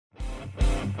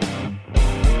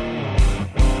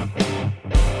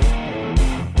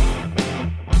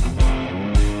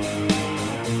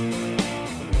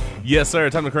Yes, sir.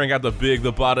 Time to crank out the big,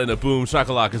 the bada, and the boom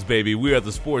shakalakas, baby. We are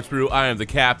the Sports Brew. I am the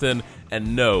captain.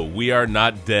 And no, we are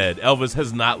not dead. Elvis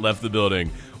has not left the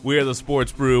building. We are the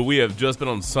Sports Brew. We have just been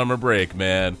on summer break,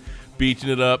 man. Beaching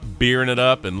it up, beering it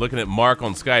up, and looking at Mark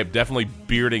on Skype, definitely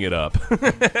bearding it up.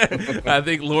 I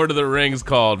think Lord of the Rings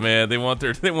called, man. They want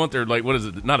their like, what is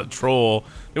it? Not a troll.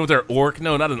 They want their orc.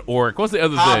 No, not an orc. What's the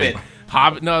other Hobbit. thing?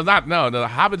 Hobbit. No, the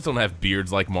hobbits don't have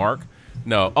beards like Mark.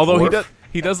 No, although Dwarf?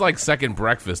 he does like second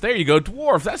breakfast. There you go,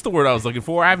 dwarf. That's the word I was looking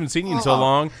for. I haven't seen you in so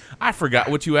long. I forgot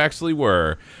what you actually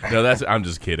were. No, I'm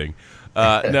just kidding.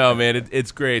 No, man,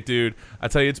 it's great, dude. I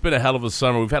tell you, it's been a hell of a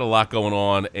summer. We've had a lot going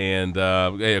on, and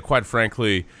quite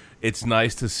frankly, it's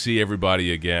nice to see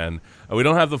everybody again. We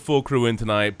don't have the full crew in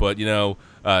tonight, but,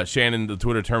 Shannon, the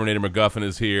Twitter Terminator McGuffin,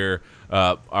 is here.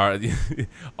 Our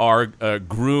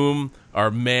groom, our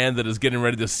man that is getting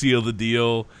ready to seal the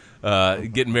deal,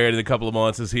 getting married in a couple of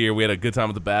months, is here. We had a good time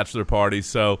at the bachelor party,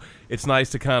 so it's nice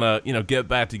to kind of, get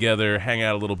back together, hang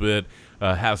out a little bit,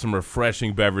 have some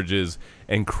refreshing beverages,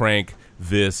 and crank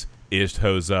this ish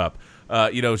hose up.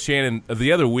 Shannon,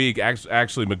 the other week,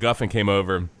 actually, McGuffin came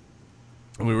over,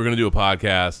 and we were going to do a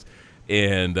podcast,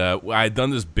 and I had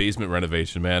done this basement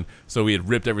renovation, man. So we had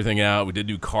ripped everything out. We did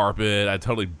new carpet. I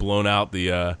totally blown out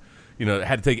the,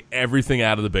 had to take everything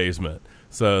out of the basement.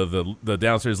 So the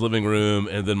downstairs living room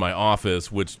and then my office,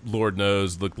 which Lord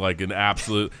knows looked like an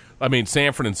absolute. I mean,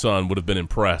 Sanford and Son would have been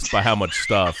impressed by how much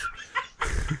stuff.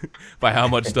 By how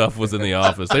much stuff was in the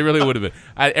office. They really would have been.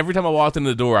 Every time I walked in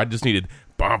the door, I just needed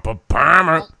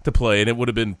to play, and it would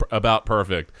have been about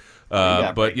perfect.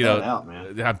 But, out,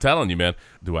 man. I'm telling you, man,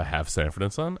 do I have Sanford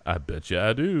and Son? I bet you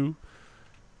I do.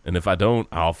 And if I don't,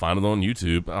 I'll find it on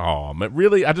YouTube. Oh, man,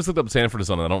 really? I just looked up Sanford and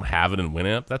Son, and I don't have it in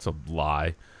Winamp? That's a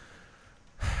lie.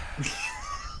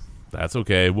 That's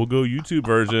okay. We'll go YouTube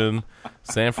version.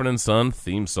 Sanford and Son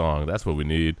theme song. That's what we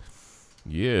need.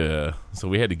 Yeah. So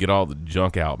we had to get all the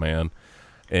junk out, man.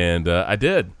 And I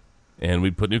did. And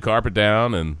we put new carpet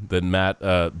down, and then Matt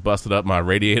busted up my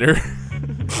radiator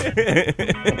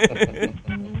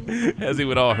as he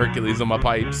would all Hercules on my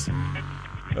pipes.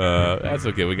 That's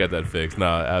okay. We got that fixed.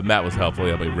 No, Matt was helpful.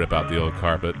 He helped me rip out the old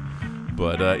carpet.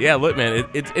 But, yeah, look, man,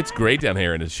 it's great down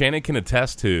here. And as Shannon can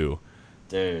attest to,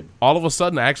 dude, all of a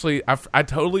sudden, actually, I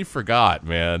totally forgot,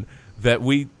 man, that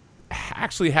we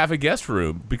actually have a guest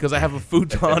room because I have a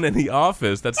futon in the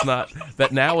office that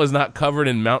now is not covered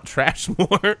in Mount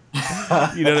Trashmore.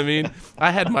 You know what I mean?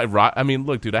 I had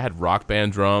look, dude, I had rock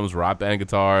band drums, rock band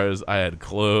guitars, I had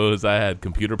clothes, I had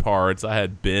computer parts, I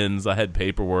had bins, I had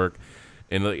paperwork,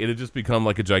 and it had just become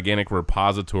like a gigantic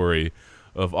repository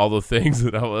of all the things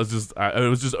that I was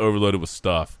just overloaded with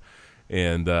stuff.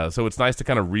 And so it's nice to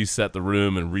kind of reset the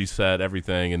room and reset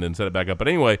everything and then set it back up. But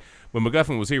anyway, when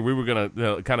McGuffin was here, we were going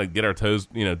to kind of get our toes,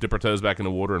 dip our toes back in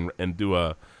the water and do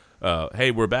a,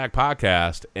 hey, we're back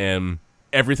podcast. And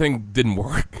everything didn't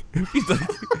work. The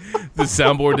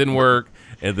soundboard didn't work.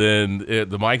 And then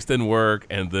the mics didn't work.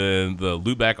 And then the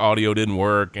loopback audio didn't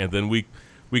work. And then we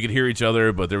could hear each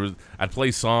other, but I'd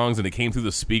play songs and it came through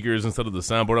the speakers instead of the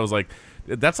soundboard. I was like,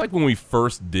 that's like when we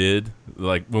first recorded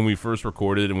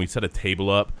and we set a table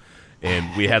up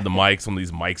and we had the mics on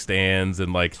these mic stands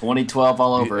and like 2012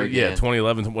 all over again. Yeah,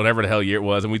 2011, whatever the hell year it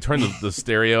was. And we turned the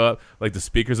stereo up, like the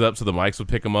speakers up so the mics would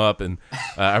pick them up. And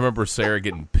I remember Sarah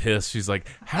getting pissed. She's like,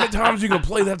 how many times are you going to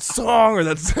play that song or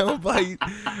that sound bite?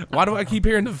 Why do I keep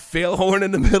hearing the fail horn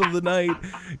in the middle of the night?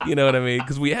 You know what I mean?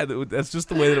 Because that's just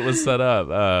the way that it was set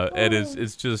up. And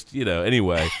it's just,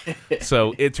 anyway.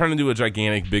 So it turned into a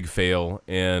gigantic big fail.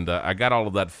 And I got all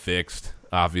of that fixed,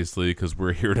 obviously, because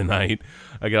we're here tonight.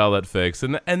 I got all that fixed.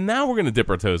 And now we're going to dip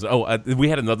our toes. We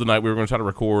had another night we were going to try to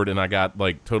record, and I got,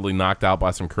 like, totally knocked out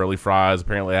by some curly fries.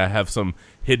 Apparently I have some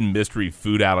hidden mystery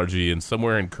food allergy, and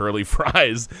somewhere in curly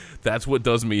fries, that's what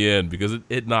does me in, because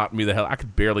it knocked me the hell. I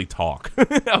could barely talk.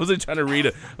 I was trying to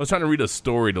read a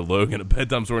story to Logan, a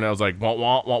bedtime story, and I was like, wah,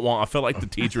 wah, wah, wah. I felt like the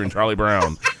teacher in Charlie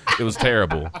Brown. It was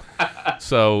terrible.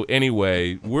 So,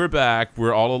 anyway, we're back.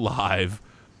 We're all alive.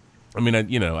 I mean,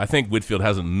 I think Whitfield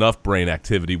has enough brain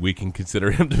activity. We can consider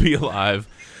him to be alive,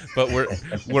 but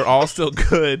we're all still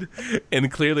good, and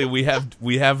clearly we have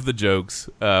the jokes.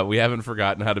 We haven't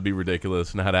forgotten how to be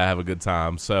ridiculous and how to have a good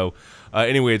time. So,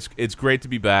 anyway, it's great to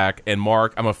be back. And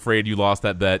Mark, I'm afraid you lost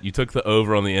that bet. You took the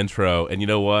over on the intro, and you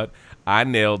know what? I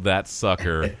nailed that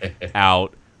sucker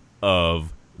out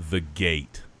of the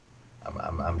gate.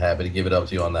 I'm happy to give it up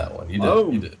to you on that one. You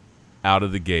did. You did. Out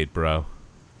of the gate, bro.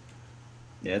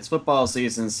 Yeah, it's football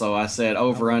season, so I said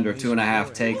over under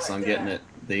 2.5 takes on getting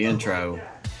the intro,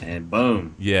 and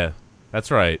boom. Yeah, that's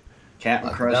right.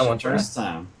 Captain crushed it first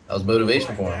time. That was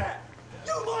motivation for him.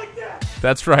 You like that?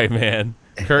 That's right, man.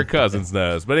 Kirk Cousins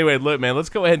knows. But anyway, look, man, let's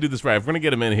go ahead and do this right. If we're going to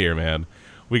get him in here, man,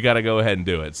 we got to go ahead and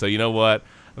do it. So you know what?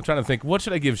 I'm trying to think, what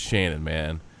should I give Shannon,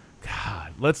 man?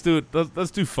 God, let's do it.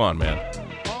 Let's do fun, man.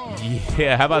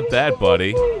 Yeah, how about that,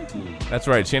 buddy? That's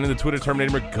right, Shannon, the Twitter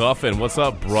Terminator McGuffin. What's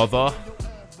up, brother?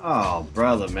 Oh,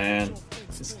 brother, man.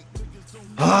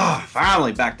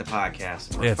 Finally back to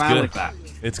podcasting. We're finally back.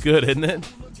 It's good, isn't it?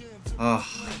 Oh,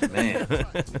 man.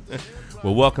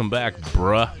 Well, welcome back,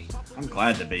 bruh. I'm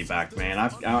glad to be back, man.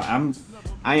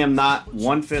 I am not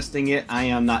one-fisting it. I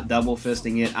am not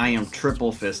double-fisting it. I am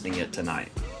triple-fisting it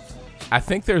tonight. I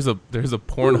think there's a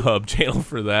Pornhub channel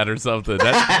for that or something.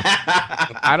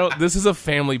 This is a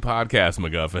family podcast,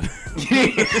 McGuffin.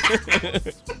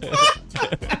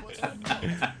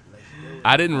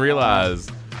 I didn't realize.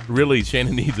 Really,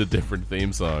 Shannon needs a different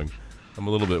theme song. I'm a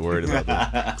little bit worried about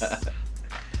that.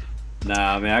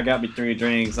 Nah, man, I got me 3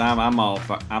 drinks. I'm all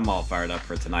fired up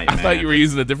for tonight, man. I thought you were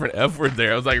using a different F word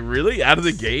there. I was like, really? Out of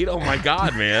the gate? Oh my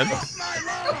God, man.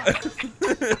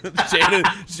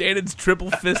 Shannon's triple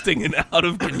fisting and out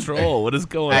of control. What is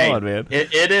going on, man?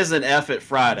 It is an F at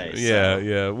Friday. So.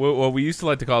 Yeah. Well, we used to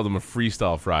like to call them a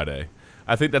Freestyle Friday.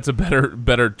 I think that's a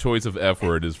better choice of F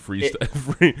word is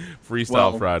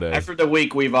Freestyle Friday. After the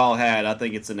week we've all had, I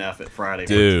think it's an F at Friday.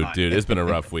 Dude, it's been a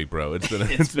rough week, bro. It's been a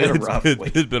rough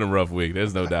week. It's been a rough week.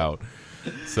 There's no doubt.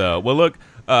 So, well, look,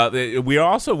 we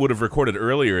also would have recorded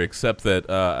earlier, except that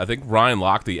I think Ryan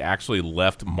Lochte actually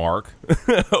left Mark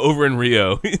over in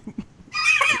Rio.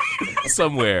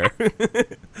 somewhere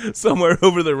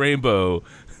over the rainbow.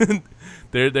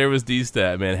 There was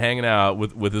D-Stat, man, hanging out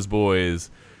with his boys.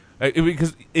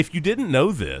 Because if you didn't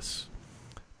know this,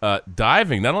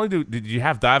 diving, not only did you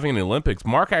have diving in the Olympics,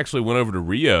 Mark actually went over to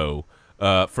Rio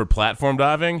for platform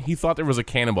diving. He thought there was a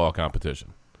cannonball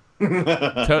competition.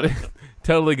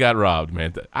 Totally got robbed,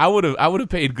 man. I would have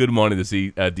paid good money to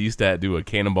see D-Stat do a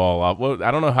cannonball. Well,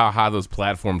 I don't know how high those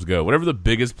platforms go. Whatever the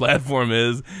biggest platform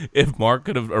is, if Mark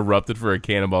could have erupted for a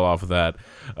cannonball off of that,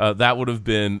 that would have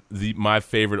been my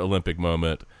favorite Olympic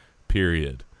moment,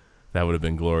 period. That would have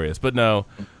been glorious. But no,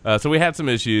 so we had some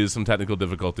issues, some technical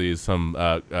difficulties, some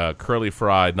curly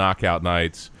fried knockout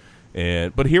nights,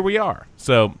 but here we are.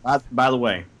 So, by the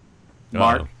way,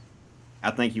 Mark,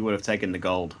 I think you would have taken the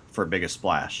gold for biggest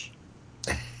splash.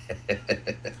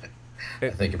 I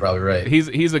think you're probably right.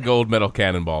 He's a gold medal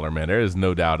cannonballer, man. There is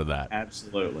no doubt of that.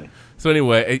 Absolutely. So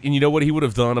anyway, and you know what he would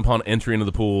have done upon entry into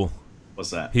the pool? What's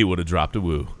that? He would have dropped a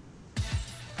woo.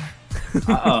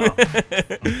 Uh-oh.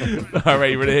 All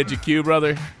right, you ready to hit your cue,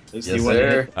 brother? Yes,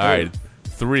 sir. All right,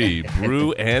 3,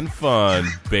 brew and fun,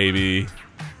 baby.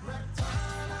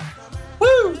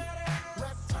 Woo!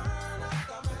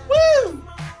 Woo!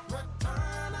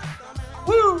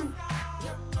 Woo!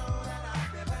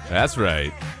 That's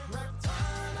right.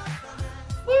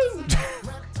 Woo!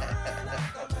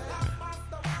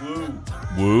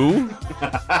 Woo?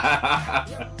 I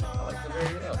like the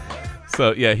very up.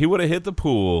 So, yeah, he would have hit the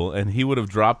pool, and he would have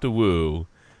dropped a woo,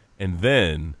 and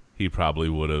then he probably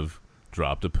would have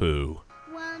dropped a poo.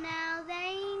 Well, now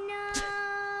they know.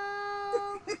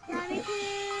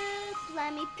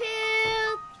 Let me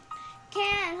poop.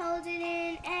 Can't hold it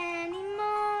in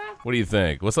anymore. What do you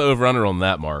think? What's the over-under on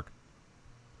that, Mark?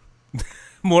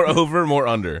 More over, more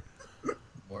under?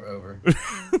 More over.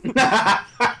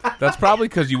 That's probably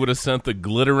because you would have sent the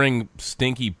glittering,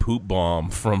 stinky poop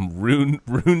bomb from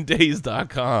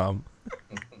runedays.com.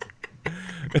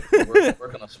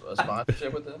 Work on a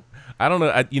sponsorship with them? I don't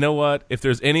know. You know what? If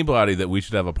there's anybody that we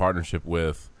should have a partnership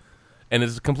with, and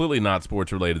it's completely not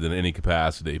sports related in any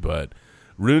capacity, but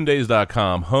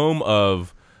runedays.com, home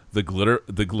of the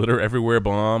glitter everywhere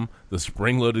bomb, the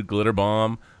spring-loaded glitter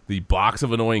bomb, the box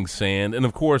of annoying sand, and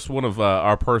of course one of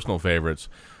our personal favorites,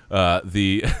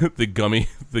 the gummy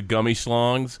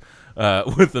schlongs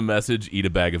with the message "Eat a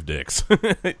bag of dicks."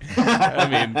 I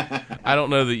mean, I don't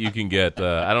know that you can get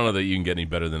any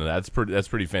better than that. That's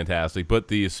pretty fantastic. But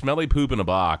the smelly poop in a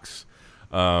box,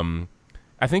 I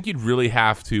think you'd really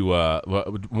have to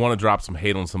want to drop some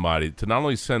hate on somebody to not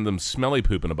only send them smelly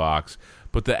poop in a box,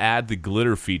 but to add the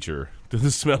glitter feature to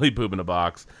the smelly poop in a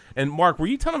box. And Mark, were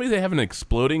you telling me they have an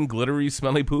exploding glittery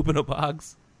smelly poop in a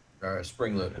box?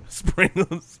 Spring loaded.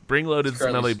 Spring loaded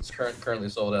smelly. It's currently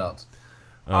sold out.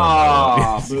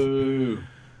 Oh, boo.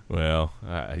 Well,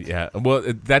 yeah. Well,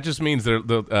 that just means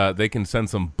they can send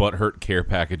some butthurt care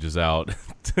packages out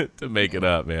to make it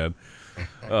up, man.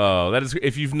 Oh, that is.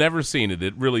 If you've never seen it,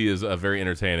 it really is very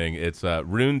entertaining. It's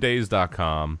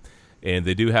runedays.com, and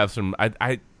they do have some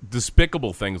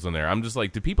despicable things in there. I'm just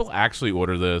like, do people actually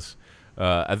order this?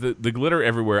 The glitter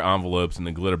everywhere envelopes and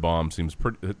the glitter bomb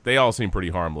they all seem pretty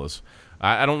harmless.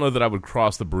 I don't know that I would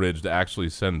cross the bridge to actually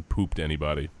send poop to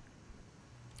anybody.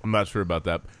 I'm not sure about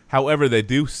that. However,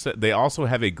 they also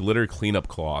have a glitter cleanup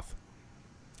cloth.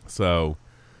 So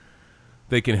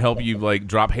they can help you like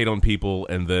drop hate on people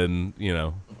and then,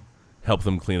 help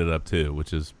them clean it up too,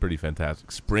 which is pretty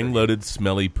fantastic. Spring-loaded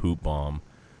smelly poop bomb.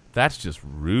 That's just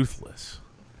ruthless.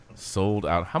 Sold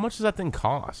out. How much does that thing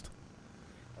cost?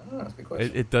 That's a good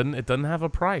question. It doesn't have a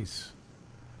price.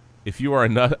 If you are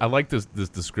enough, I like this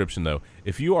description though.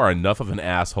 If you are enough of an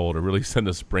asshole to really send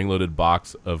a spring-loaded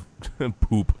box of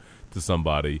poop to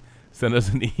somebody, send us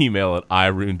an email at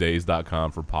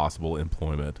irunedays.com for possible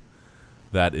employment.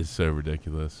 That is so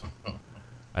ridiculous.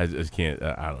 I just can't.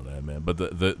 I don't know, man. But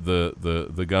the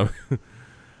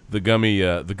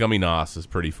gummy nos is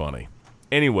pretty funny.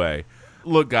 Anyway.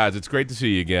 Look, guys, it's great to see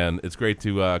you again. It's great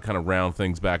to kind of round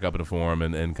things back up in a form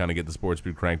and kind of get the Sports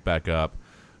Brew cranked back up.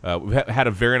 We've had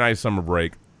a very nice summer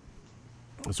break.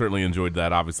 I certainly enjoyed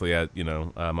that. Obviously,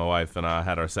 my wife and I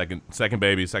had our second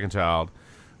baby, second child.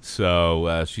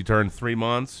 So she turned 3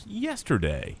 months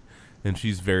yesterday, and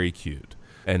she's very cute.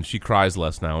 And she cries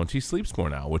less now, and she sleeps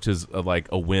more now, which is like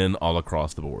a win all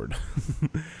across the board.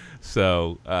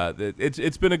 So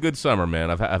it's been a good summer,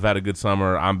 man. I've had a good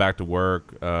summer. I'm back to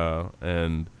work,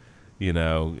 and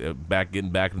getting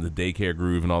back into the daycare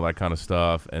groove and all that kind of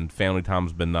stuff. And family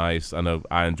time's been nice. I know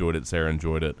I enjoyed it. Sarah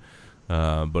enjoyed it,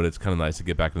 but it's kind of nice to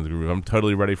get back into the groove. I'm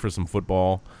totally ready for some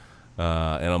football,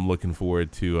 and I'm looking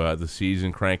forward to the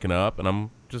season cranking up. And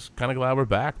I'm just kind of glad we're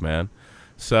back, man.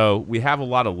 So we have a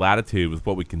lot of latitude with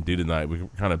what we can do tonight. We're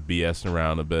kind of BSing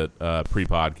around a bit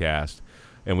pre-podcast.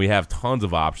 And we have tons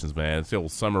of options, man. It's the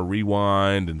old summer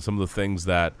rewind and some of the things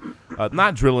that,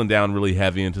 not drilling down really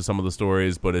heavy into some of the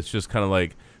stories, but it's just kind of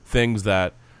like things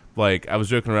that, like, I was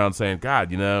joking around saying,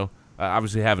 God,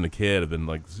 obviously having a kid, I've been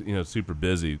like, super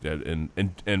busy.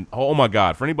 And oh my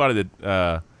God, for anybody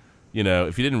that,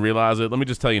 if you didn't realize it, let me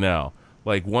just tell you now,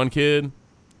 like one kid,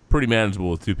 pretty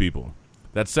manageable with two people.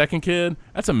 That second kid,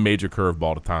 that's a major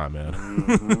curveball to time, man.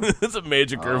 It's a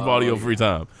major curveball to your free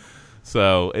time.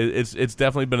 So it's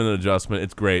definitely been an adjustment.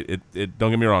 It's great. It don't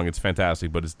get me wrong, it's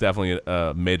fantastic, but it's definitely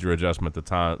a major adjustment to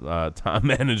time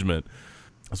management.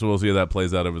 So we'll see how that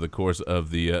plays out over the course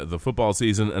of the football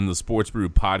season and the Sports Brew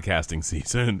podcasting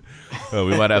season.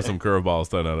 We might have some curveballs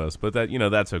thrown at us, but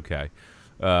that's okay.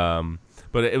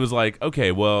 But it was like,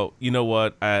 okay, well, you know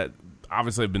what?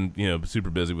 Obviously I've been super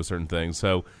busy with certain things,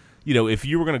 so. If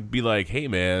you were going to be like, hey,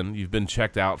 man, you've been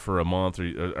checked out for a month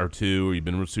or two, or you've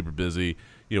been super busy,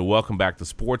 welcome back to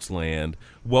Sportsland,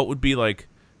 what would be like,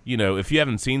 if you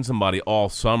haven't seen somebody all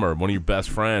summer, one of your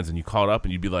best friends, and you called up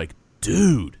and you'd be like,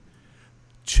 dude,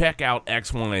 check out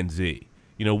X, Y, and Z.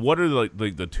 What are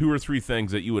the two or three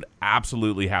things that you would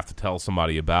absolutely have to tell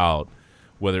somebody about,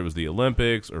 whether it was the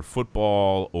Olympics or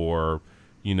football or,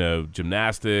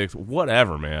 gymnastics,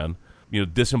 whatever, man.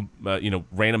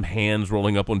 Random hands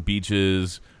rolling up on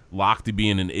beaches, Lochte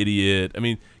being an idiot. I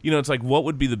mean, it's like, what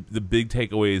would be the big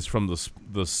takeaways from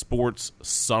the sports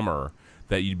summer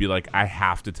that you'd be like, I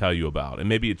have to tell you about? And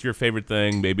maybe it's your favorite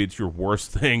thing, maybe it's your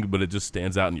worst thing, but it just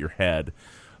stands out in your head.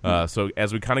 So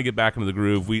as we kind of get back into the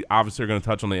groove, we obviously are going to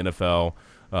touch on the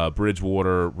NFL,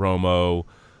 Bridgewater, Romo.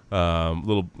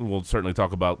 We'll certainly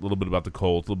talk about a little bit about the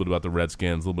Colts, a little bit about the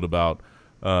Redskins, a little bit about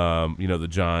the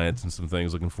Giants and some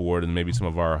things looking forward, and maybe some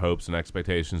of our hopes and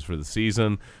expectations for the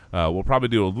season. We'll probably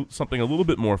do something a little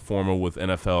bit more formal with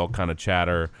NFL kind of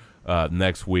chatter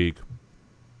next week,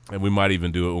 and we might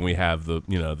even do it when we have the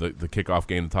kickoff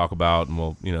game to talk about, and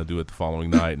we'll do it the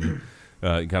following night and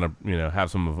kind of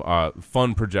have some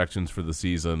fun projections for the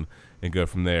season and go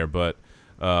from there. But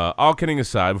all kidding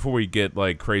aside, before we get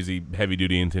like crazy heavy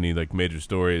duty into any like major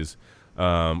stories,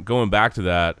 going back to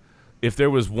that. If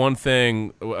there was one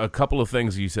thing, a couple of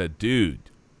things you said, dude,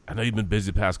 I know you've been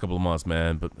busy the past couple of months,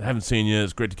 man, but I haven't seen you.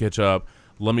 It's great to catch up.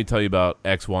 Let me tell you about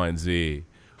X, Y, and Z.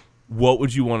 What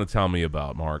would you want to tell me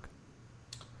about, Mark?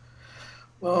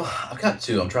 Well, I've got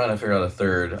two. I'm trying to figure out a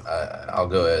third. I'll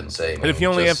go ahead and say. And if you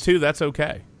only have two, that's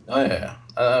okay. Oh yeah.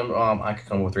 I could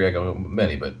come up with three. I can come up with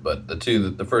many, but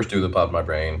the first two that popped in my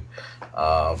brain.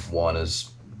 One is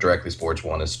directly sports.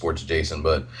 One is sports adjacent.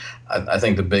 But I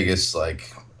think the biggest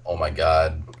oh my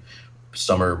God,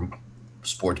 summer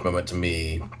sports moment to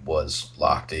me was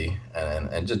Lochte,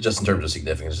 and just in terms of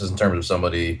significance, just in terms of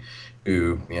somebody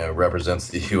who represents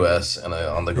the U.S.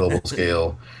 on the global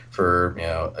scale for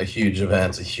a huge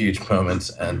event, a huge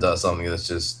moment, and does something that's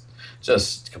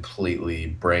just completely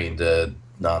brain dead,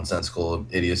 nonsensical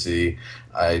idiocy.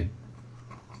 I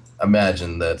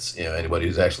imagine that anybody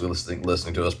who's actually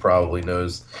listening to us probably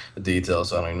knows the details.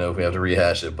 So I don't even know if we have to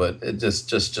rehash it, but it just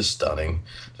stunning,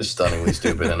 just stunningly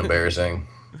stupid and embarrassing.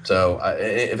 So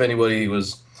if anybody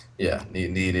was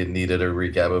needed a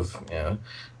recap of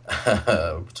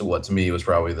to what to me was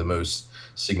probably the most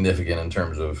significant in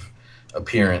terms of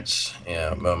appearance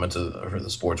moment for the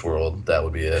sports world, that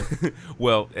would be it.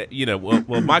 Well,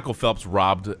 Michael Phelps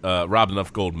robbed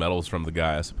enough gold medals from the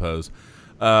guy, I suppose.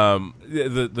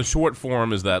 The short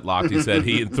form is that Lochte said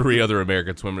he and 3 other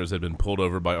American swimmers had been pulled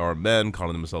over by armed men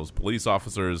calling themselves police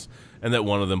officers, and that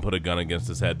one of them put a gun against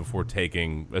his head before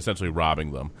essentially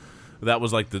robbing them. That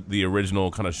was like the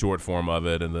original kind of short form of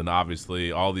it, and then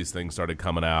obviously all these things started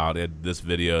coming out. It had this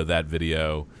video, that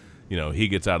video. He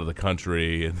gets out of the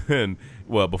country, and then,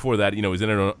 before that, he was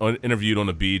interviewed on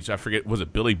the beach. I forget, was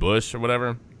it Billy Bush or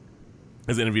whatever?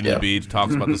 Is interviewed on the beach,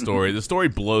 talks about the story. The story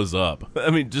blows up.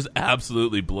 I mean, just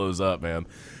absolutely blows up, man.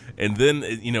 And then,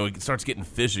 it starts getting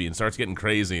fishy and starts getting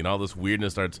crazy, and all this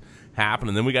weirdness starts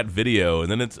happening. Then we got video,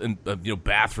 and then it's in a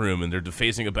bathroom, and they're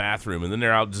defacing a bathroom, and then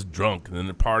they're out just drunk, and then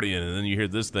they're partying, and then you hear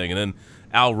this thing, and then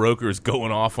Al Roker's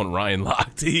going off on Ryan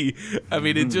Lochte. I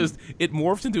mean, it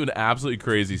morphed into an absolutely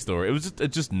crazy story. It was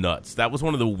just nuts. That was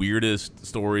one of the weirdest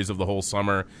stories of the whole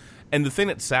summer. And the thing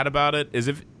that's sad about it is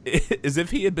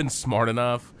if he had been smart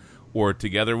enough or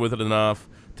together with it enough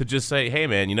to just say, hey,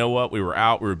 man, you know what? We were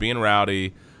out. We were being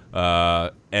rowdy.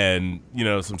 And,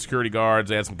 some security guards,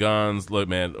 they had some guns. Look,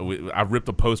 man, I ripped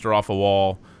a poster off a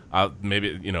wall.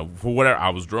 Maybe, for whatever. I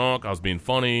was drunk. I was being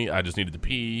funny. I just needed to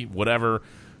pee, whatever.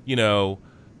 They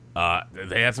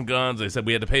had some guns. They said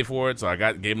we had to pay for it. So I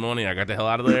gave them money. I got the hell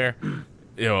out of there.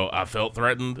 I felt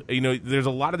threatened. There's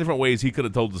a lot of different ways he could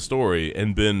have told the story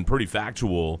and been pretty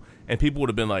factual, and people would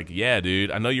have been like, "Yeah, dude,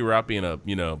 I know you were out being a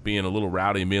little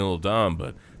rowdy and being a little dumb,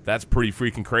 but that's pretty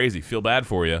freaking crazy. Feel bad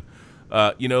for you."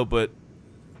 But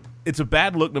it's a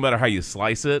bad look no matter how you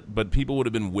slice it. But people would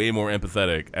have been way more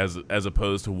empathetic as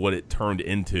opposed to what it turned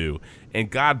into. And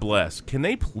God bless. Can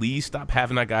they please stop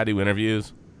having that guy do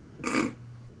interviews?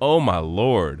 Oh my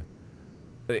Lord.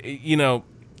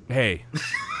 Hey.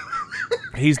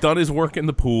 He's done his work in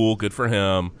the pool. Good for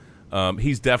him.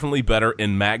 He's definitely better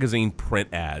in magazine print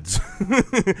ads.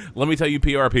 Let me tell you,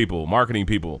 PR people, marketing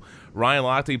people, Ryan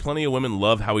Lochte, plenty of women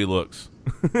love how he looks.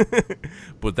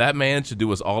 But that man should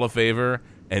do us all a favor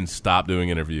and stop doing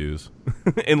interviews.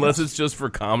 Unless it's just for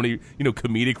comedy,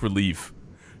 comedic relief.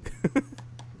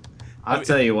 I'll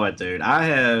tell you what, dude. I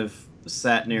have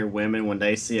sat near women when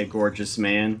they see a gorgeous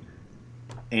man,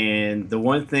 and the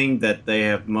one thing that they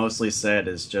have mostly said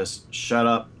is just shut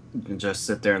up and just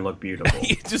sit there and look beautiful.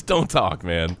 Just don't talk,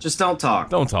 man. Just don't talk.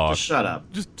 Don't talk. Just shut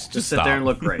up. Just sit stop. there and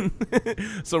look great.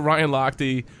 So Ryan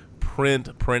Lochte,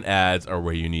 print ads are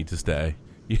where you need to stay.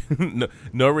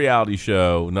 No reality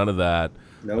show, none of that.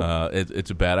 Nope.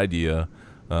 It's a bad idea.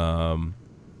 Although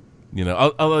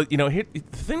here, the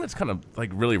thing that's kind of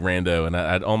like really rando, and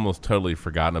I'd almost totally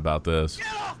forgotten about this. Get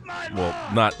off my lawn! Well,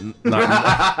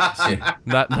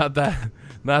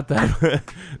 not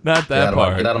that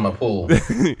part. Get out of my pool.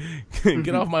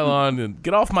 Get off my lawn and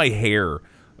get off my hair.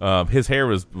 His hair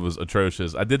was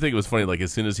atrocious. I did think it was funny. Like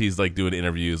as soon as he's like doing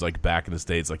interviews, like back in the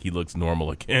States, like he looks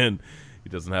normal again. He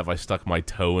doesn't have. I stuck my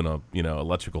toe in a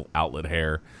electrical outlet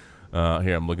hair.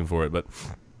 Here I'm looking for it, but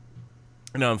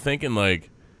I'm thinking like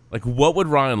what would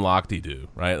Ryan Lochte do,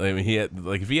 right? I mean,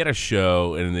 if he had a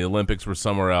show and the Olympics were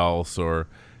somewhere else, or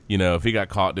if he got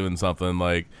caught doing something,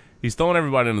 like he's throwing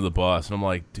everybody under the bus, and I'm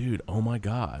like, dude, oh my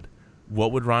God,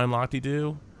 what would Ryan Lochte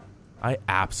do? I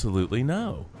absolutely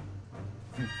know.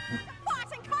 What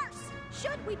and curse!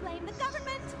 Should we blame the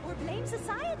government or blame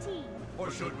society? Or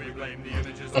should we blame the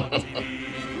images on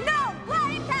TV? No,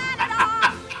 blame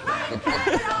Canada! Blame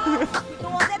Canada! With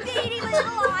all their beady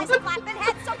little eyes and flapping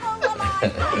heads so full of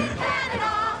lies. Blame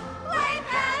Canada! Blame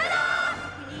Canada!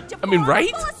 We need to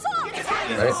right?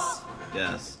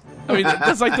 Yes. I mean,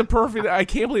 that's like the perfect. I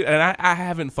can't believe, and I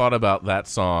haven't thought about that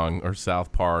song or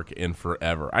South Park in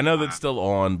forever. I know that's still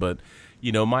on, but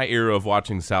my era of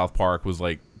watching South Park was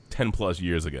like 10 plus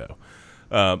years ago.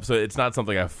 So it's not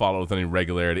something I follow with any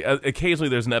regularity. Occasionally,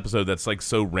 there's an episode that's like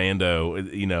so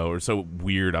rando, or so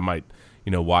weird. I might,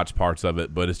 watch parts of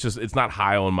it, but it's not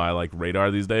high on my like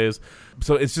radar these days.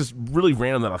 So it's just really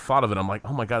random that I thought of it. I'm like,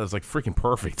 oh my God, that's like freaking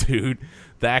perfect, dude.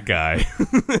 That guy.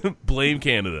 Blame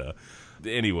Canada.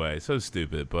 Anyway, so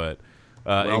stupid, but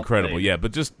incredible. Played. Yeah,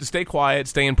 but just stay quiet,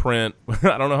 stay in print.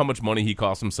 I don't know how much money he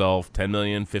cost himself, 10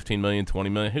 million, 15 million, 20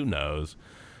 million, who knows?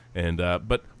 And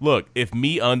but look, if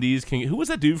MeUndies can, who was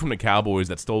that dude from the Cowboys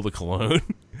that stole the cologne?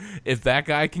 If that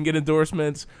guy can get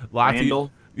endorsements,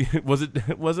 Randall? was it?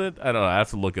 I don't know. I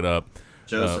have to look it up.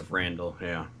 Joseph Randall,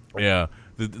 yeah. Yeah.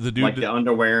 The dude Like the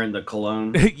underwear and the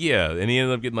cologne. yeah, and he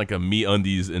ended up getting like a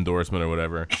MeUndies endorsement or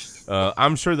whatever.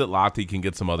 I'm sure that Lochte can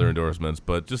get some other endorsements,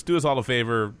 but just do us all a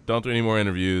favor. Don't do any more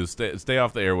interviews. Stay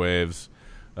off the airwaves.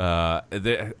 I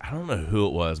don't know who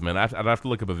it was, man. I'd have to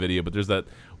look up a video, but there's that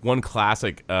one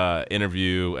classic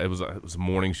interview. It was a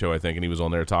morning show, I think, and he was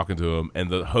on there talking to him, and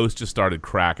the host just started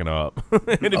cracking up.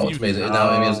 It's amazing. No,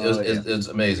 I mean, it's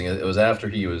amazing. It was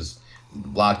after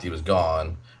Lochte was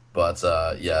gone. But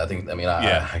I think I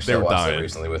actually watched it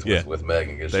recently with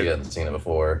Megan because she hadn't seen it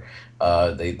before.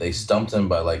 They stumped him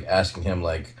by like asking him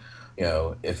like,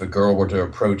 if a girl were to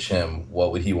approach him,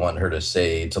 what would he want her to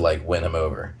say to like win him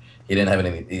over? He didn't have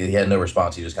anything. He had no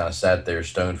response. He just kind of sat there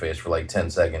stone faced for like 10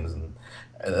 seconds, and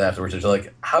afterwards they're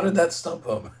like, "How did that stump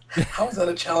him? How is that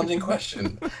a challenging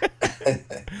question?"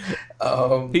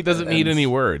 He doesn't need any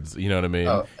words. You know what I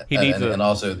mean? He needs and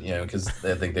also because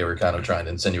I think they were kind of trying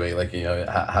to insinuate like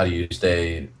how do you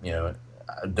stay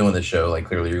doing the show, like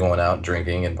clearly you're going out and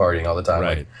drinking and partying all the time.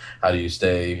 Right. Like, how do you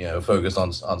stay focused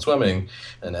on swimming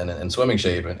and swimming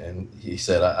shape? And he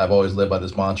said, I've always lived by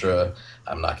this mantra.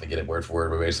 I'm not going to get it word for word,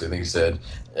 but basically I think he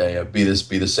said, be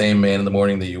the same man in the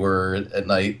morning that you were at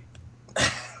night.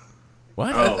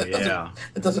 What? Oh yeah.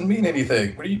 It doesn't mean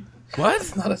anything. What are you? What?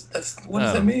 What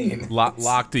does that mean?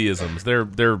 Lochteisms.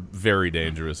 They're very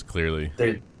dangerous. Clearly.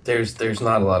 There's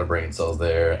not a lot of brain cells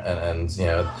there, and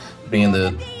being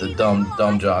the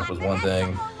dumb jock was one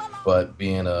thing, but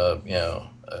being a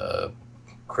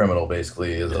criminal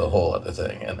basically is a whole other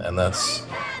thing, and that's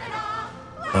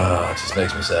it just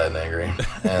makes me sad and angry.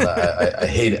 And I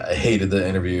hated the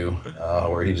interview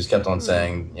where he just kept on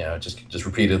saying just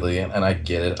repeatedly, and I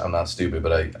get it, I'm not stupid,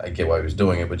 but I get why he was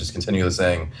doing it, but just continually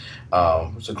saying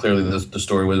so clearly the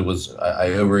story was I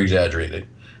over-exaggerated.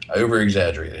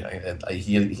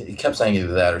 He kept saying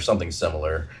either that or something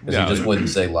similar because he just wouldn't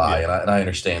say lie, and I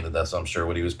understand that's I'm sure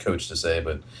what he was coached to say,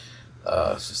 but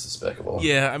it's just despicable.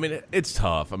 Yeah, I mean it's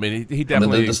tough. I mean he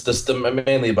definitely.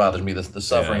 Mainly it bothers me the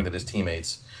suffering that his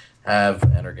teammates have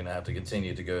and are going to have to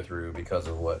continue to go through because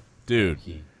of what dude.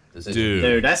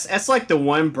 That's like the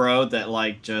one bro that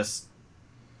like just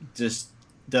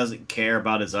doesn't care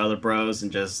about his other bros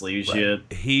and just leaves you.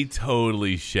 He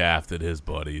totally shafted his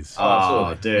buddies.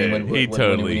 Oh, dude. He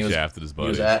totally shafted his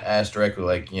buddies. He was asked directly,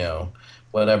 like,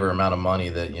 whatever amount of money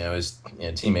that, his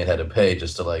teammate had to pay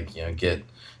just to, like, get,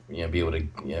 be able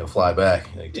to, fly back.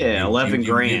 Like, yeah, 11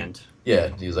 grand.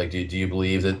 Yeah. He was like, do you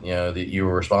believe that, that you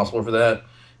were responsible for that?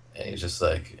 And he's just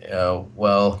like,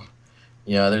 well,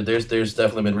 there's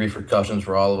definitely been repercussions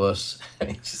for all of us.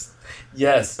 And he just,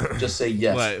 yes, just say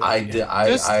yes. Like, I did.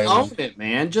 Just own it,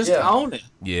 man. Just own it.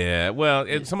 Yeah, well,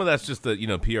 some of that's just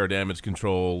the PR damage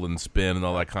control and spin and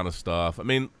all that kind of stuff. I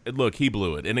mean, look, he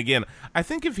blew it. And again, I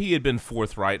think if he had been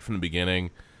forthright from the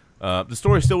beginning, the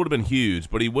story still would have been huge,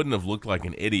 but he wouldn't have looked like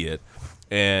an idiot.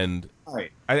 And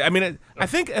right. I mean, I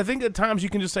think at times you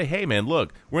can just say, hey, man,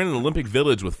 look, we're in an Olympic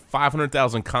Village with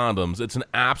 500,000 condoms. It's an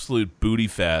absolute booty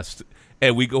fest.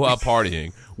 And we go out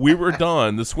partying. We were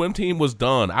done. The swim team was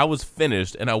done. I was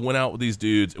finished, and I went out with these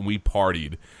dudes, and we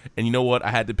partied. And you know what?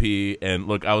 I had to pee, and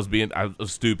look, I was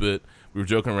stupid. We were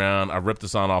joking around. I ripped the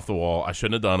sign off the wall. I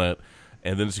shouldn't have done it.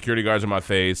 And then the security guards in my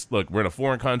face. Look, we're in a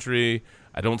foreign country.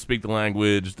 I don't speak the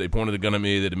language. They pointed a gun at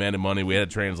me. They demanded money. We had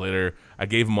a translator. I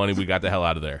gave them money. We got the hell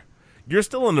out of there. You're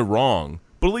still in the wrong,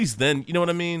 but at least then, you know what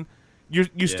I mean?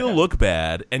 You still look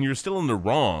bad, and you're still in the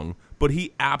wrong, but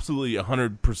he absolutely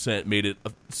 100% made it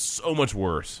so much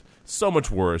worse. So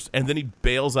much worse. And then he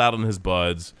bails out on his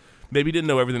buds. Maybe he didn't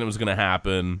know everything that was going to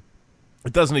happen.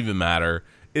 It doesn't even matter.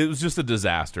 It was just a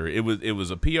disaster. It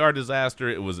was a PR disaster.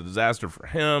 It was a disaster for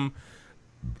him.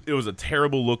 It was a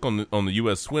terrible look on the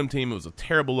U.S. swim team. It was a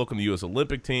terrible look on the U.S.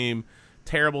 Olympic team.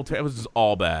 Terrible. It was just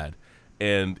all bad.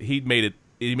 And he made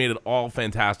it all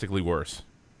fantastically worse.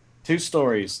 2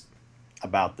 stories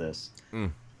about this.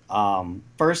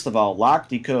 First of all,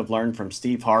 Lochte could have learned from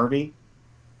Steve Harvey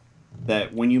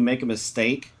that when you make a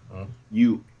mistake,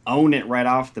 you own it right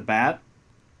off the bat.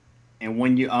 And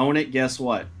when you own it, guess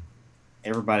what?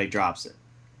 Everybody drops it.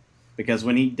 Because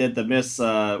when he did the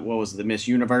the Miss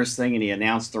Universe thing, and he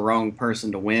announced the wrong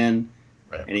person to win,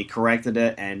 right, and he corrected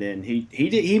it, and then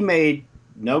he made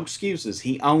no excuses.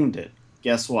 He owned it.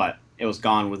 Guess what? It was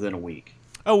gone within a week.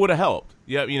 Oh, would have helped.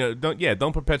 Yeah,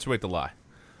 don't perpetuate the lie.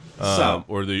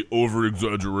 Or the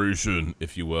over-exaggeration,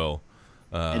 if you will.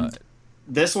 And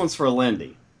this one's for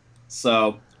Lindy.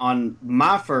 So, on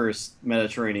my first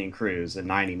Mediterranean cruise in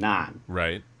 99,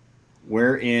 right,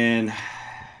 we're in,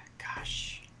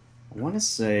 I want to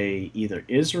say either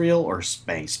Israel or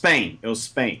Spain. It was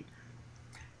Spain.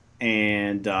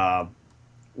 And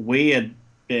we had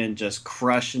been just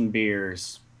crushing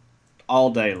beers all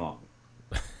day long.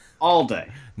 All day.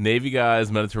 Navy guys,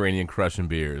 Mediterranean, crushing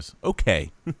beers.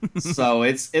 Okay. So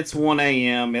it's 1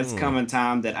 a.m. It's coming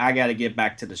time that I got to get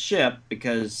back to the ship,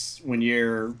 because when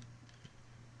you're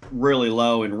really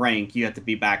low in rank, you have to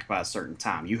be back by a certain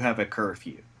time. You have a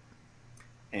curfew.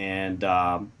 And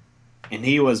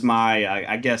he was my,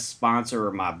 I guess, sponsor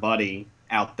or my buddy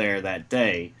out there that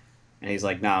day. And he's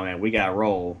like, "Nah, man, we got to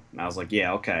roll." And I was like,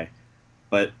 "Yeah, okay."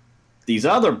 But these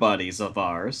other buddies of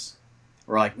ours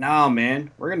were like, "Nah,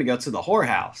 man, we're going to go to the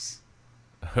whorehouse."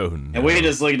 Oh, no. And we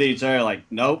just looked at each other like,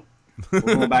 "Nope, we're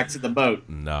going back to the boat."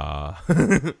 Nah.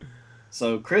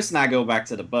 So Chris and I go back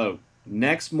to the boat.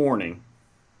 Next morning,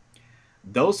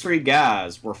 those 3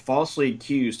 guys were falsely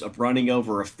accused of running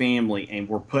over a family and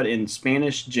were put in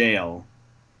Spanish jail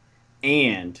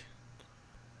and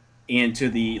into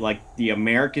the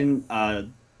American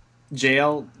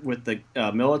jail with the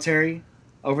military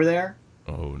over there.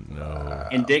 Oh, no.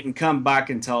 And didn't come back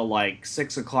until like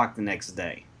 6 o'clock the next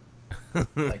day.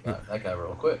 That got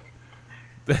real quick.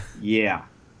 Yeah.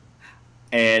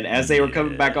 And as they were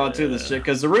coming back onto the ship,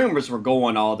 because the rumors were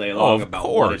going all day long about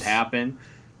what had happened.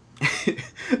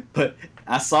 But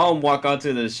I saw him walk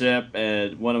onto the ship,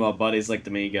 and one of my buddies looked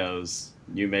at me and goes,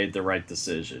 "You made the right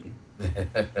decision."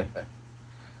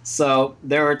 So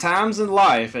there are times in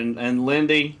life, and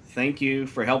Lindy, thank you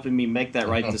for helping me make that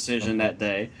right decision that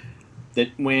day, that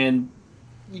when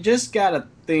you just got to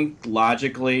think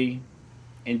logically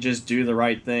and just do the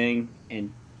right thing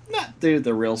and not do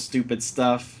the real stupid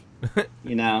stuff,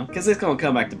 because it's going to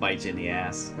come back to bite you in the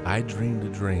ass. I dreamed a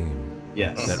dream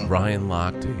Yes. that Ryan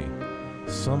Lochte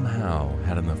somehow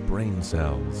had enough brain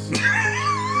cells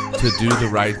to do the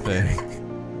right thing.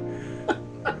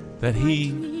 That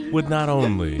he would not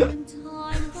only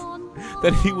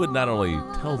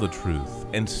tell the truth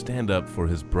and stand up for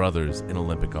his brothers in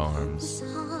Olympic arms,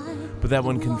 but that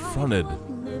when confronted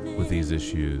with these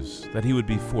issues, that he would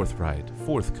be forthright,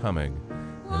 forthcoming,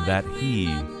 and that he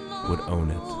would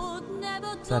own it.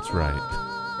 That's right.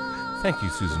 Thank you,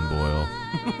 Susan Boyle.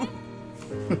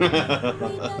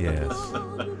 Yes.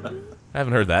 I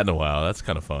haven't heard that in a while. That's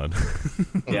kind of fun.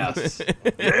 Yes.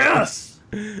 Yes!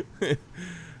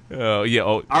 Oh, yeah.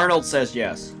 Oh, Arnold says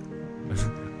yes.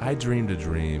 I dreamed a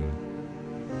dream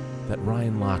that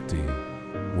Ryan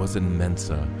Lochte was in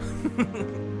Mensa.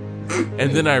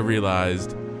 And then I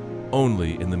realized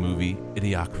only in the movie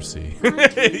Idiocracy.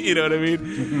 You know what I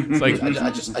mean? It's like I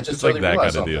just it's totally like that kind realized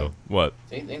of something. deal. What?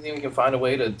 Think we can find a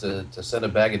way to send a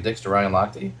bag of dicks to Ryan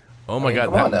Lochte? Oh my God!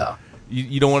 Come on now.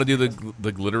 You don't want to do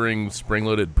the glittering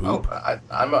spring-loaded poop? Oh,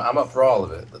 I'm up for all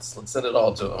of it. Let's send it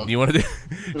all to him. Do you want to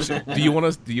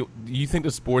do you think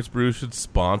the Sports Brew should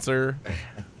sponsor?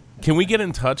 Can we get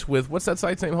in touch with what's that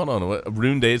site's name? Hold on,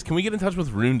 Rune Days. Can we get in touch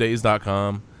with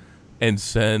runedays.com and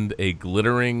send a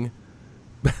glittering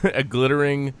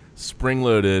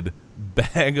spring-loaded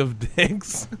bag of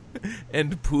dicks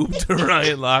and poop to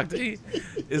Ryan Lochte?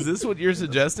 Is this what you're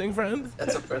suggesting, friend?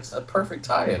 That's a perfect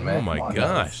tie-in, man. Oh my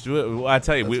gosh! Well, I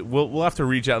tell you, we'll have to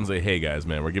reach out and say, "Hey guys,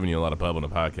 man, we're giving you a lot of pub on the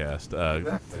podcast.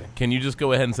 Exactly. Can you just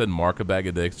go ahead and send Mark a bag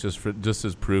of dicks just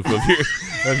as proof of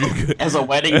your As a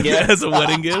wedding gift? As a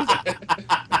wedding gift?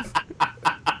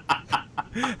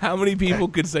 How many people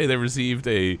could say they received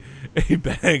a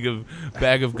bag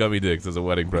of gummy dicks as a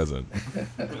wedding present?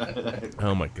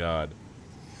 Oh my God.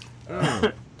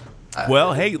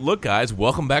 Well, hey, look, guys,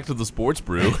 welcome back to the Sports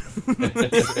Brew.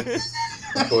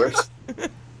 Of course.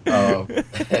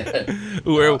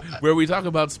 Where we talk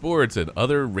about sports and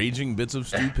other raging bits of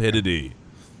stupidity.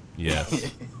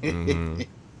 Yes. Mm-hmm.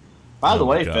 By the Oh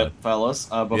my way, God. fellas,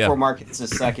 before Yeah. Mark hits his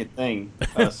second thing,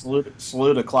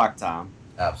 salute to clock time.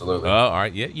 Absolutely. All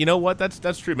right. Yeah. You know what? That's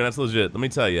true, man. That's legit. Let me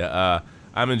tell you.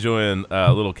 I'm enjoying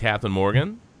a little Captain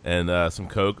Morgan and some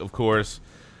Coke, of course,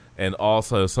 and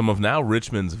also some of now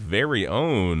Richmond's very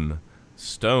own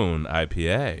Stone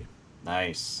IPA.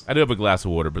 Nice. I do have a glass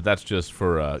of water, but that's just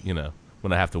for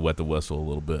when I have to wet the whistle a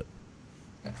little bit.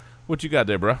 What you got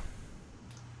there, bro?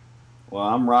 Well,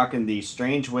 I'm rocking the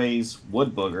Strange Ways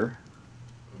Wood Booger,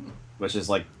 which is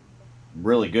like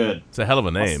really good. It's a hell of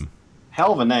a name.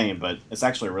 Hell of a name, but it's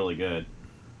actually really good.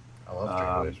 I love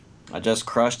Strange Ways. I just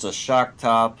crushed a shock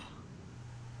top,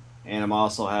 and I'm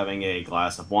also having a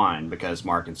glass of wine because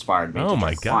Mark inspired me. Oh to my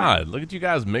drink God! wine. Look at you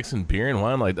guys mixing beer and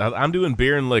wine. Like I'm doing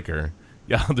beer and liquor.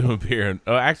 Y'all doing beer.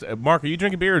 Oh, actually, Mark, are you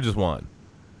drinking beer or just wine?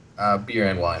 Beer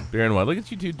and wine. Beer and wine. Look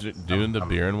at you two doing the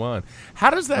beer and wine. How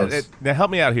does that? Close. Now help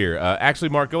me out here. Actually,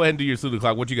 Mark, go ahead and do your salute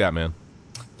clock. What you got, man?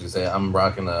 You say I'm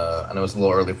rocking I know it's a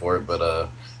little early for it, but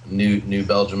new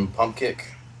Belgium pump kick.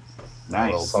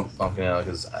 Nice. A little pumpkin ale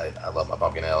because I love my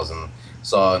pumpkin ales, and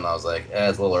saw it and I was like,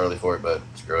 it's a little early for it, but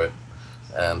screw it.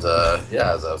 And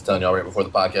as I was telling y'all right before the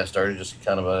podcast started, just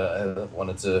kind of I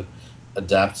wanted to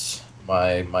adapt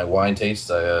my wine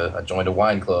taste. I joined a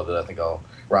wine club that I think I'll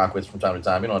rock with from time to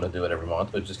time. You don't have to do it every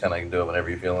month, but just kind of do it whenever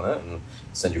you're feeling it, and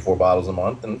send you 4 bottles a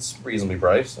month, and it's reasonably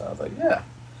priced. So I was like, yeah,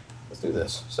 let's do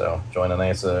this. So join a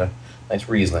nice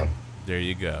Riesling. There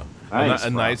you go. Nice, a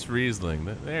nice Riesling.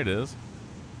 There it is.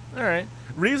 All right.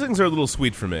 Rieslings are a little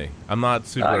sweet for me. I'm not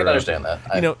super. I can understand that.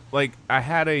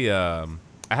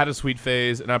 I had a sweet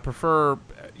phase, and I prefer.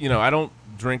 I don't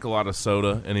drink a lot of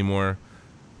soda anymore,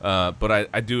 but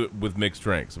I do it with mixed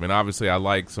drinks. I mean, obviously, I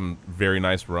like some very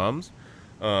nice rums.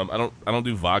 I don't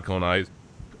do vodka on ice.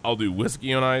 I'll do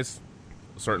whiskey on ice,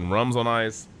 certain rums on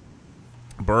ice,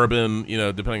 bourbon.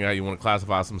 Depending on how you want to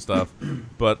classify some stuff.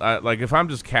 But if I'm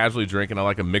just casually drinking, I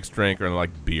like a mixed drink or I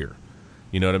like beer.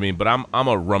 You know what I mean? But I'm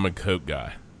a rum and Coke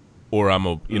guy, or I'm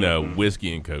a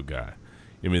whiskey and Coke guy.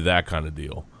 I mean, that kind of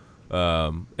deal.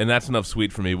 And that's enough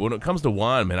sweet for me. But when it comes to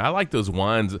wine, man, I like those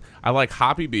wines. I like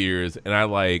hoppy beers, and I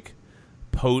like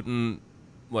potent,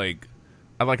 I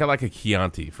like a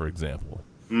Chianti, for example.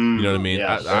 You know what I mean?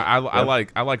 Yeah,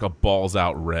 I like a balls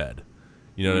out red.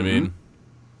 You know what I mean?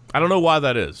 I don't know why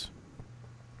that is.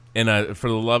 And for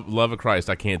the love of Christ,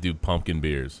 I can't do pumpkin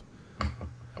beers.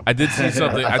 I did see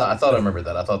something. I thought I remembered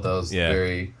that. I thought that was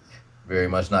very, very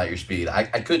much not your speed. I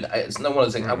couldn't. It's not one of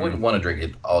those things. I wouldn't want to drink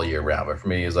it all year round. But for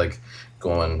me, it's like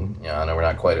going. I know we're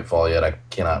not quite at fall yet. I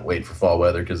cannot wait for fall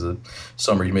weather because the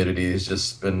summer humidity has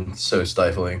just been so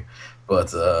stifling.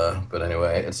 But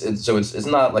anyway, it's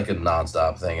not like a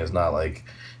nonstop thing. It's not like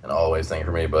an always thing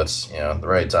for me. But the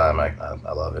right time, I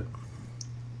love it.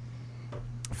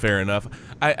 Fair enough.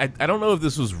 I don't know if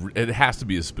this was. It has to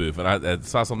be a spoof. And I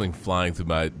saw something flying through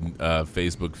my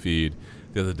Facebook feed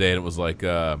the other day, and it was like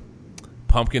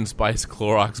pumpkin spice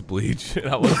Clorox bleach. And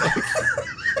I was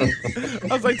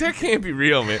like, that can't be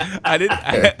real, man. I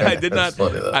did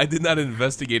not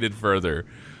investigate it further.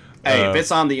 Hey, if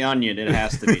it's on the Onion, it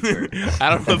has to be true. I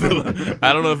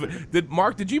don't know if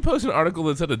did you post an article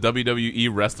that said a WWE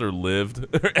wrestler lived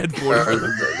at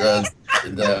 44?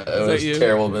 It was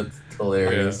terrible, but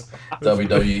hilarious. Yeah.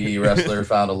 WWE wrestler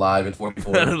found alive at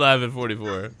 44. Alive at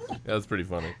 44. That's pretty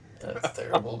funny. That's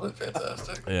terrible, but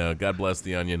fantastic. Yeah, God bless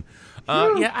the Onion.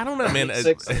 I don't know, man.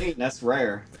 16, that's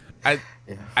rare. I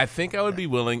think I would be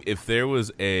willing if there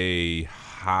was a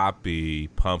hoppy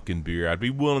pumpkin beer. I'd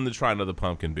be willing to try another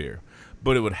pumpkin beer,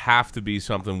 but it would have to be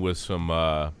something with some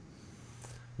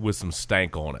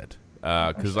stank on it.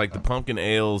 Because the pumpkin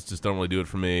ales just don't really do it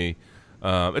for me.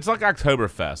 It's like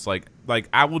Oktoberfest. Like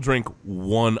I will drink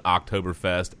one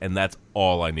Oktoberfest, and that's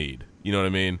all I need. You know what I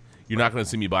mean? You're not going to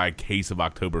see me buy a case of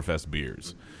Oktoberfest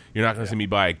beers. You're not going to see me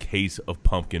buy a case of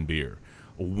pumpkin beer.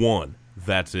 One,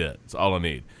 that's it. That's all I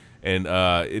need. And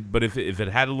but if it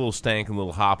had a little stank and a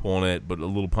little hop on it, but a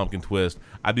little pumpkin twist,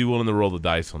 I'd be willing to roll the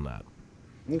dice on that.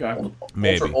 Okay.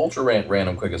 Maybe. Ultra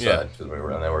random quick aside. I feel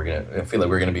like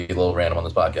we're gonna be a little random on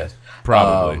this podcast.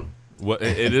 Probably.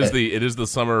 It is the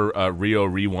summer Rio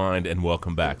Rewind and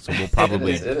welcome back. So we'll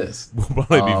probably it is. We'll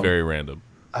probably be very random.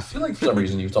 I feel like for some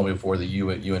reason you've told me before that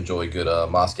you enjoy good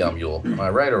Moscow Mule. Am I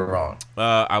right or wrong?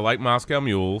 I like Moscow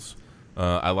Mules.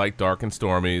 I like Dark and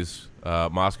Stormies.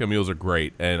 Moscow Mules are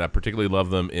great, and I particularly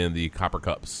love them in the copper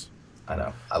cups. I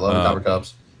know. I love the copper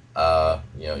cups.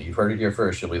 You've heard it here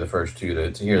first. You'll be the first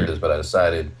two to hear this, but I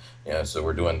decided, so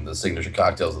we're doing the signature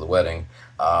cocktails of the wedding.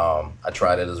 I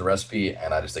tried it as a recipe,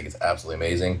 and I just think it's absolutely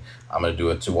amazing. I'm going to do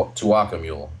a Tuaca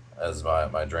Mule as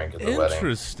my drink at the wedding.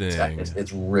 Interesting. It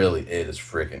is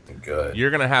freaking good.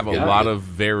 You're going to have a lot of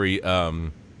very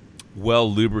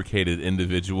well lubricated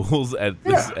individuals at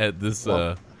this.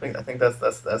 Well, I think that's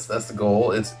the goal.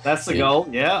 That's the goal.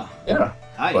 Yeah. Yeah.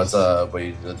 Nice.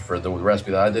 But for the recipe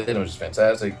that I did, it was just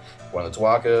fantastic. Pour in the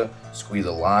Tuaca, squeeze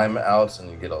a lime out, and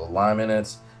you get a lime in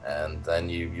it, and then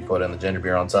you put in the ginger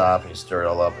beer on top, and you stir it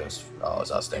all up, and it's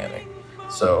outstanding.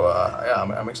 So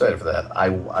I'm excited for that.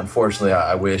 Unfortunately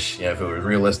I wish if it was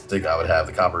realistic, I would have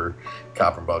the copper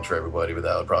mug for everybody, but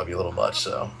that would probably be a little much.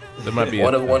 So there might be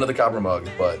one of the copper mugs,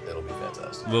 but it'll be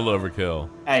fantastic. A little overkill.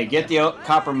 Hey, get the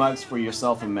copper mugs for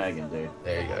yourself and Megan, dude.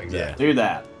 There you go. Exactly. Yeah. Do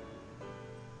that.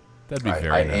 That'd be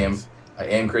very nice. I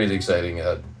am crazy exciting.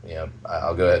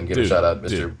 I'll go ahead and give a shout out,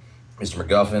 Mr. Mr.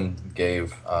 McGuffin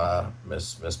gave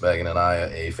Miss Megan and I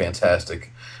a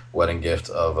fantastic wedding gift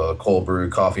of a cold brew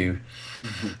coffee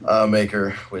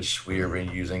maker, which we are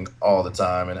using all the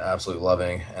time and absolutely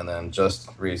loving. And then just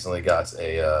recently got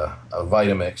a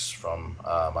Vitamix from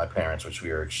my parents, which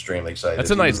we are extremely excited. That's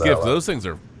a nice gift. Those things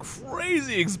are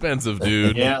crazy expensive,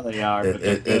 dude. Yeah, they are. But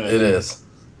It is.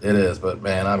 It is, but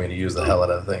man, I'm going to use the hell out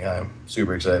of the thing. I'm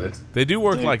super excited. They do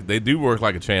work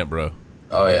like a champ, bro.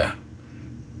 Oh yeah.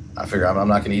 I figure I'm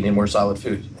not going to eat any more solid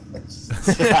food.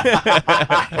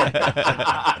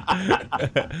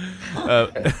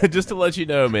 Just to let you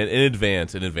know, man, in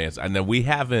advance. I know we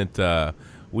have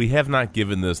not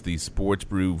given this the Sports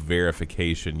Brew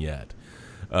verification yet.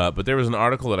 But there was an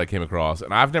article that I came across,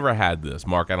 and I've never had this.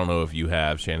 Mark, I don't know if you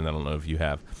have. Shannon, I don't know if you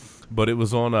have. But it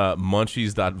was on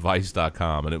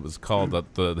munchies.vice.com, and it was called,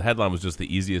 the headline was just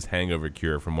the easiest hangover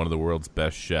cure from one of the world's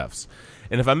best chefs.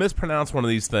 And if I mispronounce one of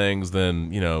these things,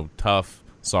 then, tough,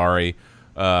 sorry.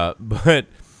 But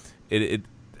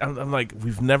I'm like,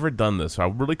 we've never done this, so I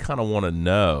really kind of want to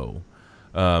know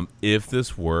if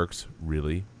this works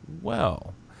really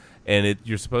well. And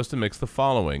you're supposed to mix the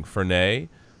following: Fernet,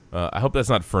 I hope that's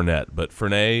not Fernet, but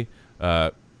Fernet,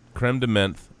 creme de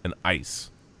menthe, and ice.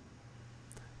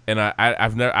 And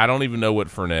I don't even know what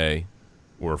Fernet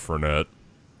or Fernet.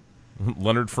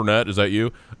 Leonard Fernet, is that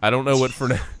you? I don't know what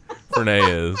Fernet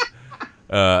is.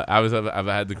 I've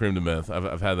had the creme de menthe.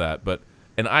 I've had that, but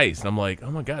and ice. And I'm like,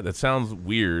 oh my god, that sounds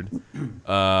weird.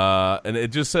 And it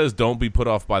just says don't be put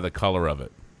off by the color of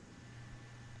it.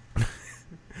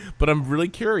 But I'm really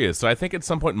curious. So I think at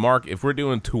some point, Mark, if we're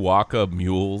doing Tuaca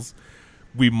mules,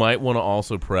 we might want to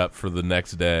also prep for the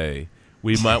next day.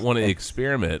 We might want to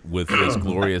experiment with this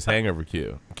glorious hangover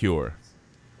cure.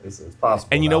 It's possible.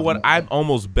 And you know what? I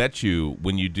almost bet you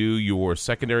when you do your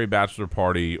secondary bachelor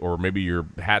party or maybe your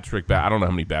hat trick, I don't know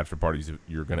how many bachelor parties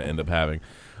you're going to end up having.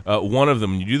 One of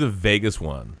them, you do the Vegas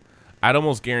one, I'd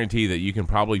almost guarantee that you can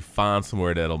probably find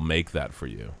somewhere that'll make that for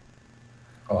you.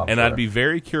 Oh, I'm and sure. I'd be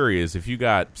very curious if you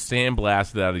got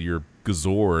sandblasted out of your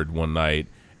Gazord one night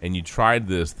and you tried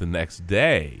this the next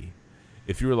day,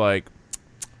 if you were like,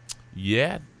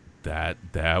 yeah,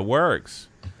 that works.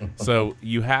 So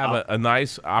you have a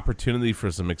nice opportunity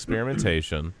for some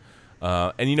experimentation.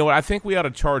 And you know what? I think we ought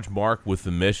to charge Mark with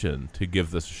the mission to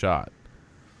give this a shot.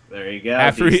 There you go.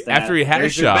 After he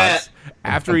has shots,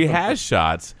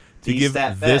 to give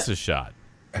D-stat this bet. a shot.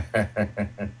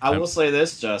 I will say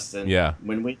this, Justin. Yeah.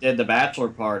 When we did the bachelor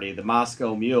party, the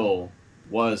Moscow Mule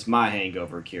was my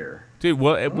hangover cure. Dude,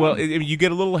 you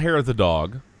get a little hair of the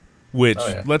dog, which,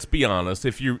 let's be honest,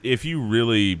 if you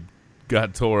really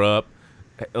got tore up,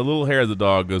 a little hair of the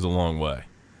dog goes a long way,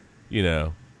 Yeah,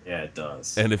 it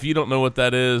does. And if you don't know what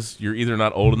that is, you're either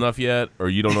not old enough yet, or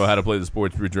you don't know how to play the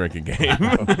sports brew drinking game.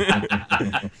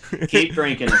 Keep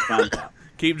drinking and find out.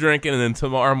 Keep drinking, and then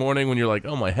tomorrow morning when you're like,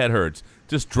 oh, my head hurts,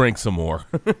 just drink some more.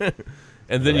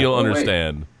 And then you'll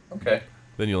understand. Okay.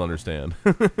 Then you'll understand.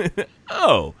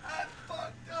 Oh,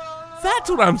 that's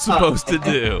what I'm supposed to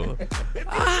do.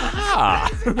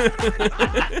 Aha!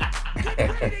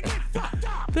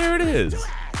 There it is.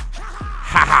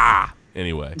 Ha ha!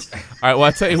 Anyway, all right. Well,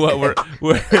 I tell you what,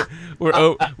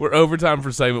 we're overtime for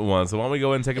segment one. So why don't we go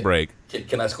ahead and take a break?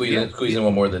 Can I squeeze in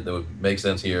one more that would make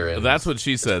sense here? And That's what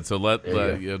she said. So knock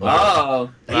it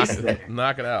out.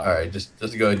 All right, just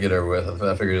to go ahead and get over with.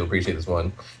 I figured you'll appreciate this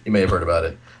one. You may have heard about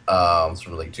it. It's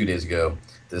from like 2 days ago.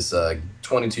 This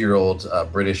 22-year-old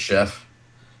British chef,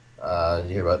 you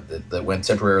hear about that went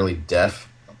temporarily deaf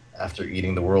after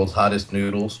eating the world's hottest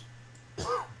noodles.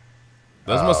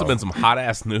 Those must have been some hot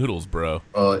ass noodles, bro.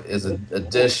 Is a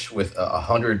dish with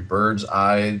 100 bird's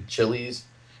eye chilies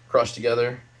crushed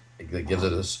together. It gives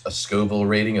it a Scoville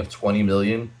rating of 20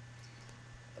 million.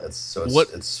 That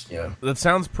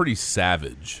sounds pretty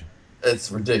savage.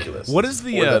 It's ridiculous. What is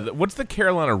what's the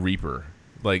Carolina Reaper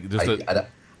like?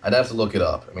 I'd have to look it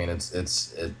up. I mean,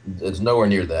 it's nowhere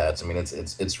near that. I mean,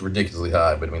 it's ridiculously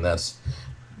high. But I mean,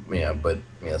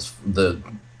 it's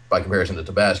by comparison to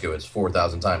Tabasco, it's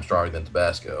 4,000 times stronger than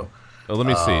Tabasco. Oh, let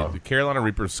me see. The Carolina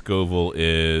Reaper Scoville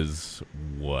is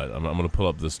what? I'm going to pull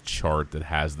up this chart that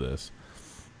has this.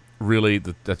 Really,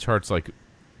 that chart's like.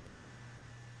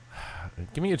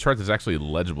 Give me a chart that's actually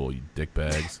legible, you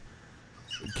dickbags.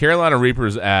 Carolina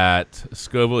Reapers at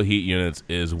Scoville heat units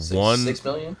is 6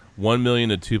 million? 1 million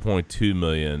to 2.2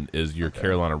 million is your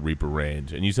Carolina Reaper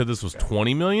range. And you said this was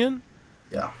 20 million?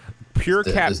 Yeah.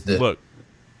 Look,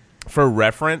 for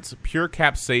reference, pure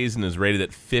capsaicin is rated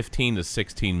at 15 to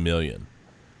 16 million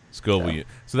Scoville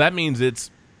units. So that means it's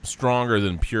stronger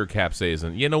than pure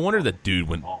capsaicin. Yeah, no wonder that dude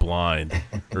went blind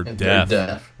or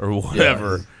deaf or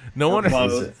whatever. Yes. No wonder.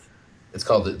 Both. it's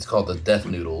called the death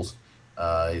noodles.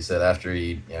 He said after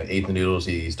he ate the noodles,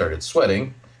 he started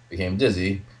sweating, became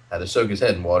dizzy, had to soak his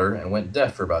head in water, and went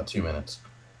deaf for about 2 minutes.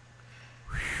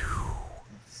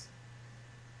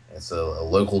 It's a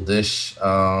local dish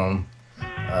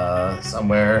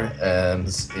somewhere, and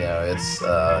it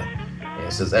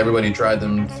says everybody tried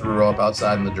them, threw up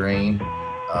outside in the drain,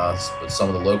 but some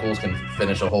of the locals can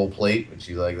finish a whole plate, which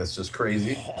he's like, that's just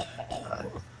crazy.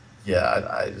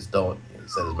 I just don't. He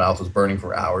said his mouth was burning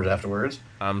for hours afterwards.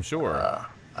 I'm sure.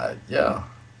 That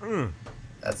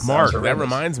Mark, horrendous. that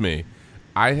reminds me.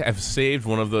 I have saved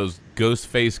one of those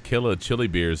Ghostface Killa chili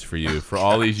beers for you for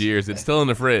all these years. It's still in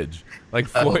the fridge. Like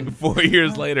 4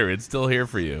 years later, it's still here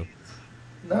for you.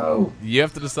 No. You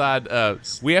have to decide.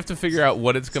 We have to figure out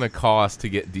what it's going to cost to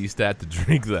get D-Stat to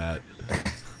drink that.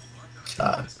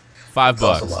 God. $5.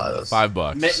 Costs a lot of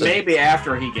 $5. Maybe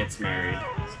after he gets married.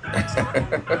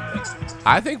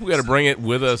 I think we got to bring it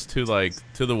with us to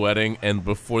the wedding and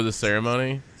before the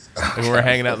ceremony. And we're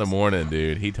hanging out in the morning,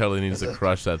 dude. He totally needs to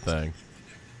crush that thing.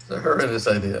 It's a horrendous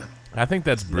idea. I think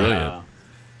that's brilliant. No.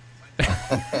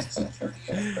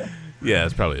 Yeah,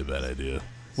 it's probably a bad idea.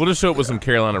 We'll just show up with some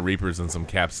Carolina Reapers and some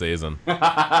capsaicin.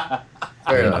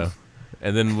 Fair enough.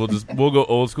 And then we'll go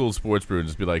old school sports brew and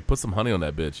just be like, put some honey on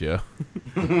that bitch, yo.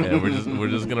 And we're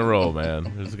just gonna roll,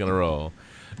 man. We're just gonna roll.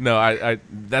 No, I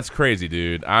that's crazy,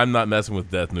 dude. I'm not messing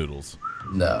with death noodles.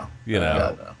 No. You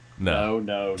know. God, no.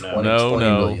 No. 20 No.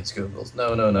 million Scovilles.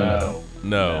 No.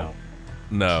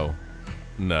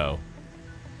 No.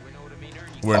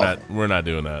 We're not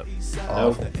doing that.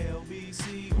 Awful.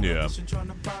 Yeah.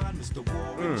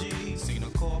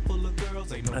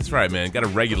 That's right, man. Got to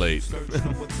regulate.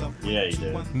 Yeah, you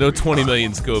do. No 20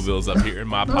 million Scovilles up here in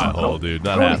my pie hole, dude.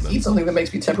 Not I don't wanna happening. eat something that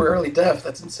makes me temporarily deaf.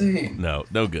 That's insane. No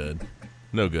good.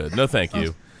 No good. No thank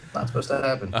you. Not supposed to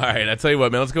happen. All right, I tell you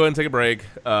what, man. Let's go ahead and take a break,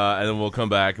 and then we'll come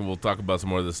back and we'll talk about some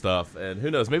more of this stuff. And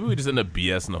who knows? Maybe we just end up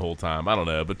BSing the whole time. I don't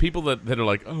know. But people that are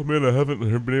like, oh man, I haven't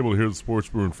been able to hear the sports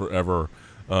brew in forever,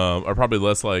 are probably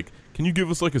less like, can you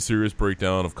give us like a serious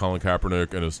breakdown of Colin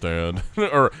Kaepernick and his stand,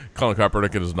 or Colin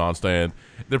Kaepernick and his non-stand?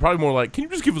 They're probably more like, can you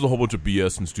just give us a whole bunch of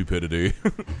BS and stupidity?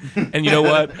 And you know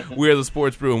what? We're the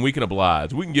sports brew, and we can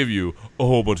oblige. We can give you a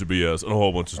whole bunch of BS and a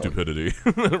whole bunch of stupidity.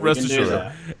 Rest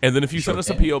assured. And then if you send us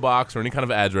a P.O. box or any kind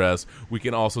of address, we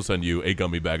can also send you a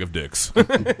gummy bag of dicks.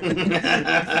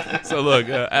 So look,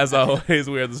 as always,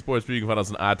 we are the sports brew. You can find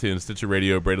us on iTunes, Stitcher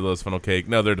Radio, Brady Lowe's Funnel Cake.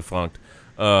 No, they're defunct.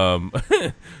 Facebook.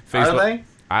 Are they?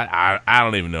 I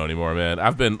don't even know anymore, man.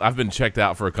 I've been checked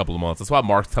out for a couple of months. That's why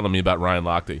Mark's telling me about Ryan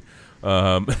Lochte.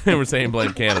 And we're saying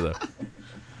blame Canada.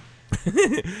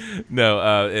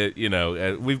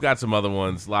 No, we've got some other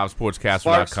ones.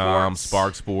 LiveSportscaster.com,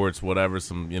 Spark Sports, whatever.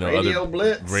 Some Radio other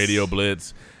Blitz. Radio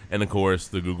Blitz, and of course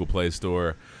the Google Play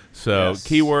Store. So Yes.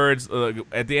 keywords.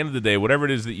 At the end of the day, whatever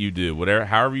it is that you do,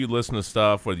 however you listen to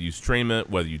stuff, whether you stream it,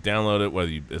 whether you download it,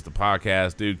 whether it's the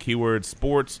podcast, dude. Keywords,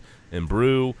 sports, and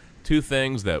brew. Two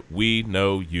things that we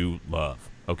know you love,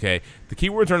 okay? The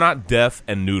keywords are not death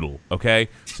and noodle, okay?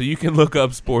 So you can look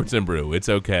up sports and brew. It's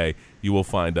okay. You will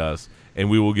find us, and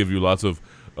we will give you lots of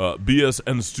BS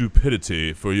and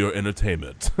stupidity for your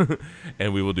entertainment.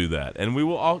 And we will do that. And we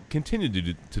will all continue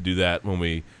to do that when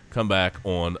we come back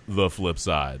on the flip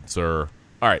side, sir.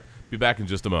 All right, be back in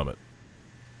just a moment.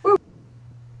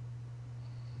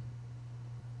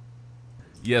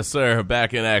 Yes, sir.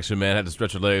 Back in action, man. Had to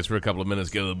stretch your legs for a couple of minutes,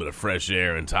 get a little bit of fresh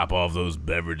air, and top off those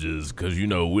beverages, because,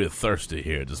 we're thirsty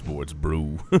here at the Sports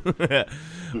Brew.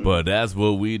 But that's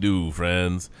what we do,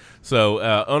 friends. So,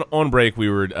 on break, we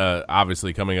were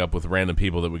obviously coming up with random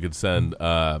people that we could send,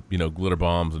 glitter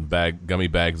bombs and gummy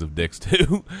bags of dicks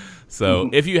to.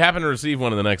 So, if you happen to receive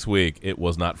one in the next week, it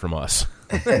was not from us.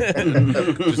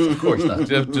 Of course not.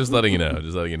 Just letting you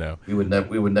know. We would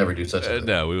never do such a thing.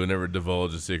 No, we would never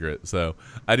divulge a secret. So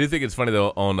I do think it's funny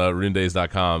though on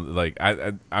runedays.com. Like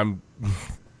I think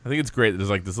it's great. There's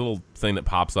like this little thing that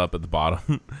pops up at the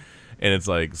bottom, and it's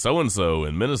like so and so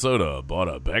in Minnesota bought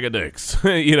a bag of dicks.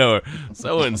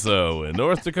 So and so in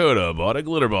North Dakota bought a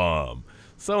glitter bomb.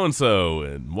 So and so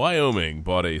in Wyoming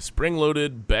bought a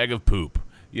spring-loaded bag of poop.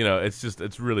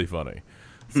 It's really funny.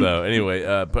 So anyway,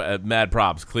 mad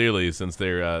props clearly since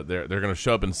they're going to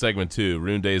show up in segment 2,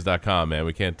 runedays.com, man.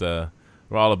 We can't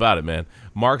we're all about it, man.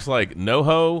 Mark's like no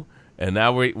ho, and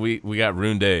now we got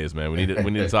Rune Days, man. We need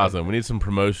to toss them. We need some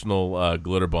promotional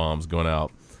glitter bombs going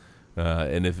out.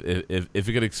 And if it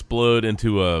could explode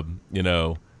into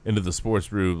into the Sports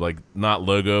Brew, like not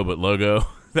logo but logo,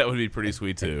 that would be pretty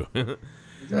sweet too.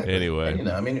 Exactly. Anyway,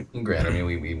 And, granted,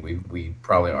 we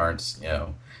probably aren't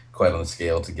quite on the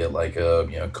scale to get like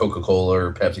a Coca-Cola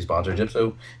or Pepsi sponsorship.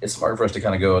 So it's smart for us to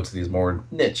kind of go to these more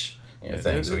niche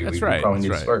things. So we probably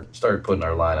need to start putting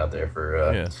our line out there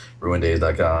for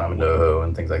ruindays.com and NoHo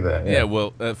and things like that. Yeah,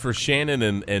 well, for Shannon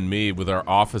and me with our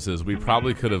offices, we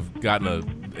probably could have gotten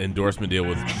an endorsement deal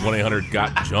with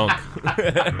 1-800-GOT-JUNK.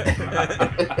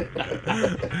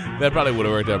 That probably would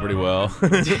have worked out pretty well.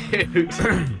 Dude,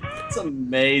 it's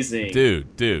amazing.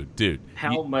 Dude.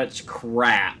 How much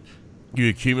crap you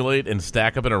accumulate and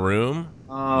stack up in a room?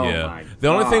 Oh, yeah. my The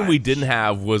only thing gosh. we didn't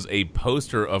have was a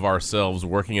poster of ourselves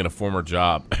working at a former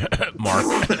job. Mark.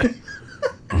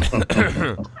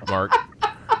 Mark.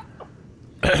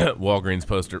 Walgreens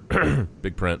poster.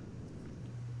 Big print.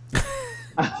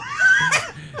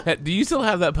 Do you still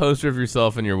have that poster of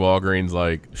yourself in your Walgreens,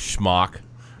 like, schmuck?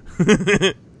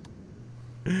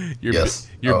 Yes.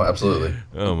 Absolutely.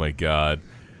 Oh, my God.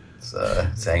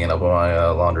 It's hanging up on my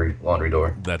laundry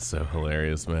door. That's so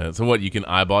hilarious, man. So what, you can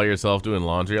eyeball yourself doing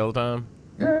laundry all the time?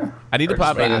 Yeah. I need to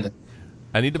pop in.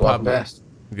 I need to pop past.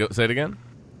 Say it again?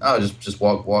 Oh, just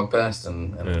walk past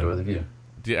and enjoy the view.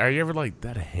 Are you ever like,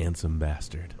 that handsome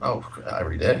bastard? Oh,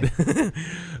 every day.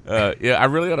 Yeah, I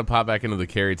really ought to pop back into the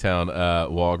Carytown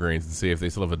Walgreens and see if they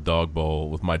still have a dog bowl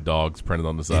with my dogs printed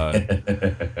on the side.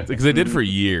 Because they did for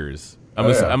years.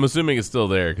 I'm assuming it's still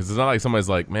there, because it's not like somebody's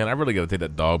like, man, I really got to take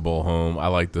that dog bowl home. I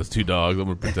like those 2 dogs. I'm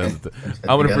going to pretend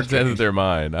that they're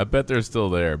mine. I bet they're still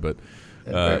there, but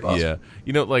yeah.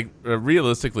 Like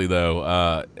realistically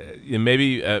though,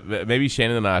 maybe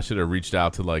Shannon and I should have reached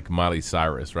out to like Miley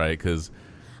Cyrus, right? Because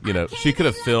she could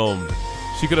have filmed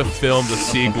a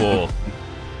sequel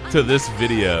to this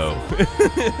video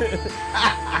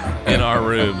in our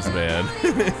rooms, man.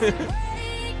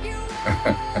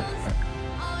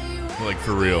 Like,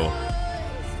 for real.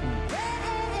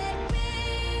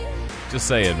 Just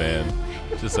saying, man.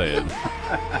 Just saying.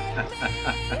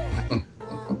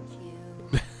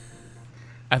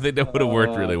 I think that would have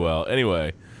worked really well.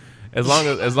 Anyway, as long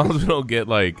as we don't get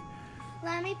like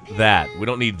that, we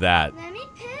don't need that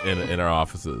in our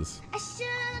offices.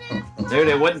 Dude,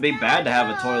 it wouldn't be bad to have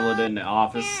a toilet in the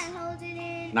office.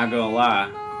 Not gonna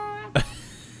lie.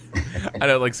 I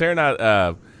know, like Sarah and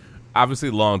I, obviously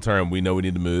long term, we know we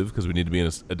need to move because we need to be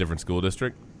in a different school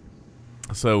district.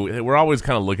 So we're always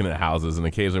kind of looking at houses, and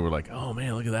occasionally we're like, oh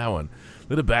man, look at that one.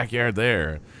 Look at the backyard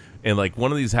there. And like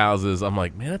one of these houses, I'm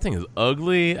like, man, that thing is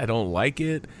ugly. I don't like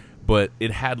it. But it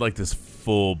had like this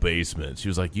full basement. She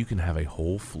was like, you can have a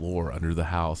whole floor under the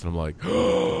house. And I'm like,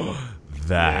 oh,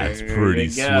 that's pretty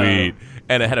sweet.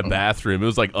 And it had a bathroom. It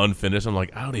was like unfinished. I'm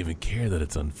like, I don't even care that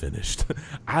it's unfinished.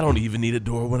 I don't even need a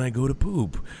door when I go to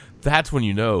poop. That's when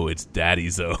you know it's daddy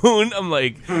zone. I'm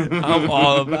like, I'm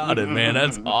all about it, man.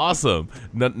 That's awesome.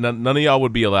 None of y'all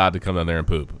would be allowed to come down there and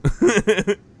poop.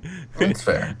 That's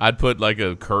fair. I'd put like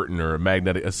a curtain or a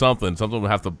magnetic something would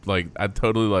have to like, I'd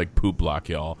totally like poop block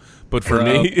y'all. But for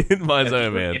me, in my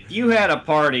zone, man. If you had a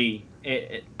party,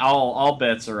 all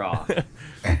bets are off.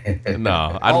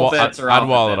 No, I'd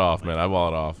wall it off, man. I'd wall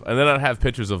it off. And then I'd have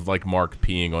pictures of like Mark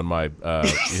peeing on my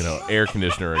air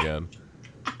conditioner again.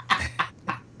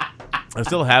 I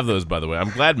still have those, by the way. I'm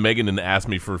glad Megan didn't ask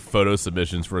me for photo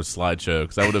submissions for a slideshow,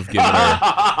 because I would have given her,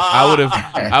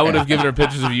 I would have given her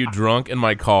pictures of you drunk in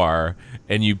my car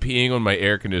and you peeing on my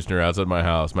air conditioner outside my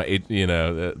house, my the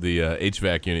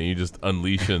HVAC unit. You just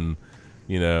unleashing,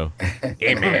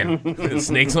 hey man,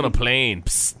 snakes on a plane,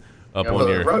 psst, up on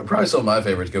your. Probably some of my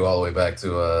favorites go all the way back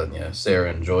to Sarah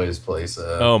and Joy's place.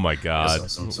 Oh my God,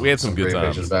 we had some good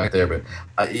times back there. But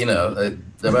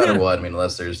no matter what, I mean,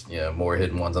 unless there's more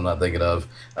hidden ones I'm not thinking of,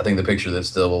 I think the picture that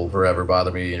still will forever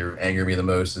bother me or anger me the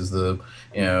most is the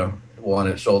one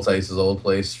at Schulteis's old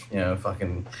place,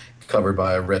 fucking covered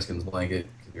by a Redskins blanket.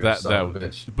 But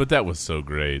that was so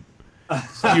great.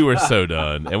 You were so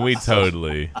done, and we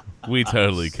totally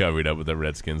covered up with the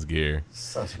Redskins gear.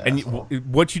 And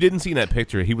what you didn't see in that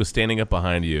picture, he was standing up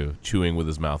behind you, chewing with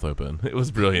his mouth open. It was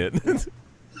brilliant.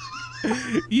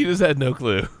 You just had no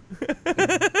clue.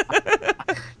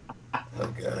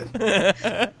 Oh God!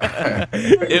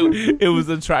 It was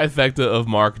a trifecta of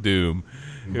Mark Doom.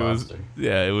 Monster.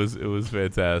 It was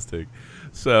fantastic.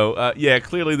 So,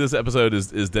 clearly this episode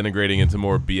is denigrating into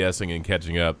more BSing and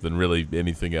catching up than really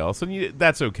anything else. And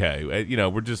that's okay.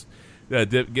 We're just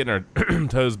getting our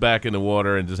toes back in the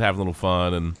water and just having a little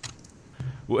fun. And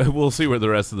we'll see where the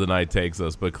rest of the night takes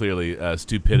us. But clearly,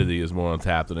 stupidity is more on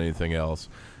tap than anything else.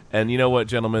 And you know what,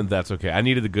 gentlemen? That's okay. I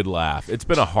needed a good laugh. It's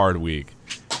been a hard week.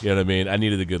 You know what I mean? I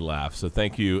needed a good laugh. So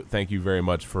thank you very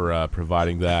much for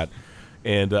providing that.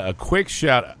 And a quick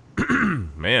shout,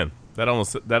 man. That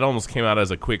almost came out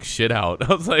as a quick shit out.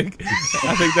 I was like,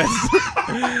 I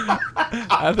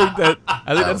think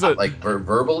that's like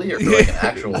verbally or like an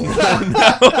actual.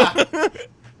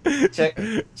 Check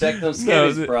them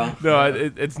skivvies, bro. No,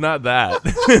 it's not that.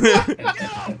 Get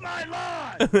off my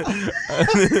lawn!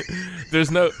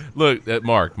 There's no look at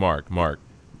Mark.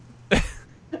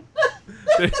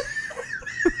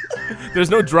 There's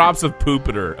no drops of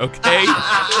poopiter, okay?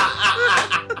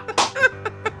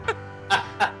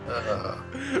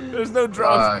 There's no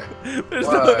drops.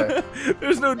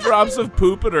 There's no drops of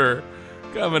poopiter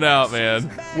coming out,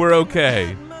 man. We're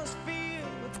okay.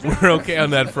 We're okay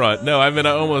on that front. No, I mean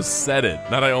I almost said it,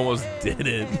 not I almost did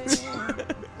it.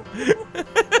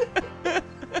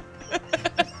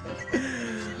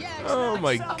 Oh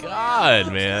my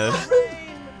God, man.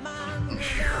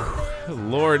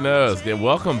 Lord knows. Yeah,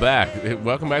 welcome back.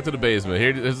 Welcome back to the basement.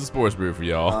 Here's the sports brew for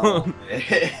y'all.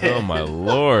 Oh my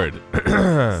Lord.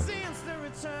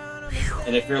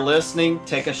 And if you're listening,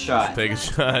 take a shot. Take a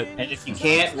shot. And if you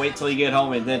can't, wait till you get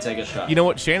home and then take a shot. You know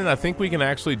what, Shannon? I think we can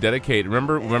actually dedicate.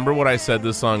 Remember what I said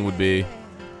this song would be?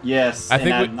 Yes,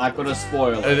 I'm not going to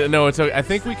spoil it. No, it's okay. I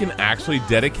think we can actually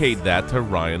dedicate that to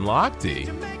Ryan Lochte.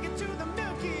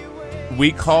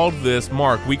 We called this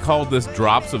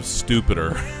Drops of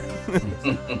Stupider. And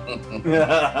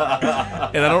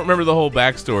I don't remember the whole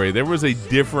backstory. There was a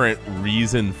different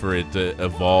reason for it to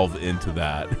evolve into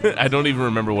that. I don't even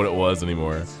remember what it was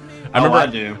anymore. I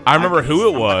do. I remember who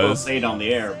it was. I'm not going to say it on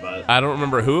the air, but I don't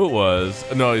remember who it was.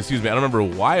 No, excuse me. I don't remember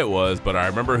why it was, but I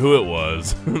remember who it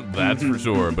was. That's for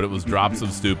sure. But it was Drops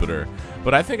of Stupider.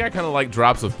 But I think I kind of like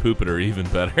Drops of Poopiter even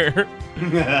better.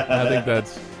 I think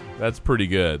that's pretty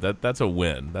good. That's a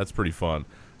win. That's pretty fun.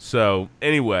 So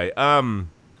anyway,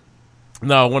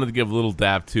 no, I wanted to give a little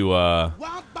dap to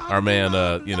our man,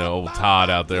 old Todd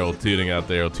out there, old Tooting out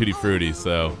there, old Tutti Frutti.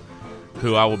 So,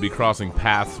 who I will be crossing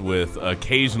paths with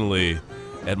occasionally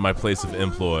at my place of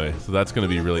employ. So that's going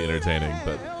to be really entertaining.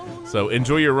 But so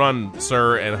enjoy your run,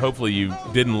 sir, and hopefully you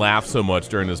didn't laugh so much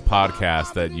during this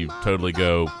podcast that you totally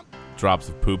go Drops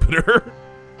of Poopiter.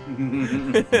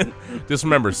 Just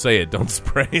remember, say it, don't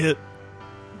spray it.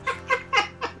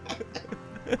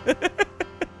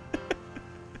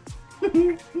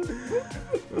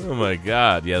 Oh my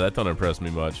God! Yeah, that don't impress me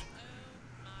much.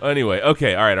 Anyway,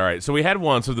 okay, all right. So we had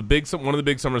one. So one of the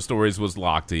big summer stories was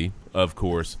Lochte, of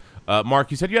course.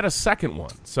 Mark, you said you had a second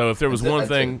one. So if there was one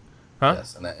thing, huh?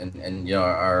 Yes, and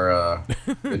our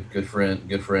good friend,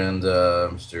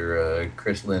 Mr.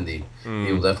 Chris Lindy,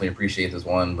 he will definitely appreciate this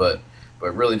one. But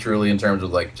really, truly, in terms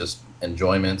of like just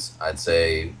enjoyments, I'd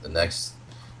say the next.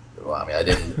 Well, I mean, I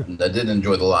didn't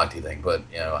enjoy the Lochte thing, but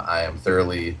I am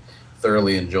thoroughly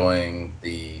enjoying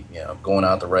the going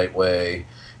out the right way.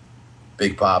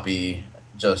 Big Papi,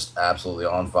 just absolutely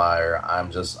on fire.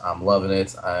 I'm loving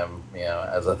it. I'm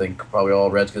as I think probably all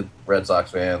Red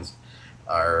Sox fans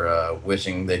are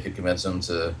wishing they could convince him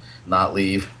to not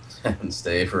leave and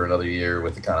stay for another year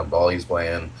with the kind of ball he's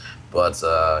playing. But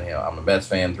I'm a Mets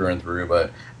fan through and through.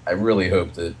 But I really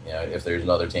hope that if there's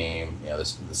another team, the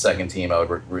second team I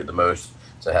would root the most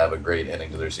to have a great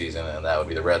ending to their season, and that would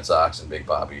be the Red Sox and Big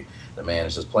Papi. The man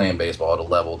is just playing baseball at a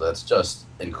level that's just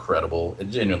incredible. It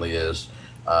genuinely is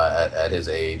at his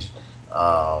age,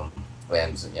 and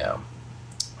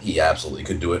he absolutely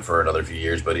could do it for another few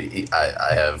years. But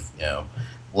I have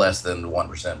less than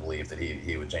 1% belief that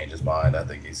he would change his mind. I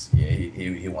think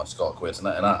he wants to call it quits, and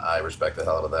I respect the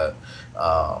hell out of that.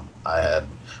 I had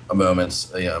a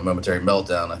momentary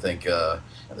meltdown. I think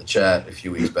in the chat a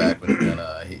few weeks back when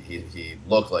he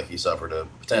looked like he suffered a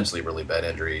potentially really bad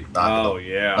injury,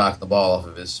 knocked the ball off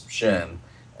of his shin,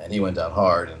 and he went down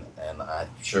hard. And I'm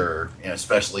sure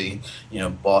especially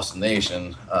Boston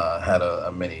Nation had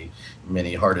a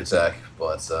mini heart attack,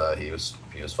 but he was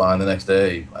fine the next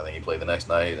day. I think he played the next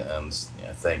night, and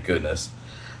thank goodness.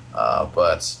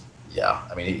 But yeah,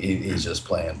 I mean he's just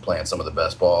playing some of the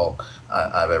best ball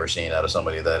I've ever seen out of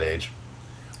somebody at that age.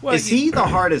 Well, is he the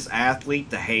hardest athlete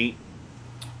to hate?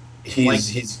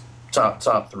 He's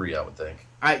top three, I would think.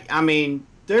 I mean,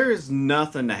 there is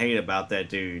nothing to hate about that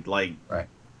dude. Like, right.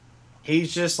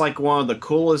 He's just like one of the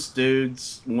coolest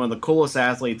dudes, one of the coolest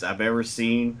athletes I've ever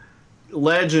seen.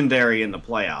 Legendary in the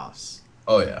playoffs.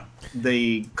 Oh yeah.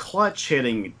 The clutch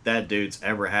hitting that dude's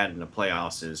ever had in the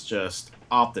playoffs is just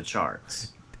off the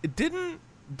charts. Didn't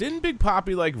Big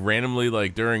Papi like randomly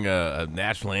like during a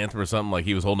national anthem or something, like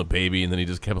he was holding a baby and then he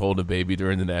just kept holding a baby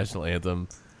during the national anthem?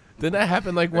 Didn't that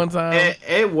happen like one time?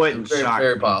 It wouldn't shock me.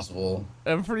 Very possible.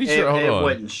 I'm pretty sure. It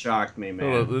wouldn't shock me,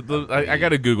 man. I got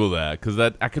to Google that because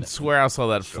I could swear I saw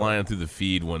that flying through the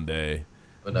feed one day.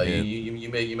 But no, And- you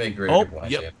make great Oh,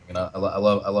 points. yep. Anthony. And I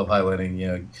love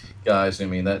highlighting guys. I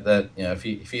mean that if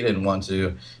he didn't want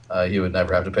to, he would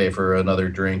never have to pay for another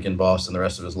drink in Boston the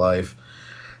rest of his life,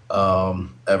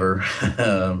 ever.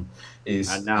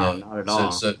 He's Not at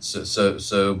all.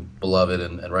 so beloved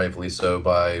and rightfully so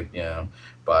by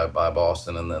by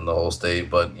Boston and then the whole state.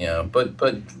 But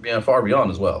far beyond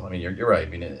as well. I mean you're right.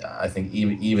 I mean I think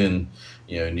even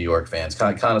New York fans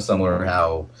kind of similar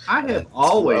how I have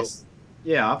always.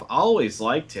 Yeah, I've always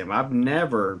liked him. I've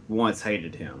never once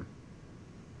hated him.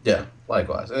 Yeah,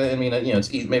 likewise. I mean, maybe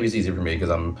it's easy for me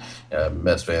because I'm a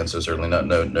Mets fan, so certainly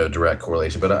no direct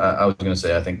correlation. But I was going to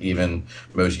say, I think even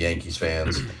most Yankees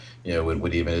fans,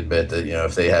 would even admit that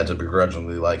if they had to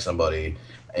begrudgingly like somebody,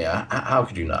 how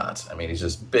could you not? I mean, he's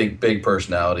just big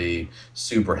personality,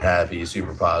 super happy,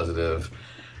 super positive.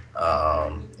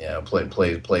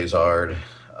 Plays hard.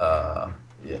 What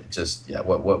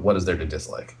is there to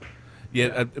dislike?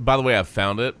 Yeah. By the way, I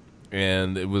found it,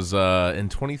 and it was in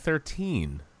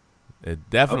 2013. It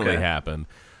definitely happened.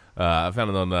 I found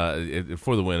it on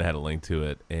For the Win. Had a link to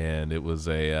it, and it was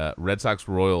a Red Sox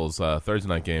Royals Thursday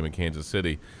night game in Kansas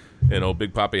City. And old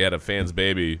Big Papi had a fan's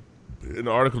baby. An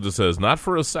article just says not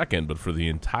for a second, but for the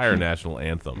entire national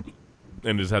anthem,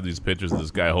 and just had these pictures of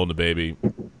this guy holding a baby.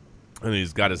 And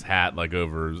he's got his hat like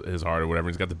over his heart or whatever.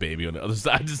 He's got the baby on the other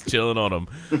side, just chilling on him.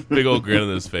 Big old grin on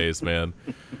his face, man.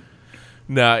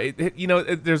 No,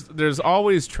 there's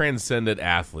always transcendent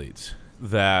athletes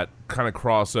that kind of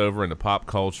cross over into pop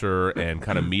culture and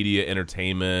kind of media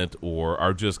entertainment, or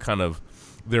are just kind of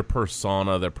their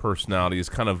persona, their personality is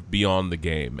kind of beyond the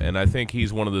game. And I think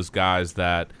he's one of those guys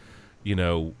that,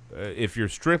 if you're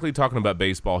strictly talking about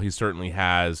baseball, he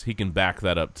can back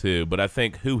that up too. But I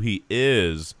think who he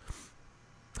is,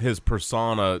 his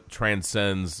persona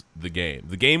transcends the game.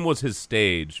 The game was his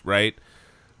stage, right?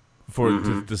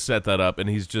 To set that up, and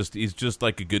he's just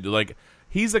like a good, like,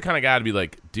 he's the kind of guy to be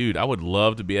like, dude, I would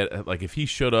love to be at, like, if he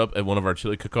showed up at one of our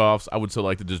chili cook-offs, I would so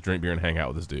like to just drink beer and hang out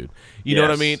with this dude. You know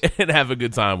what I mean? And have a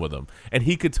good time with him. And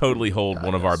he could totally hold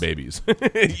one of our babies.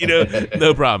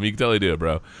 No problem. You can totally do it,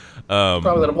 bro.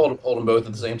 Probably let him hold them both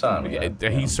at the same time.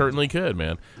 He certainly could,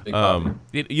 man. Big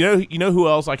You know who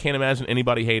else I can't imagine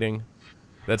anybody hating?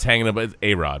 That's hanging up with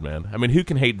A-Rod, man. I mean, who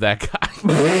can hate that guy?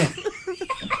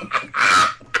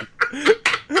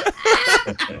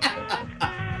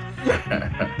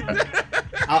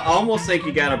 I almost think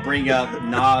you got to bring up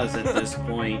Nas at this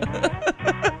point.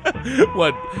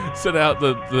 What? Send out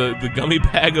the gummy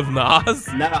bag of Nas?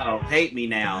 No, Hate Me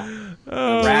Now.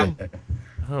 Oh, Rap.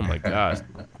 oh my gosh.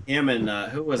 Him and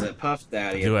who was it? Puff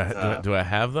Daddy. Do I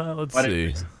have that? Let's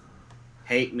see.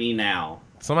 Hate Me Now.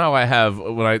 Somehow I have,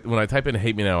 when I type in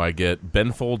Hate Me Now, I get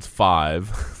Ben Folds 5,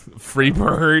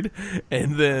 Freebird,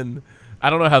 and then I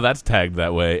don't know how that's tagged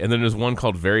that way. And then there's one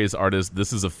called Various Artists,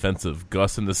 This Is Offensive,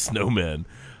 Gus and the Snowmen.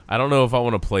 I don't know if I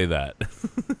want to play that.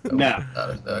 No.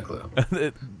 Not a clue.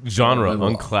 Genre,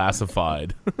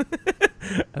 unclassified.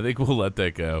 I think we'll let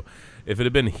that go. If it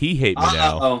had been He Hate Me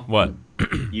Now. What?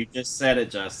 You just said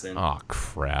it, Justin. Oh,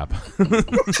 crap.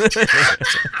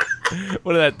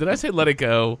 What did I say let it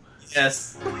go?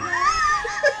 Yes.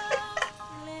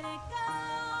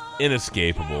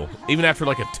 Inescapable. Even after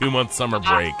like a 2-month summer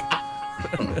break.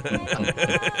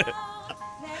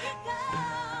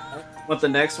 Want the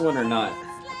next one or not?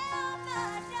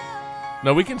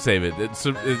 No, we can save it.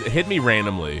 Hit me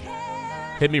randomly.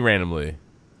 Hit me randomly.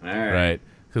 All right. Right?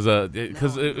 Because,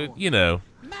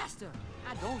 Master,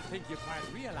 I don't think you quite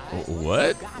realize.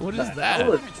 What? What is that?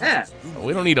 What was that?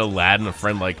 We don't need Aladdin, a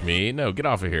friend like me. No, get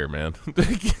off of here, man.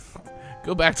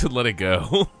 Go back to Let It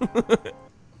Go.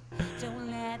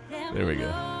 There we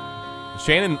go.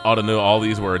 Shannon ought to know all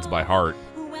these words by heart.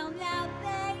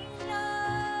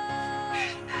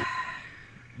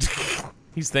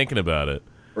 He's thinking about it.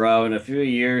 Bro, in a few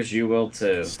years, you will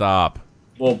too. Stop.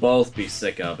 We'll both be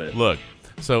sick of it. Look,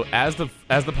 so as the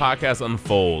podcast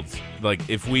unfolds, like,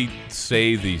 if we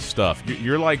say these stuff,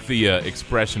 you're like the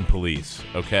expression police,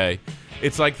 okay?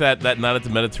 It's like that night at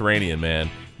the Mediterranean, man.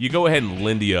 You go ahead and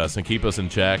Lindy us and keep us in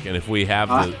check, and if we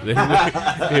have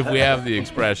if we have the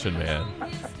expression, man,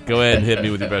 go ahead and hit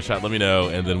me with your best shot. Let me know,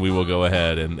 and then we will go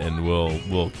ahead and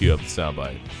we'll cue up the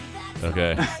soundbite.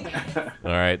 Okay.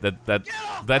 All right.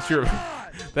 That's your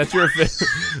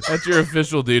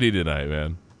official duty tonight,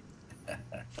 man.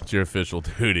 It's your official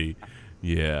duty.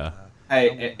 Yeah.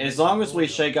 Hey, as long as we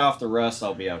shake off the rust,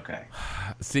 I'll be okay.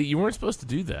 See, you weren't supposed to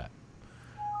do that.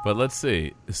 But let's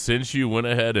see. Since you went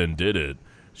ahead and did it,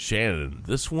 Shannon,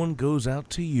 this one goes out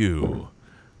to you.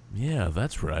 Yeah,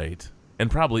 that's right.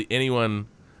 And probably anyone.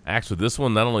 Actually, this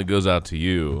one not only goes out to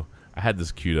you, I had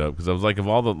this queued up because I was like, of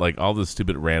all the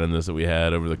stupid randomness that we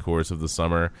had over the course of the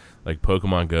summer, like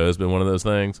Pokemon Go has been one of those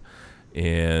things.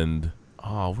 And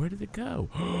where did it go?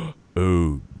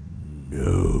 Oh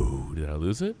no, did I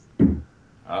lose it?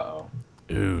 Uh-oh.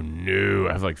 Oh no,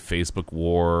 I have like Facebook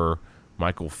War,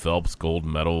 Michael Phelps gold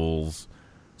medals.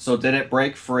 So did it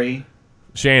break free?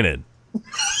 Shannon,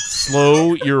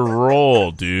 slow your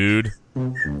roll, dude.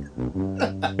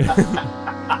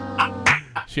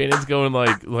 Shannon's going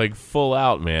like full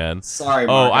out, man. Sorry,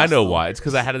 Mark, I know why. It's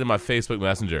because I had it in my Facebook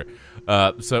Messenger.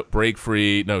 So break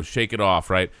free, no, shake it off,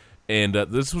 right? And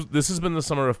this has been the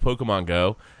summer of Pokemon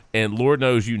Go, and Lord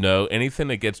knows anything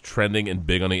that gets trending and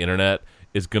big on the internet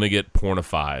is gonna get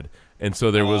pornified. And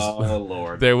so there was,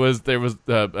 Lord. there was, is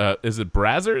it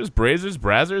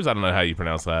Brazzers? I don't know how you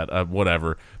pronounce that.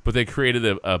 Whatever. But they created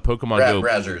a Pokemon Go.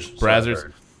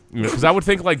 Brazzers. Because I would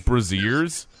think like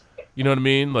Braziers. You know what I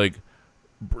mean? Like,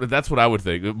 that's what I would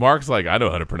think. Mark's like, I know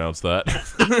how to pronounce that.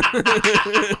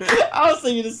 I was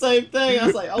thinking the same thing. I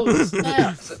was like, oh,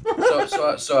 snap.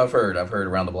 So I've heard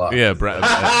around the block. Yeah, Brazzers.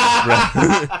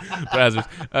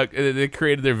 They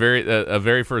created their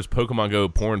very first Pokemon Go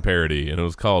porn parody, and it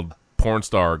was called Porn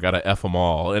Star Gotta F 'em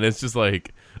All. And it's just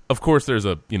like, of course there's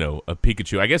a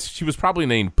Pikachu. I guess she was probably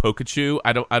named Pokachu.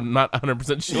 I'm not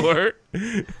 100% sure.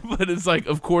 But it's like,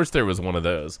 of course there was one of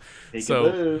those. Peekaboo.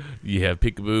 So yeah,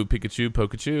 Peekaboo, Pikachu,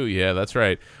 Pokachu. Yeah, that's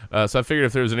right. So I figured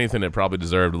if there was anything that probably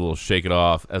deserved a little shake it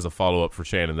off as a follow-up for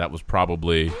Shannon, that was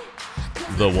probably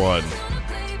the one.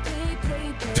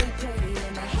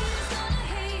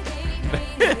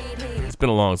 It's been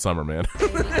a long summer, man. Is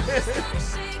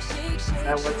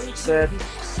that what you said?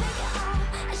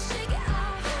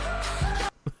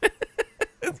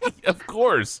 Of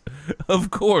course.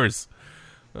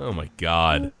 Oh my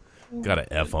God,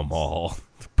 gotta F them all.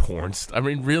 Porn. I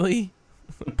mean, really?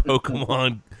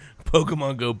 Pokemon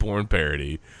Go porn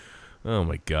parody. Oh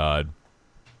my God,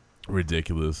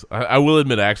 ridiculous. I will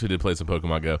admit, I actually did play some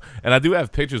Pokemon Go, and I do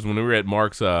have pictures when we were at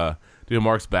Mark's doing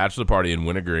Mark's bachelor party in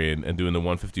Wintergreen and doing the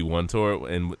 151 tour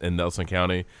in Nelson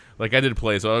County. Like, I did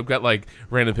play, so I've got like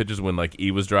random pictures when like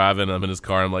E was driving. I'm in his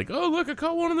car. I'm like, oh look, I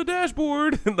caught one on the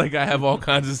dashboard. Like, I have all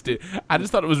kinds of stuff. I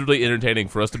just thought it was really entertaining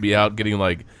for us to be out getting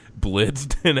like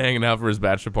blitzed and hanging out for his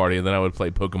bachelor party, and then I would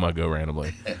play Pokemon Go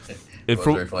randomly. It was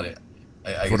very funny.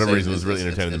 For whatever reason, it was really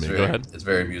entertaining to me. Go ahead. It's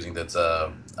very amusing that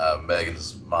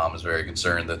Megan's mom is very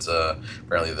concerned that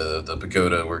apparently the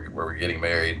pagoda where we're getting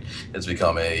married has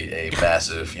become a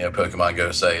massive Pokemon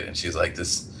Go site, and she's like,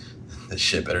 this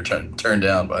shit better turn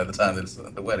down by the time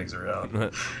that the weddings are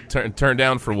around. Turn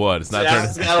down for what? It's not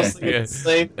turning. I was thinking the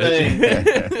same thing.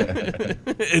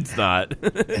 It's not.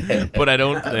 But I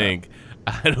don't think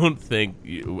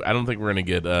we're gonna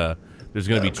get. There's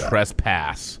gonna be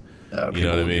trespass. You know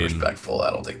what I mean? Respectful. I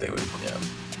don't think they would,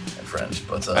 infringe.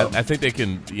 But I think they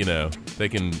can. They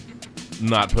can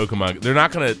not Pokemon. They're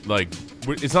not gonna like.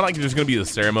 It's not like there's gonna be a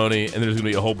ceremony and there's gonna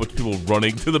be a whole bunch of people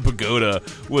running to the pagoda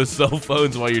with cell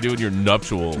phones while you're doing your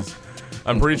nuptials.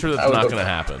 I'm pretty sure that's not gonna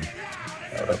happen.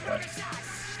 I would hope not.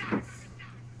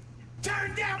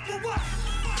 Turn down for what?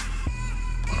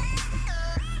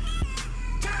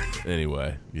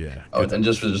 Anyway, yeah. Oh, and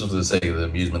just for the sake of the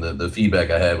amusement, the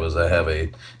feedback I had was I have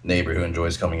a neighbor who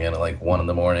enjoys coming in at like 1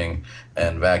 a.m.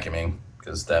 and vacuuming,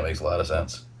 because that makes a lot of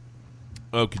sense.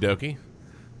 Okie dokie.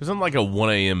 There's something like a 1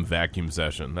 a.m. vacuum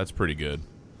session. That's pretty good.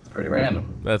 It's pretty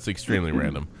random. That's extremely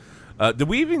random. Did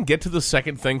we even get to the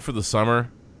second thing for the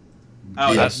summer?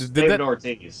 Oh, Yes. that's David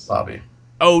Ortiz. Bobby.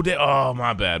 Oh,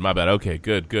 my bad. Okay,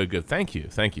 good. Thank you.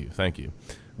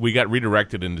 We got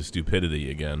redirected into stupidity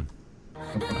again.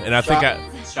 And I think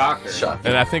Shocker.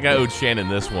 and I think I owed Shannon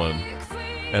this one,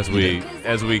 as we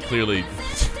clearly,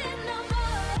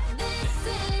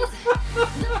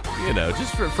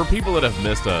 just for people that have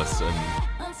missed us and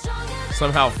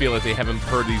somehow feel like they haven't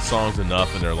heard these songs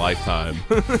enough in their lifetime.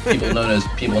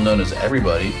 people known as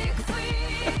everybody.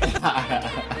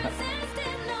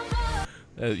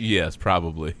 Yes,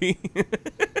 probably.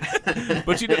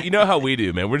 But you know how we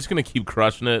do, man. We're just gonna keep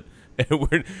crushing it. And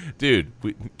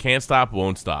we can't stop,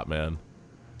 won't stop, man.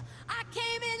 I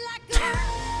came in like a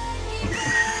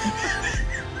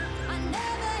I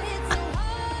never hit so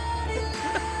hard in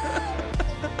love.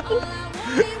 All I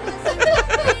wanted was a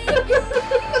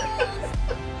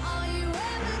all you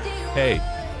ever did. Hey,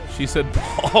 she said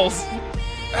balls.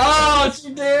 Oh,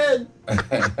 she did.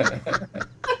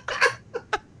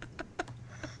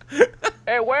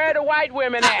 Hey, where are the white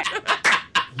women at?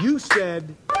 You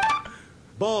said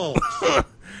balls.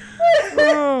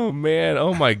 Oh man!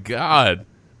 Oh my God!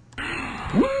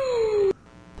 Great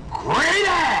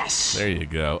ass! There you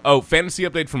go. Oh, fantasy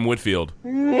update from Whitfield.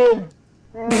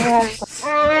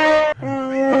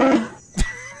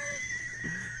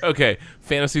 Okay,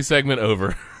 fantasy segment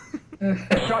over.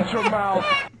 Shut your mouth.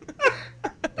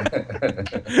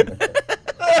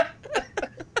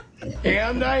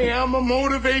 And I am a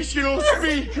motivational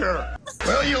speaker.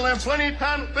 Well, you'll have plenty of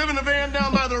time to live in a van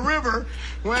down by the river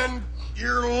when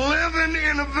you're living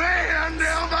in a van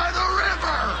down by the river.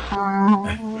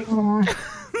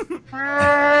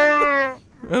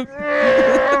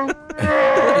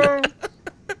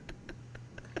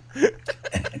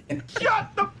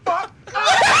 Shut the fuck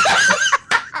up!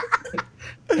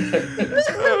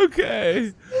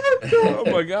 Okay. Oh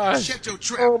my gosh. Shut your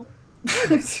trap.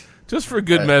 Just for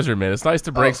good measure, man. It's nice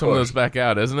to break Of some of course. those back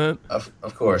out, isn't it? Of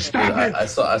course. I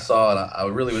saw it. I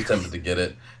really was tempted to get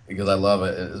it because I love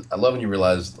it. I love when you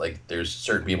realize like there's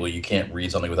certain people you can't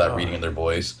read something without reading in their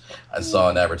voice. I saw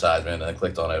an advertisement and I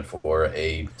clicked on it for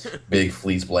a big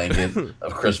fleece blanket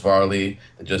of Chris Farley.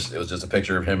 It was just a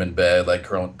picture of him in bed, like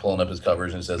pulling up his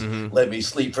covers, and it says, "Let me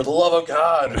sleep for the love of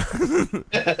God." Like,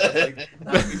 that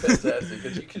would be fantastic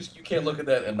because you can't look at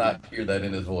that and not hear that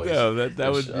in his voice. No,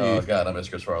 that would be. Oh God, I miss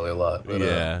Chris Farley a lot. But,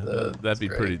 Yeah, that'd it's be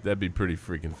great. pretty. That'd be pretty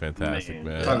freaking fantastic,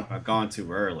 man. Talking about gone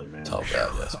too early, man. Oh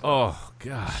God, yes. Oh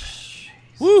God.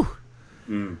 Woo.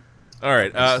 All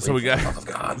right. So we got Oh,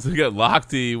 God. so we got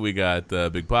Lochte, we got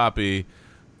Big Poppy,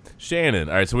 Shannon.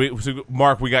 All right. So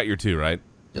Mark, we got your two, right?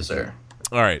 Yes, sir.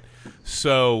 All right.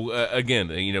 So again,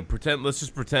 let's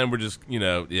just pretend we're just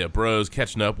bros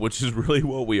catching up, which is really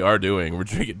what we are doing. We're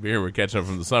drinking beer, we're catching up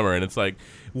from the summer, and it's like,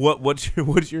 what's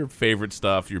your favorite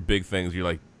stuff? Your big things? You're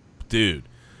like, dude,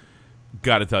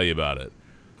 got to tell you about it.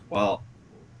 Well,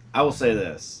 I will say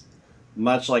this.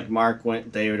 Much like Mark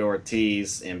went David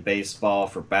Ortiz in baseball,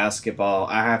 for basketball,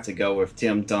 I have to go with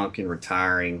Tim Duncan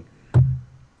retiring.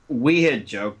 We had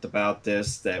joked about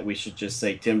this, that we should just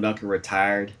say Tim Duncan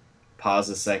retired, pause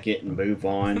a second, and move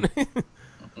on.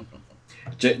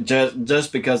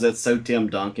 just because it's so Tim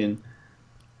Duncan.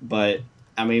 But,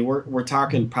 I mean, we're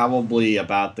talking probably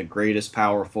about the greatest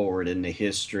power forward in the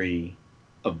history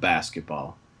of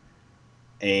basketball.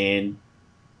 And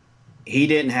he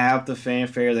didn't have the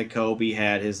fanfare that Kobe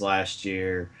had his last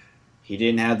year. He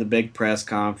didn't have the big press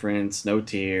conference, no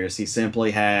tears. He simply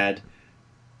had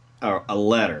a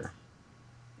letter.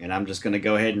 And I'm just going to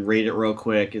go ahead and read it real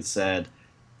quick. It said,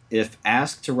 "If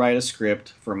asked to write a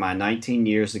script for my career 19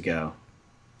 years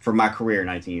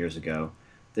ago,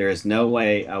 there is no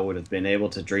way I would have been able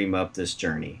to dream up this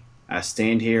journey. I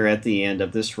stand here at the end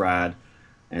of this ride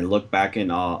and look back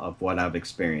in awe of what I've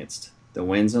experienced. The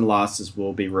wins and losses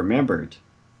will be remembered,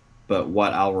 but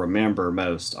what I'll remember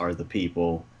most are the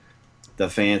people, the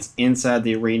fans inside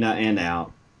the arena and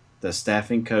out, the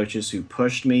staff and coaches who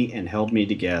pushed me and held me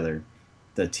together,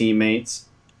 the teammates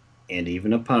and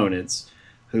even opponents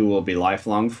who will be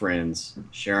lifelong friends,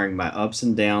 sharing my ups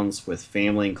and downs with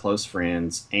family and close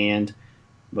friends, and,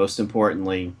 most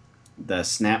importantly, the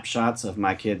snapshots of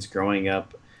my kids growing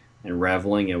up and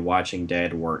reveling and watching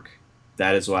Dad work.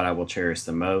 That is what I will cherish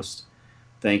the most.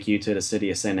 Thank you to the city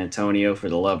of San Antonio for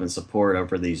the love and support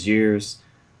over these years.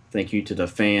 Thank you to the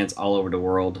fans all over the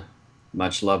world.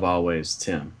 Much love always,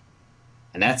 Tim."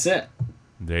 And that's it.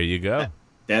 There you go.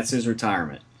 That's his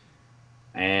retirement.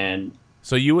 And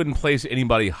So you wouldn't place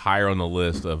anybody higher on the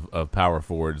list of power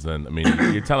forwards than, I mean,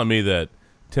 you're telling me that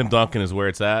Tim Duncan is where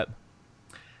it's at?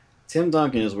 Tim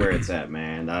Duncan is where it's at,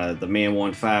 man. The man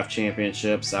won 5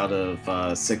 championships out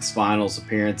of 6 finals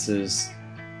appearances.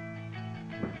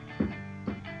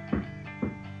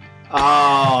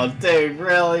 Oh, dude,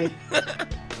 really?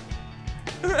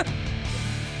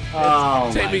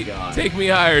 Oh, my God. Take me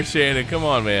higher, Shannon. Come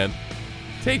on, man.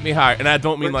 Take me higher. And I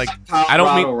don't mean like Colorado I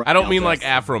don't mean right now, like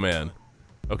Afro Man.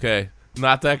 Okay?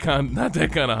 Not that kind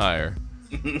of higher.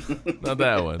 Not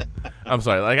that one. I'm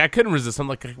sorry. Like, I couldn't resist. I'm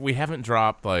like, we haven't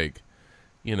dropped like,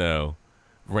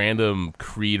 random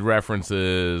Creed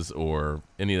references or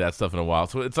any of that stuff in a while.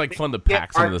 So it's like fun to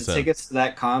pack some of this in. Tickets to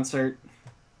that concert.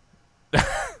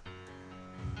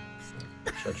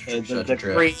 The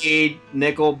Creed,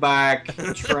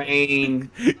 Nickelback,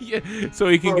 Train. Yeah, so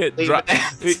he can get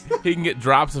he can get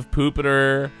drops of poop at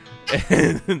her.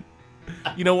 And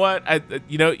you know what?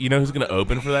 You know who's gonna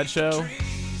open for that show?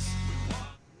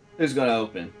 Who's gonna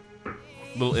open?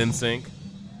 Little NSYNC.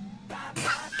 Probably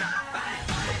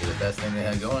the best thing they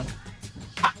had going.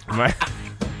 Right?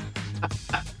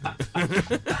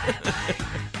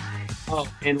 Oh,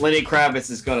 and Lenny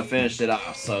Kravitz is gonna finish it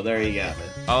off. So there you go.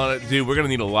 Dude, we're gonna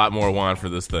need a lot more wine for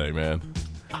this thing, man.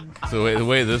 So the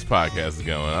way this podcast is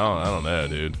going, I don't know,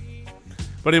 dude.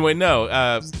 But anyway, no.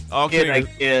 All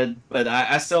But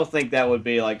I still think that would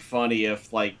be like funny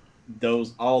if like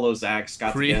all those acts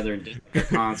got Creed. together and did like a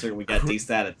concert, we got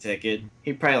D-Stat a ticket,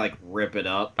 he'd probably like rip it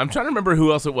up. I'm trying to remember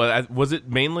who else it was. Was it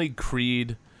mainly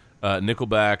Creed,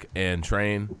 Nickelback, and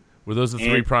Train? Were those the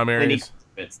three primaries?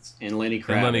 Lenny Kravitz. And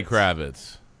Lenny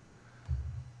Kravitz.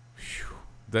 Phew.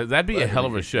 That'd be a hell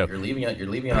of a show. You're leaving out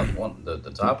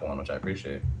the top one, which I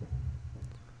appreciate.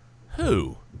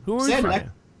 Who are we Said from? Nick,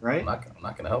 right? I'm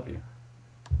not going to help you.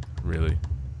 Really?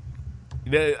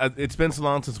 You know, it's been so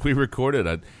long since we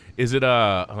recorded. Is it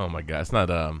oh my god, it's not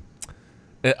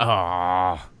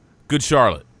Good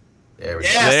Charlotte. There we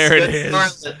Yes, There it Good is.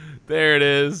 Charlotte. There it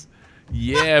is.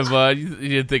 Yeah, bud. You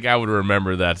didn't think I would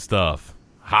remember that stuff.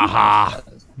 Ha ha.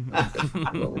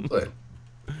 go. Well, we play.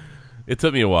 It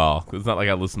took me a while. It's not like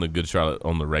I listen to Good Charlotte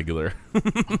on the regular.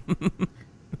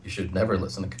 You should never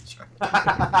listen to Good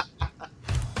Charlotte.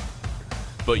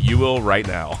 But you will right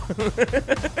now.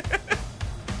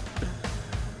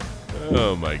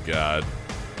 Oh my god.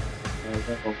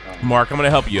 Mark, I'm going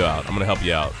to help you out.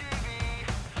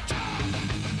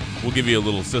 We'll give you a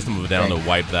little system of a down to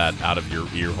wipe that out of your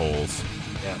ear holes.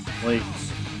 Yeah, please.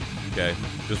 Okay?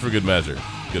 Just for good measure.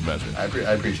 Good measure. I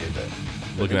appreciate that.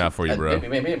 Looking out for you, bro.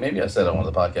 Maybe I said on one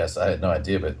of the podcasts, I had no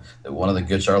idea, but that one of the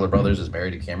Good Charlotte brothers is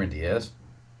married to Cameron Diaz.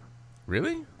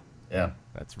 Really? Yeah.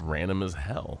 That's random as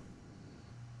hell.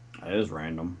 That is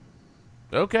random.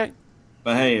 Okay.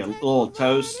 But hey, a little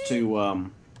toast to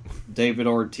David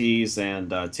Ortiz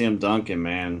and Tim Duncan,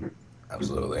 man.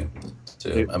 Absolutely.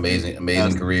 Two amazing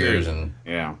careers, and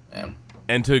Yeah. man,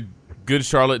 And to Good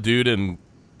Charlotte dude and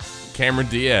Cameron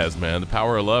Diaz, man. The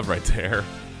power of love right there.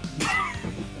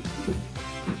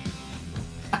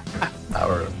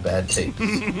 power of bad taste.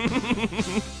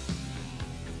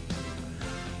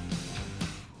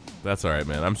 That's all right,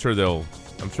 man. I'm sure they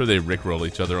rickroll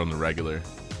each other on the regular.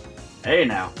 Hey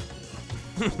now.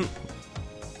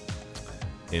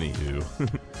 Anywho.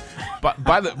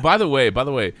 by the way,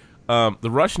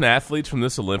 the Russian athletes from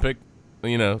this Olympic,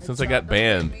 you know, since I got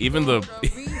banned, even the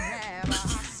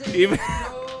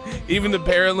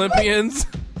Paralympians,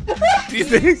 do you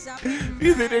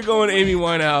think they're going Amy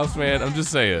Winehouse, man? I'm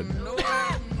just saying.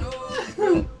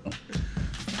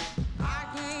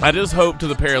 I just hope to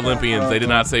the Paralympians they did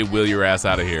not say "Will your ass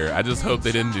out of here." I just hope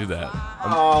they didn't do that.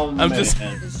 I'm just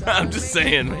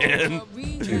saying, man.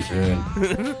 Too soon.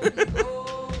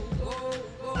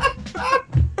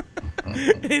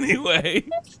 Anyway,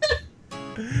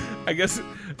 I guess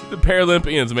the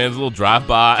Paralympians, man, there's a little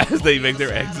drive-by as they make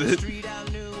their exit.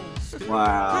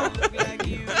 Wow.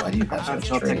 Why do you have I such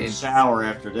shall take a trade? shower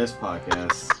after this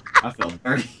podcast. I feel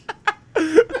dirty.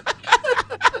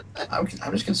 I'm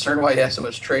just concerned why he has so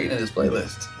much trade in his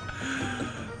playlist.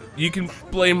 You can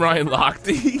blame Ryan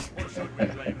Lochte.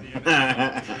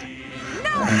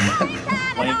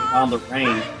 Blame it on the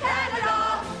rain.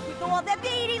 Canada, with all their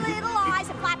beady little eyes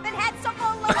and flapping heads so full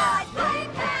of lies.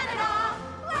 Blame Canada,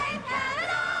 blame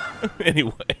Canada.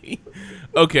 Anyway,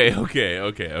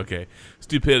 okay.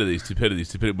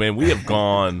 Stupidity. Man, we have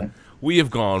gone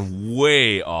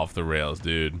way off the rails,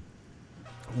 dude.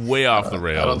 Way off the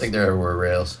rails. I don't think there ever were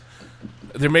rails.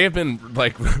 There may have been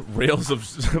like rails of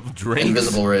drinks.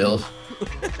 Invisible rails.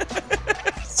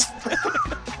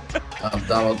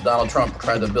 Donald Trump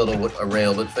tried to build a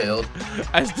rail but failed.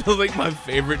 I still think my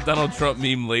favorite Donald Trump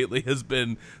meme lately has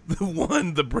been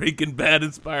the Breaking Bad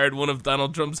inspired one of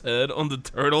Donald Trump's head on the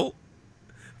turtle.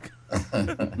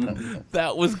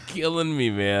 That was killing me,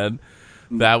 man.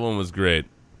 That one was great.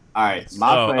 All right,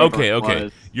 my favorite okay.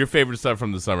 was... Your favorite stuff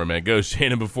from the summer, man. Go,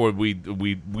 Shannon, before we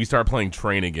start playing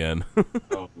Train again.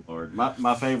 Oh, Lord.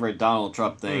 My favorite Donald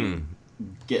Trump thing,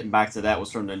 getting back to that, was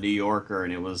from the New Yorker,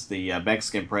 and it was the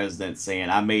Mexican president saying,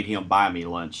 "I made him buy me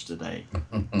lunch today."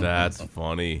 That's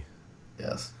funny.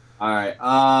 Yes. All right.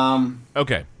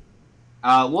 Okay.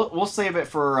 We'll save it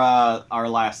for our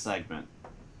last segment.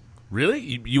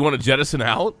 Really? You want to jettison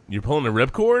out? You're pulling a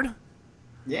ripcord?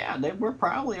 Yeah, we're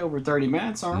probably over 30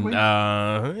 minutes, aren't we?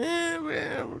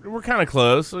 We're kind of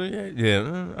close.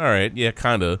 Yeah. All right. Yeah,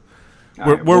 kind of.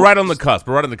 We're right on the cusp.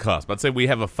 We're right on the cusp. I'd say we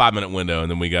have a 5-minute window, and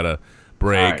then we got to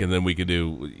break, right. and then we can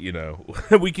do, you know,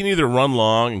 we can either run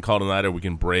long and call it a night, or we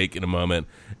can break in a moment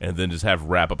and then just have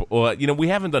wrap up. Well, you know, we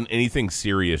haven't done anything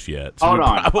serious yet, so Hold we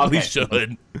on. probably Okay.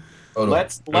 should.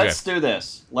 Let's do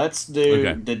this. Let's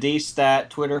do the D-Stat,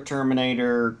 Twitter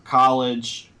Terminator,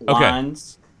 college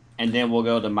lines, and then we'll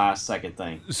go to my second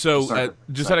thing. So,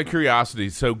 just out of curiosity,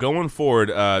 so going forward,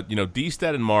 you know,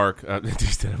 D-Stat and Mark,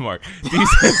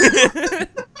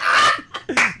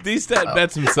 D-Stat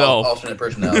bets himself. Alternate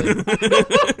personality.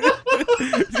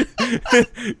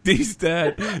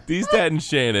 D-Stat and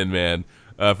Shannon, man.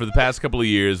 for the past couple of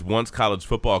years, once college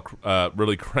football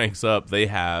really cranks up, they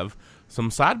have some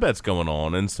side bets going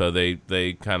on, and so they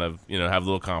kind of have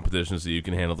little competitions so you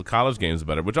can handle the college games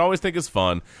better, which I always think is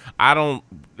fun. I don't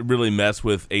really mess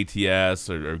with ATS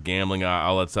or gambling,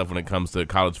 all that stuff when it comes to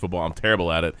college football. I'm terrible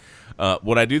at it.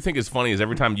 What I do think is funny is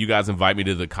every time you guys invite me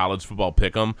to the college football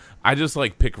pick'em, I just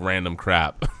pick random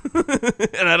crap,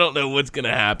 and I don't know what's gonna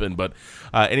happen. But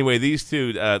anyway, these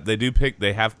two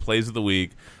they have plays of the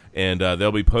week. And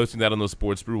they'll be posting that on the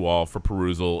Sports Brew wall for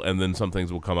perusal, and then some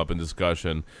things will come up in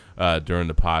discussion during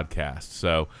the podcast.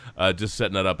 So just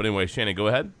setting that up. Anyway, Shannon, go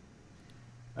ahead.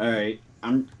 All right.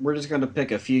 We're just going to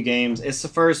pick a few games. It's the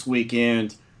first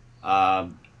weekend.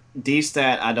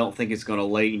 D-Stat, I don't think it's going to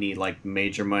lay any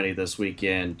major money this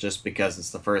weekend just because it's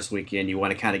the first weekend. You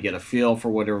want to kind of get a feel for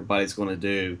what everybody's going to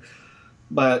do.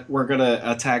 But we're going to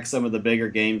attack some of the bigger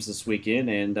games this weekend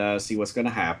and see what's going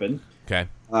to happen. Okay.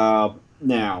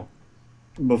 Now,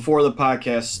 before the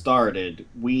podcast started,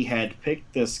 we had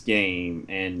picked this game,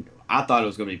 and I thought it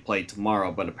was going to be played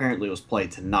tomorrow, but apparently it was played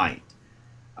tonight.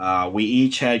 We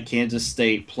each had Kansas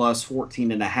State plus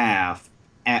 14.5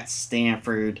 at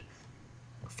Stanford.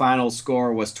 Final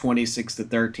score was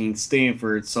 26-13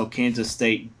 Stanford, so Kansas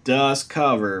State does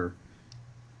cover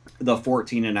the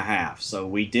 14.5. So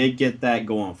we did get that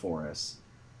going for us.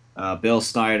 Bill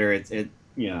Snyder,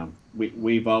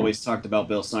 we've always talked about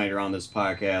Bill Snyder on this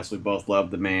podcast. We both love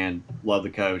the man, love the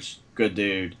coach, good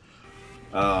dude.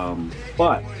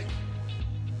 But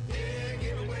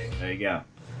there you go.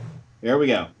 Here we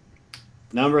go.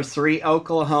 Number 3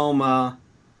 Oklahoma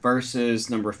versus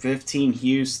number 15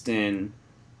 Houston.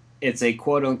 It's a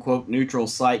quote-unquote neutral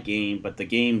site game, but the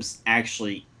game's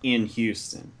actually in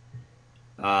Houston.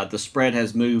 The spread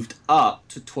has moved up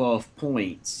to 12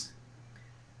 points.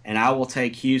 And I will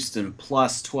take Houston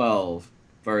plus 12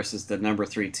 versus the number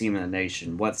 3 team in the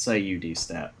nation. What say you,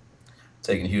 D-Stat?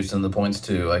 Taking Houston the points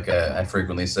too. Like I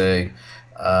frequently say,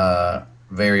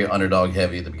 very underdog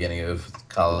heavy at the beginning of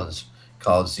college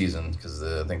season because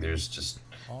I think there's just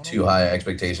too high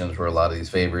expectations for a lot of these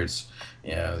favorites.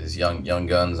 These young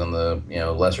guns on the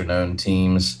lesser known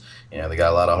teams. They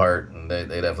got a lot of heart and they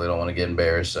definitely don't want to get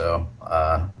embarrassed. So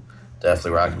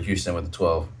definitely rocking Houston with the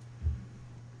 12.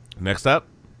 Next up.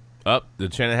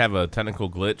 Did Shannon have a technical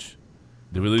glitch?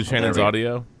 Did we lose Shannon's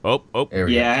audio? Oh.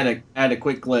 Yeah, I had a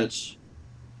quick glitch.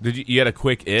 Did you had a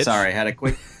quick itch? Sorry, I had a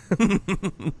quick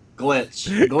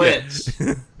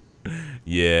glitch.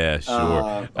 Yeah,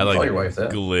 sure. I like your wife that.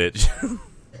 Glitch.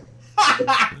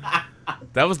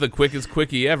 That was the quickest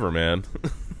quickie ever, man.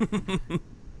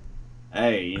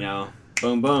 Hey,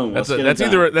 boom, boom. That's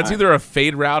either a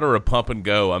fade route or a pump and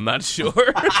go. I'm not sure.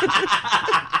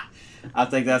 I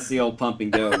think that's the old pump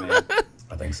and go, man.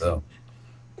 I think so.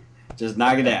 Just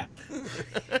knock it out.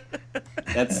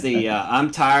 That's the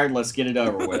I'm tired, let's get it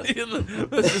over with.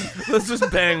 let's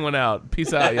just bang one out.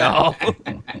 Peace out, y'all.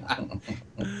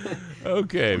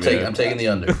 Okay, man. I'm taking the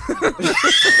under.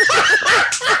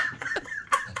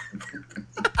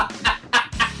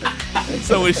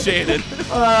 So is Shannon.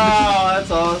 Oh,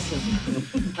 that's awesome.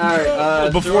 All right.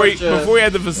 Before he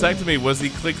had the vasectomy, was he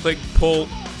click pull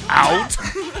out?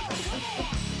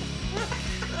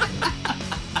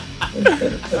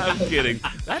 I'm kidding.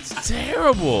 That's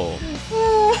terrible.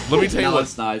 Let me tell you what. No,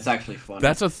 it's not. It's actually funny.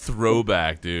 That's a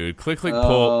throwback, dude. Click pull.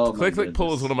 Oh, Click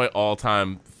pull is one of my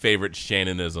all-time favorite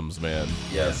Shannonisms, man.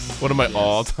 Yes. One of my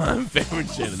all-time favorite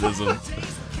Shannonisms. Wait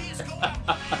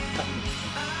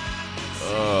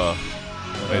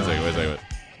a second.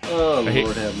 Oh,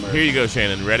 Lord have mercy. Here you go,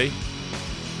 Shannon. Ready?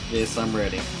 Yes, I'm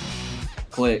ready.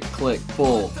 Click,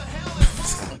 pull.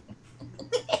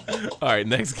 All right,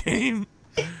 next game.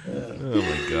 Oh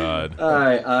my God! All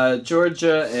right,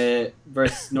 Georgia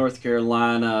versus North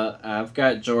Carolina. I've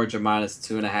got Georgia minus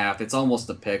 2.5. It's almost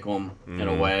a pick 'em in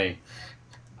a way.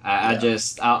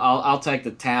 I'll take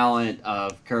the talent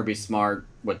of Kirby Smart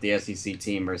with the SEC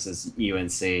team versus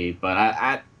UNC,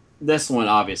 but this one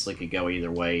obviously could go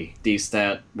either way.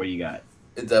 D-Stat, what do you got?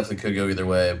 It definitely could go either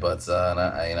way, but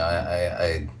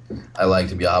I like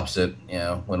to be opposite,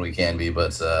 when we can be,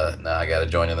 but I got to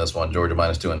join in this one. Georgia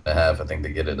minus 2.5. I think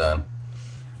they get it done.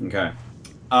 Okay.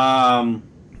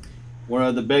 One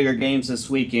of the bigger games this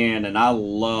weekend, and I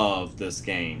love this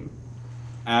game.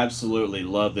 Absolutely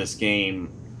love this game.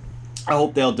 I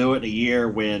hope they'll do it in a year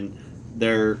when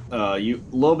they're a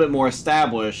little bit more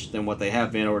established than what they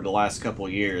have been over the last couple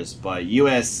of years. But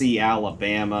USC,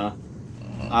 Alabama.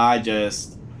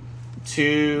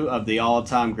 Two of the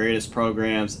all-time greatest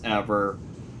programs ever.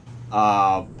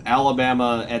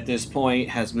 Alabama at this point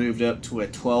has moved up to a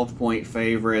 12-point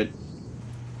favorite.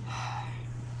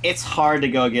 It's hard to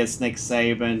go against Nick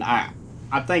Saban.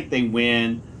 I think they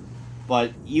win,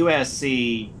 but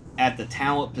USC at the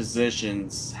talent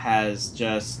positions has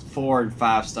just 4 and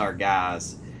 5-star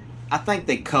guys. I think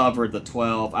they cover the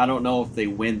 12. I don't know if they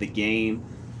win the game,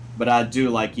 but I do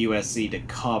like USC to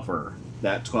cover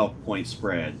that 12-point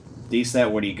spread.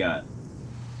 D-Stat, what do you got?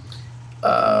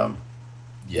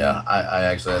 Yeah, I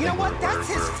actually. You know what? That's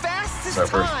his fastest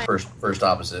Sorry, time. first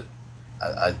opposite.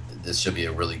 This could be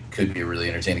a really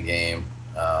entertaining game,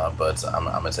 but I'm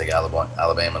gonna take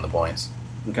Alabama in the points.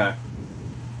 Okay.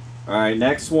 All right,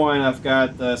 next one, I've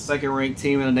got the second-ranked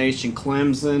team in the nation,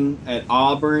 Clemson at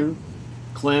Auburn.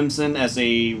 Clemson, as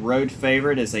a road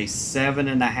favorite, is a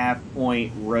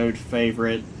 7.5-point road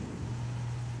favorite.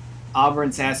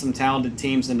 Auburn's had some talented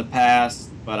teams in the past,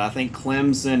 but I think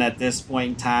Clemson at this point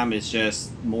in time is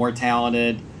just more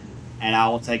talented, and I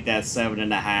will take that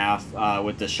 7.5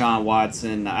 with Deshaun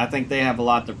Watson. I think they have a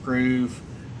lot to prove.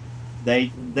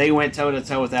 They went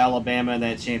toe-to-toe with Alabama in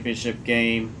that championship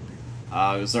game.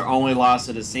 It was their only loss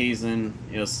of the season.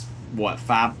 It was,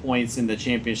 5 points in the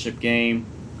championship game.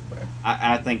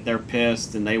 I think they're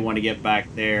pissed, and they want to get back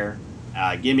there.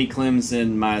 Give me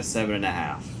Clemson minus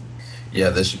 7.5. Yeah,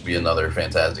 this should be another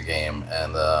fantastic game,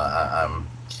 and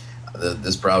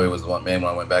this probably was the one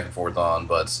I went back and forth on,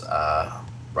 but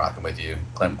rocking with you.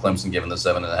 Clemson giving the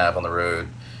 7.5 on the road.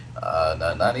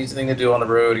 Not an easy thing to do on the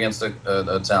road against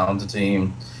a talented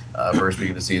team first week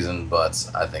of the season, but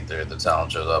I think the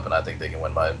talent shows up, and I think they can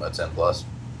win by 10 plus.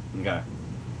 Okay.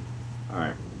 All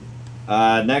right.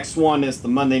 Next one is the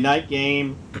Monday night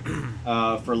game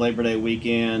for Labor Day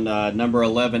weekend. Number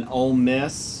 11, Ole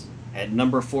Miss at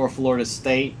number 4, Florida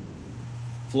State.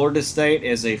 Florida State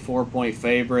is a 4-point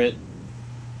favorite.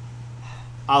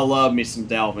 I love me some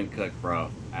Dalvin Cook, bro.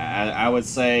 I would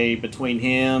say between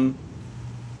him,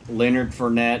 Leonard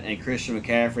Fournette, and Christian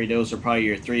McCaffrey, those are probably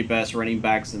your 3 best running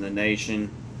backs in the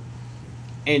nation.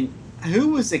 And who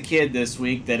was the kid this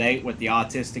week that ate with the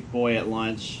autistic boy at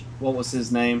lunch? What was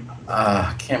his name?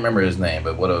 I can't remember his name,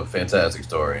 but what a fantastic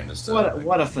story. And just,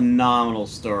 what a phenomenal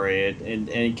story. And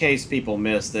in case people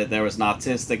missed it, there was an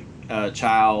autistic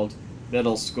child,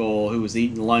 middle school, who was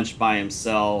eating lunch by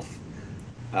himself.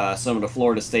 Some of the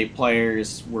Florida State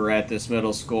players were at this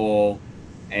middle school,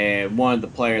 and one of the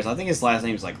players, I think his last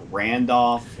name is like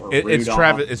Randolph or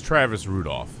Rudolph. It's Travis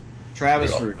Rudolph.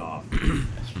 Travis Rudolph.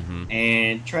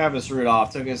 And Travis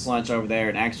Rudolph took his lunch over there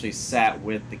and actually sat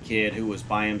with the kid who was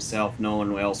by himself. No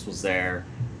one else was there.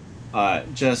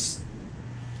 Just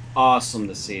awesome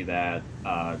to see that.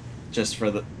 Just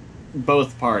for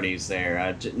both parties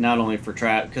there. Not only for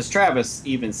Travis, because Travis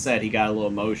even said he got a little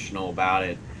emotional about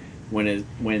it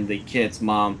when the kid's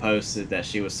mom posted that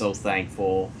she was so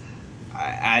thankful.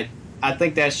 I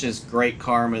think that's just great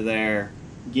karma there.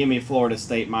 Give me Florida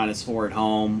State -4 at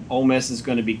home. Ole Miss is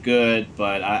going to be good,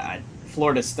 but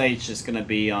Florida State's just going to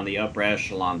be on the upper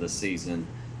echelon this season.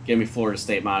 Give me Florida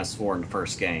State -4 in the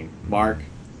first game. Mark?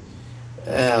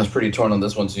 I was pretty torn on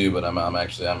this one too, but I'm going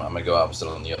to go opposite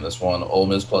on this one. Ole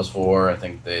Miss +4. I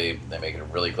think they make it a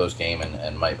really close game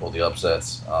and might pull the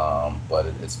upsets. But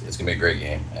it's going to be a great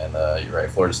game. And you're right,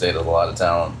 Florida State has a lot of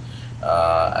talent.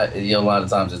 A lot of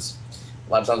times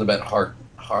I bet heart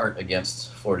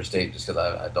against Florida State just because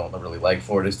I don't really like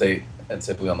Florida State and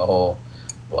typically on the whole,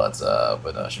 but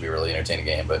should be a really entertaining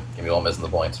game. But give me Ole Miss in the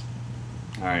points.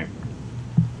 All right.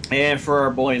 And for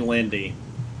our boy Lindy,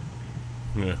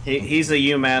 he's a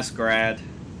UMass grad,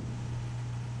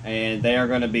 and they are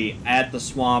going to be at the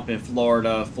Swamp in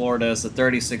Florida. Florida is a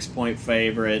 36-point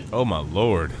favorite. Oh my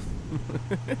lord!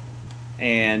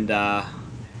 And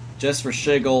just for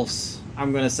shiggles,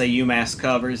 I'm going to say UMass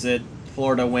covers it.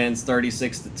 Florida wins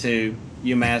 36-2.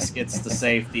 UMass gets the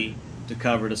safety to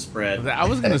cover the spread. I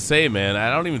was gonna say, man, I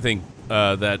don't even think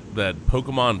that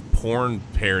Pokemon porn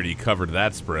parody covered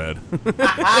that spread.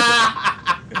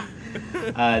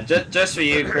 Just for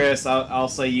you, Chris, I'll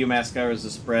say UMass covers the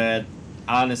spread.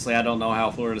 Honestly, I don't know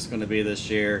how Florida's going to be this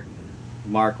year.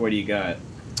 Mark, what do you got?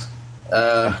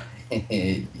 Yeah,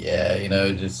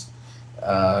 just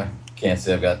can't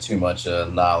say I've got too much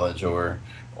knowledge or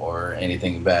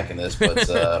anything back in this,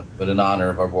 but in honor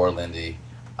of our boy Lindy,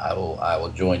 I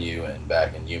will join you in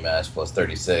back in UMass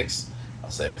 +36. I'll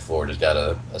say Florida's got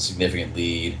a significant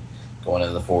lead going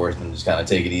into the fourth and just kind of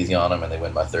take it easy on them, and they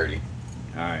win by 30.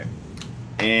 All right.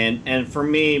 And for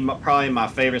me, probably my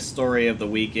favorite story of the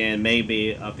weekend,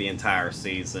 maybe of the entire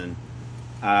season,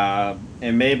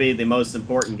 and maybe the most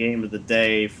important game of the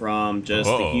day from just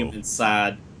the human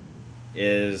side,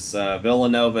 is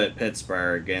Villanova at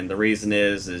Pittsburgh, and the reason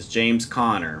is James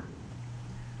Conner,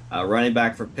 running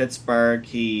back for Pittsburgh.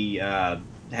 He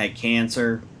had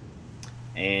cancer,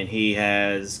 and he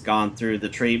has gone through the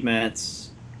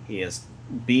treatments. He has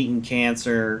beaten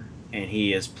cancer, and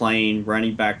he is playing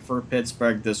running back for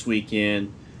Pittsburgh this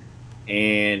weekend.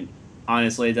 And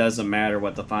honestly, it doesn't matter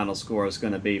what the final score is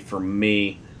going to be for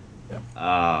me.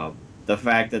 The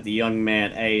fact that the young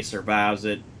man, survives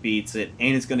it, beats it,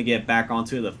 and is going to get back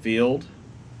onto the field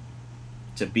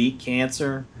to beat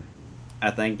cancer,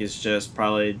 I think is just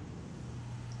probably,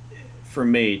 for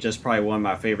me, just probably one of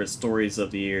my favorite stories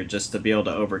of the year, just to be able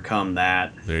to overcome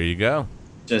that. There you go.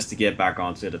 Just to get back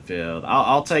onto the field.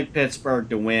 I'll take Pittsburgh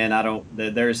to win.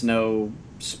 There's no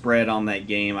spread on that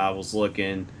game. I was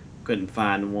looking, couldn't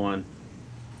find one.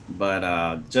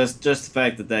 But just the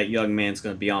fact that young man's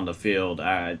going to be on the field,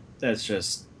 that's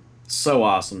just so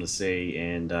awesome to see.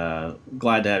 And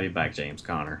glad to have you back, James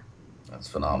Conner. That's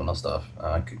phenomenal stuff.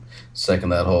 I could second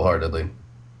that wholeheartedly.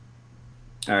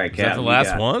 All right, Is Cap. that the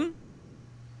last one?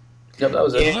 Yep, that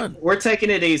was it. Yeah, we're taking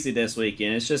it easy this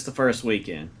weekend. It's just the first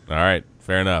weekend. All right,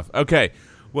 fair enough. Okay,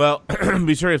 well,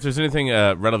 be sure if there's anything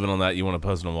relevant on that you want to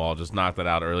post on the wall, just knock that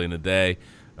out early in the day.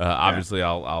 Obviously,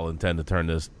 I'll intend to turn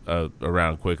this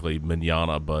around quickly,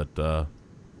 manana, but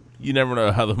you never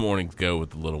know how the mornings go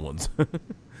with the little ones.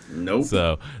 Nope.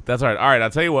 So that's all right. All right, I'll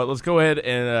tell you what. Let's go ahead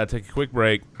and take a quick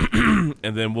break, and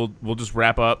then we'll just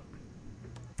wrap up.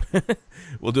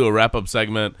 We'll do a wrap up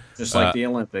segment, just like the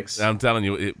Olympics. I'm telling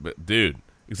you, dude.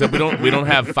 Except we don't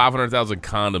have 500,000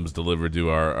 condoms delivered to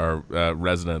our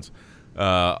residents.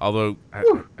 Although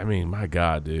I mean, my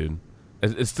God, dude,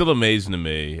 it's still amazing to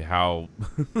me how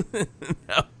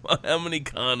how many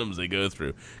condoms they go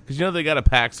through, because they got to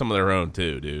pack some of their own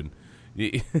too, dude.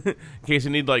 In case you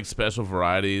need like special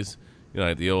varieties,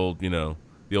 like the old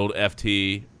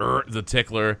FT, the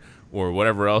tickler, or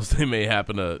whatever else they may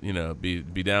happen to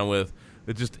be down with.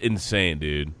 It's just insane,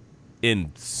 dude.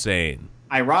 Insane.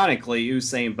 Ironically,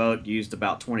 Usain Bolt used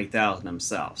about 20,000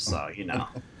 himself, so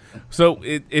So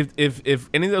if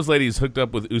any of those ladies hooked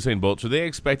up with Usain Bolt, should they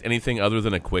expect anything other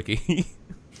than a quickie?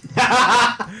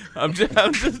 I'm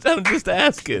just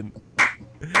asking.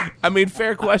 I mean,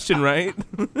 fair question, right?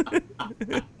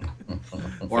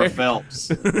 Or Phelps.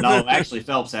 No, actually,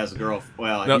 Phelps has a girl.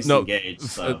 Well, he's engaged.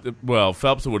 So. Well,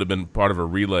 Phelps would have been part of a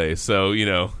relay, so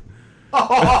Little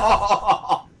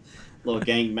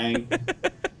gangbang.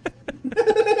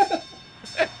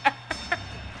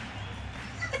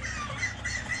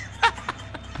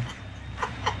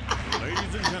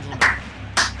 Ladies and gentlemen,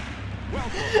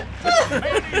 welcome to the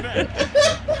main event.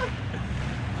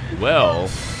 Well,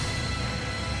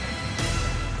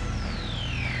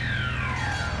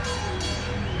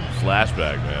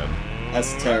 flashback, man.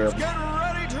 That's terrible. Get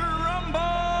ready to rumble.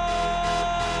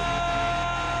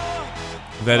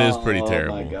 That is pretty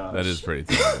terrible. My gosh. That is pretty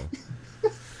terrible.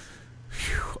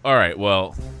 Phew. All right,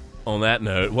 well, on that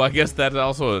note, I guess that's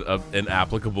also an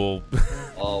applicable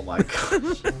Oh my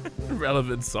gosh.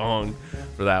 relevant song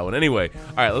for that one. Anyway,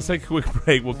 all right, let's take a quick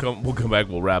break. We'll come back.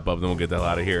 We'll wrap up, then we'll get the hell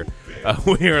out of here.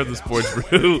 We are the Sports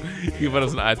Brew. You can find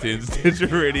us on iTunes, Stitcher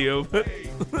Radio,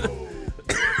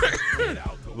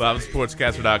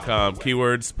 LiveSportscaster.com.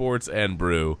 Keyword sports and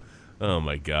brew. Oh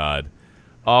my God,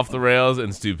 off the rails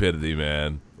and stupidity,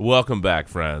 man. Welcome back,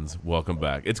 friends. Welcome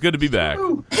back. It's good to be back.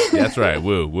 That's right.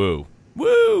 Woo, woo, woo.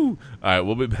 All right,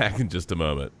 we'll be back in just a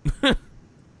moment.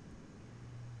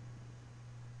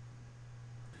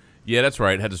 Yeah, that's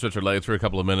right. Had to stretch her legs for a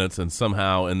couple of minutes, and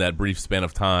somehow in that brief span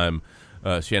of time,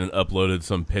 Shannon uploaded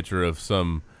some picture of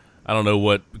some, I don't know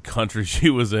what country she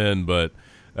was in, but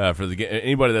for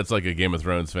anybody that's like a Game of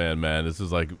Thrones fan, man, this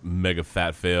is like mega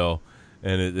fat fail.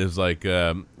 And it is like,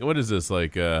 what is this?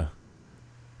 Like, it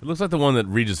looks like the one that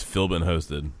Regis Philbin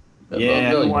hosted. Yeah,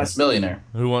 Millionaire.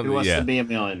 Who wants to be a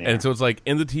millionaire? And so it's like,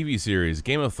 in the TV series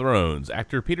Game of Thrones,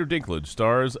 actor Peter Dinklage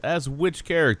stars as which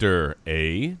character?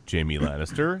 A, Jaime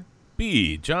Lannister,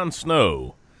 B, Jon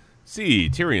Snow, C,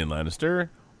 Tyrion Lannister,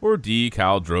 or D,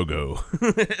 Khal Drogo?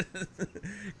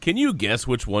 Can you guess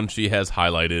which one she has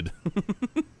highlighted?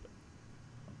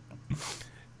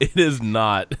 It is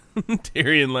not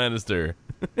Tyrion Lannister.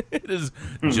 It is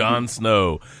Jon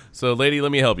Snow. So, lady,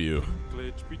 let me help you.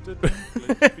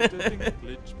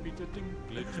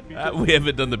 We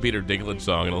haven't done the Peter Dinklage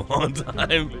song in a long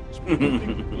time.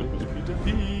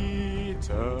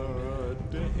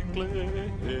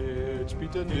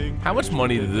 How much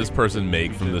money did this person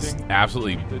make from this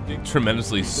absolutely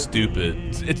tremendously stupid?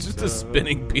 It's just a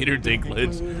spinning Peter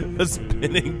Dinklage, a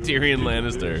spinning Tyrion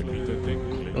Lannister.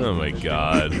 Oh my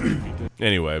God.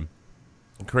 Anyway,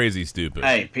 crazy stupid.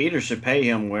 Hey, Peter should pay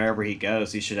him wherever he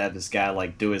goes. He should have this guy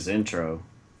do his intro.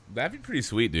 That'd be pretty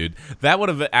sweet, dude. That would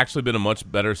have actually been a much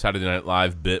better Saturday Night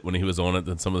Live bit when he was on it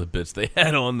than some of the bits they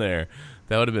had on there.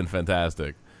 That would have been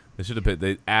fantastic.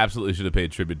 They absolutely should have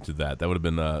paid tribute to that. That would have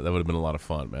been a lot of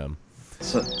fun, man.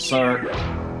 So, sir,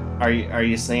 are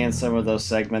you saying some of those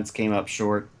segments came up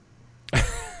short?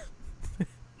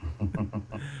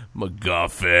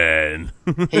 MacGuffin.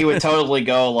 He would totally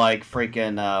go like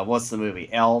freaking what's the movie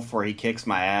Elf, where he kicks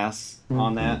my ass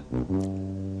on that.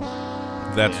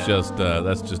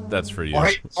 That's for you.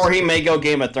 Or he may go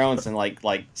Game of Thrones and like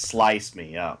slice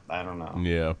me up. I don't know.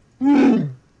 Yeah.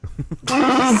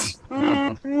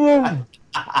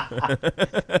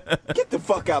 Get the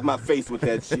fuck out my face with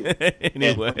that shit.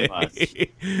 Anyway.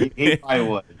 He probably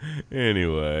would.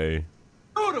 Anyway.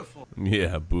 Beautiful.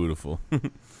 Yeah, beautiful.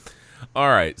 All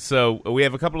right, so we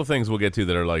have a couple of things we'll get to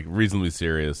that are like reasonably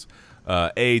serious.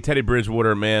 Teddy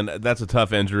Bridgewater, man, that's a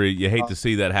tough injury. You hate to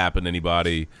see that happen to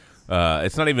anybody.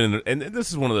 It's not even, and this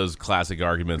is one of those classic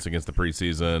arguments against the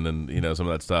preseason and some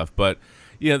of that stuff. But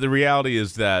the reality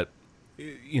is that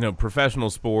professional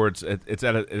sports, it's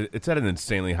at an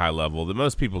insanely high level that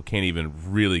most people can't even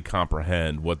really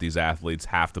comprehend what these athletes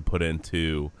have to put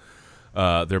into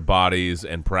their bodies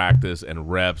and practice and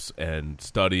reps and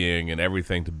studying and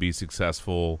everything to be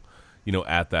successful,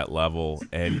 at that level.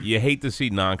 And you hate to see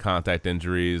non-contact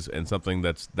injuries and something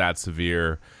that's that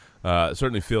severe.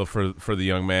 Certainly feel for the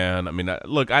young man. I mean,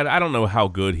 look, I don't know how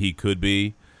good he could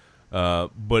be,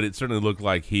 but it certainly looked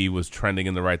like he was trending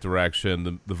in the right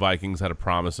direction. The Vikings had a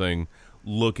promising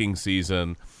looking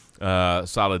season,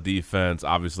 solid defense,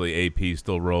 obviously AP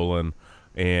still rolling.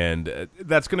 And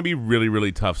that's going to be really,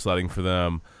 really tough sledding for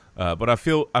them. But I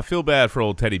feel bad for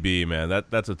old Teddy B, man.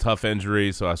 That's a tough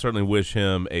injury, so I certainly wish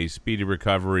him a speedy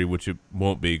recovery, which it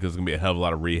won't be because it's going to be a hell of a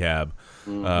lot of rehab.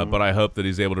 But I hope that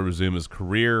he's able to resume his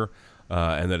career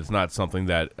and that it's not something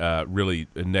that really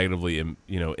negatively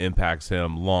impacts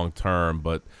him long term.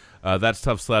 But that's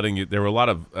tough sledding. There were a lot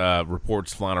of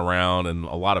reports flying around, and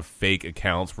a lot of fake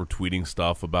accounts were tweeting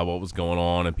stuff about what was going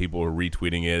on, and people were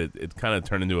retweeting it. It kind of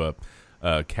turned into a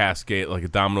cascade, like a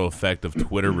domino effect of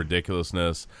Twitter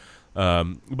ridiculousness.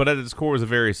 But at its core is a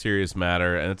very serious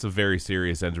matter, and it's a very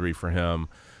serious injury for him.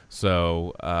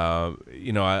 So,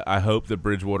 I hope that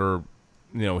Bridgewater,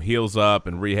 heals up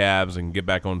and rehabs and get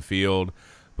back on field.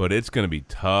 But it's going to be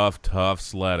tough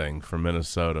sledding for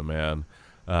Minnesota, man.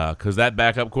 Because that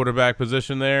backup quarterback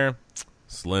position there,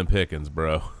 slim pickings,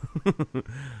 bro.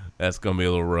 That's going to be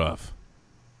a little rough.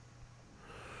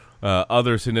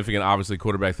 Other significant, obviously,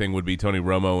 quarterback thing would be Tony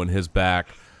Romo and his back.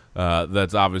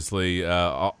 That's obviously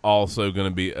also going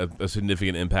to be a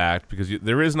significant impact because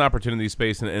there is an opportunity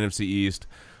space in the NFC East.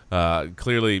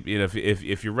 Clearly,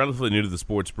 if you're relatively new to the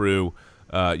sports brew,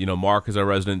 Mark is our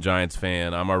resident Giants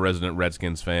fan. I'm our resident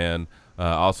Redskins fan.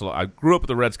 Also, I grew up with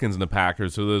the Redskins and the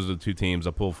Packers, so those are the two teams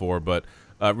I pull for. But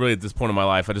really, at this point in my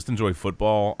life, I just enjoy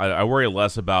football. I worry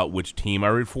less about which team I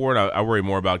root for, and I worry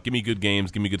more about give me good games,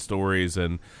 give me good stories,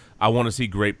 and I want to see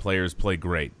great players play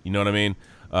great. You know what I mean?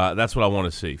 That's what I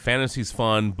want to see. Fantasy's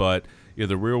fun, but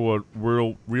the real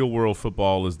world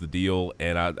football is the deal,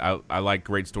 and I like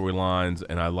great storylines,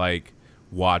 and I like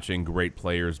watching great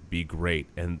players be great,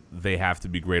 and they have to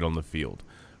be great on the field,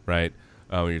 right?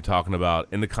 When you're talking about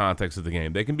in the context of the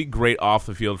game, they can be great off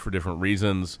the field for different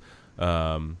reasons.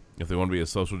 If they want to be a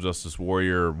social justice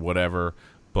warrior or whatever,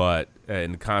 but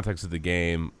in the context of the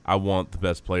game, I want the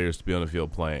best players to be on the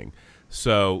field playing.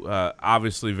 So,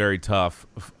 obviously very tough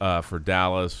for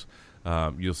Dallas.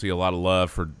 You'll see a lot of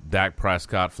love for Dak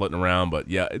Prescott floating around, but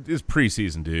yeah, it's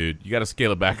preseason, dude. You got to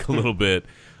scale it back a little bit.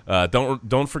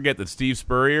 Don't forget that Steve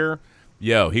Spurrier,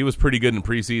 he was pretty good in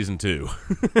preseason too.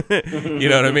 You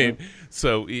know what I mean?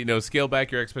 So, scale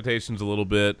back your expectations a little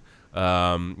bit.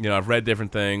 I've read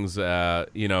different things. A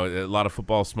lot of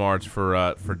football smarts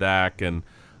for Dak, and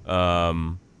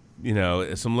some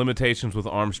limitations with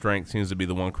arm strength seems to be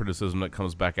the one criticism that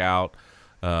comes back out.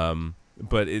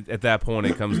 But at that point,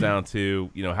 it comes down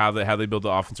to how they build the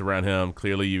offense around him.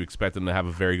 Clearly, you expect them to have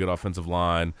a very good offensive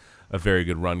line, a very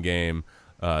good run game.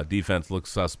 Defense looks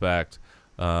suspect.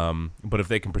 But if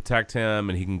they can protect him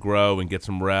and he can grow and get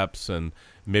some reps, and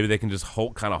maybe they can just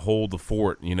hold the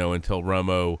fort, until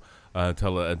Romo,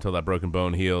 until that broken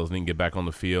bone heals and he can get back on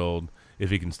the field. If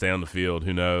he can stay on the field,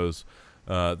 who knows?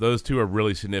 Those two are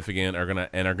really significant. Are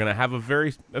gonna have a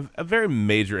very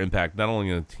major impact not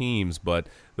only on the teams but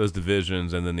those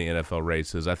divisions and then the NFL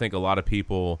races. I think a lot of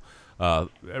people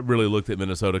really looked at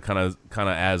Minnesota kind of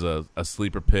as a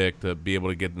sleeper pick to be able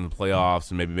to get in the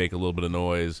playoffs and maybe make a little bit of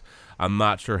noise. I'm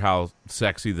not sure how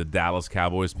sexy the Dallas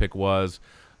Cowboys pick was,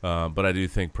 but I do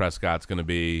think Prescott's going to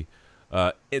be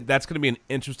That's going to be an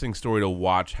interesting story to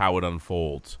watch how it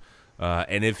unfolds.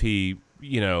 And if he,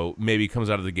 maybe comes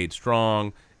out of the gate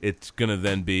strong, it's going to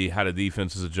then be how the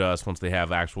defenses adjust once they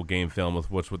have actual game film with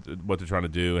what they're trying to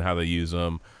do and how they use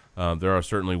them. There are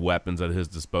certainly weapons at his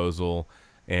disposal.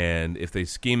 And if they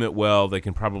scheme it well, they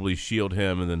can probably shield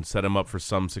him and then set him up for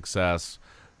some success.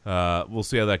 We'll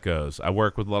see how that goes. I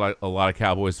work with a lot of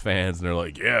Cowboys fans, and they're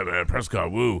like, yeah, man,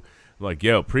 Prescott, woo. I'm like,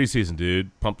 yo, preseason,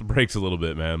 dude, pump the brakes a little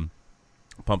bit, man.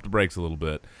 Pump the brakes a little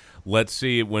bit. Let's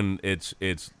see when it's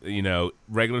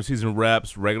regular season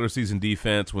reps, regular season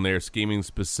defense, when they're scheming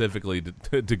specifically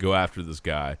to go after this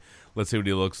guy. Let's see what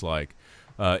he looks like.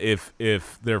 If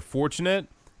they're fortunate,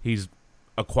 he's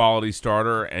a quality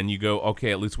starter, and you go,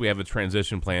 okay, at least we have a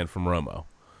transition plan from Romo.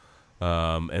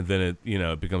 And then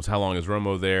it becomes, how long is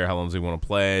Romo there? How long does he want to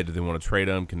play? Do they want to trade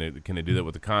him? Can they do that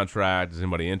with the contract? Is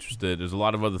anybody interested? There's a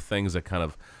lot of other things that kind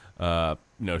of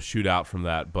shoot out from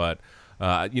that. But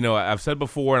I've said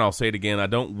before, and I'll say it again, I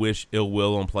don't wish ill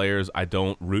will on players. I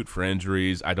don't root for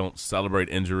injuries. I don't celebrate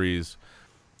injuries.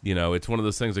 It's one of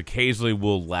those things. Occasionally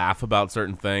we'll laugh about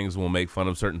certain things. We'll make fun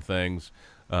of certain things.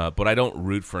 But I don't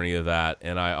root for any of that,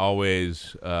 and I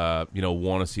always, want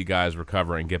to see guys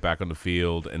recover and get back on the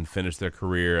field and finish their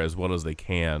career as well as they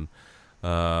can.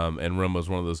 And Romo's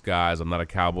one of those guys. I'm not a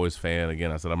Cowboys fan.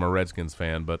 Again, I said I'm a Redskins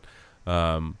fan, but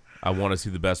I want to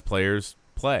see the best players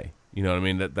play. You know what I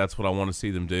mean? That's what I want to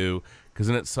see them do, because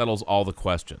then it settles all the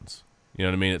questions. You know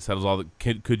what I mean? It settles all the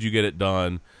could you get it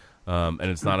done? And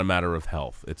it's not a matter of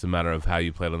health. It's a matter of how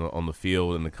you played on the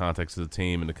field in the context of the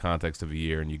team, in the context of a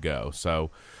year, and you go.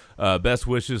 So best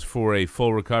wishes for a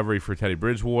full recovery for Teddy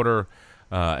Bridgewater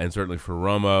and certainly for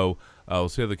Romo. We'll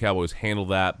see how the Cowboys handle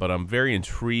that, but I'm very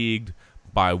intrigued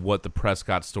by what the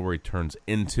Prescott story turns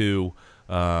into.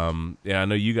 I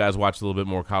know you guys watch a little bit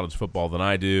more college football than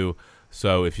I do,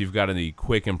 so if you've got any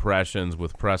quick impressions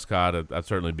with Prescott, I'd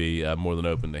certainly be more than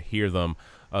open to hear them.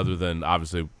 Other than,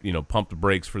 obviously, pump the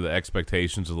brakes for the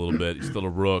expectations a little bit. He's still a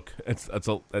rook.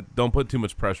 Don't put too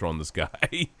much pressure on this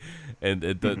guy, and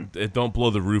it don't blow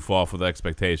the roof off with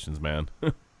expectations, man.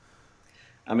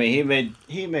 I mean,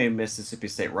 he made Mississippi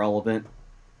State relevant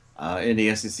in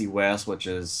the SEC West, which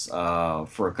is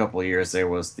for a couple of years there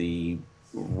was the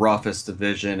roughest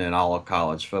division in all of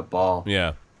college football.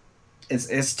 Yeah,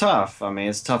 it's tough. I mean,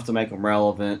 it's tough to make him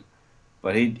relevant.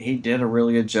 But he did a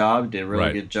really good job. Did a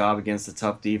really good job against the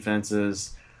tough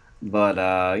defenses. But,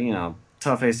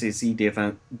 tough SEC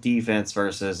defense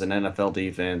versus an NFL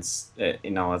defense,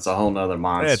 it's a whole nother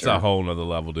monster. It's a whole nother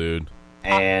level, dude.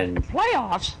 And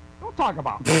playoffs? Don't talk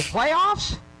about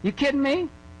playoffs. You kidding me?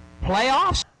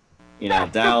 Playoffs?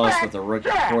 Dallas with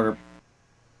a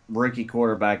rookie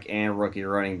quarterback and rookie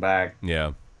running back.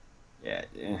 Yeah.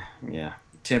 Yeah.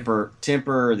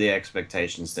 Temper the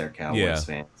expectations there, Cowboys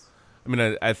fans. I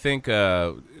mean, I think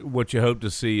what you hope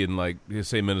to see in, like,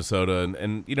 say, Minnesota,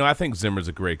 and I think Zimmer's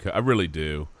a great coach. I really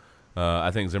do. I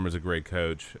think Zimmer's a great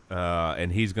coach,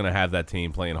 and he's going to have that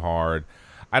team playing hard.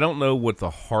 I don't know what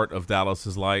the heart of Dallas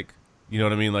is like. You know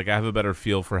what I mean? Like, I have a better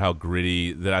feel for how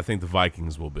gritty that I think the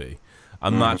Vikings will be.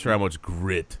 I'm not sure how much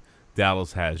grit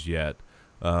Dallas has yet.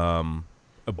 Well,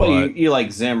 you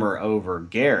like Zimmer over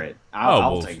Garrett.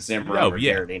 I'll take Zimmer over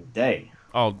Garrett any day.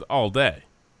 All day.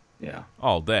 Yeah.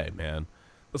 All day, man.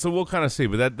 So we'll kind of see,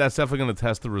 but that's definitely going to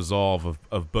test the resolve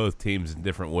of both teams in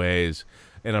different ways.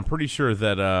 And I'm pretty sure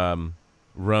that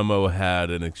Romo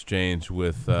had an exchange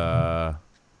with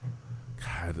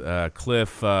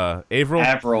Cliff Averill.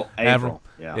 Averill.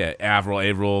 Yeah,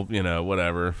 Averill,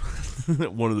 whatever.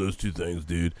 One of those two things,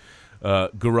 dude.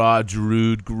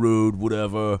 Garode,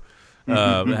 whatever.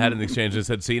 Had an exchange and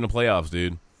said, see you in the playoffs,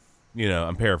 dude.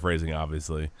 I'm paraphrasing,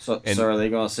 obviously. So are they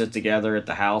going to sit together at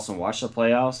the house and watch the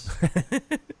playoffs?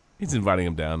 He's inviting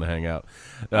him down to hang out.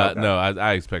 Okay. No,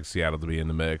 I expect Seattle to be in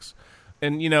the mix.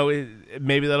 And,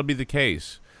 maybe that'll be the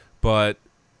case. But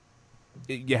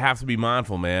you have to be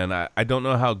mindful, man. I don't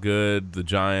know how good the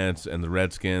Giants and the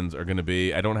Redskins are going to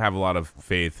be. I don't have a lot of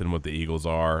faith in what the Eagles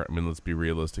are. I mean, let's be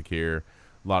realistic here.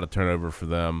 A lot of turnover for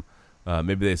them.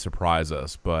 Maybe they surprise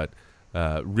us, but...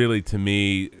 really, to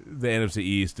me, the NFC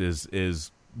East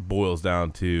is boils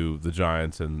down to the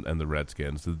Giants and the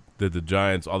Redskins. Did the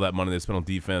Giants, all that money they spent on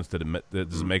defense, does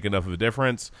it make enough of a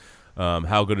difference?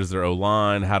 How good is their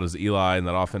O-line? How does Eli and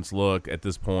that offense look at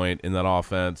this point in that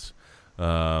offense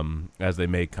as they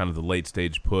make kind of the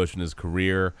late-stage push in his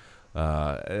career?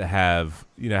 Have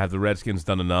the Redskins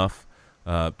done enough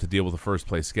to deal with the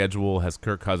first-place schedule? Has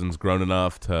Kirk Cousins grown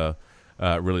enough to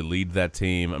really lead that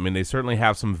team? I mean, they certainly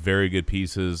have some very good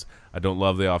pieces. I don't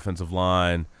love the offensive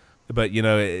line, but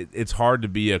it's hard to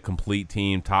be a complete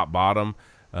team, top bottom.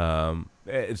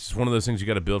 it's just one of those things you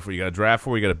got to build for. You got to draft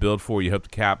for. You got to build for. You hope the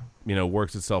cap,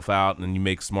 works itself out, and then you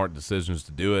make smart decisions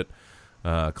to do it.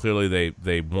 Clearly,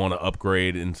 they want to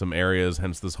upgrade in some areas.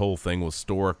 Hence, this whole thing with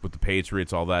Stork with the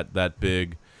Patriots, all that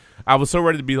big. I was so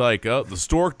ready to be like, oh, the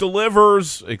Stork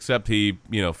delivers, except he,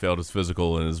 failed his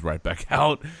physical and is right back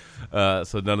out.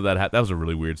 So none of that. That was a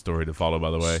really weird story to follow, by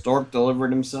the way. Stork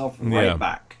delivered himself right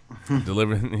back.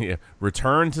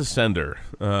 Return to sender.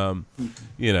 So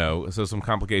some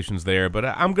complications there. But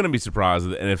I'm going to be surprised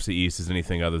that the NFC East is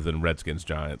anything other than Redskins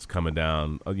Giants coming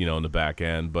down, in the back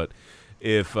end. But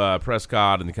if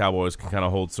Prescott and the Cowboys can kind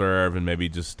of hold serve and maybe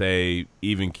just stay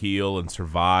even keel and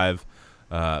survive,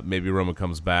 maybe Roman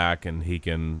comes back and he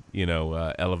can,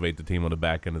 elevate the team on the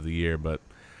back end of the year. But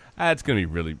it's going to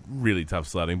be really, really tough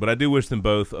sledding. But I do wish them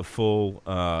both a full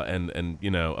and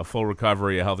a full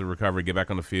recovery, a healthy recovery, get back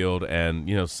on the field and,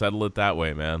 settle it that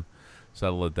way, man.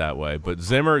 Settle it that way. But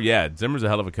Zimmer's a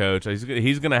hell of a coach.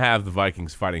 He's going to have the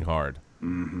Vikings fighting hard.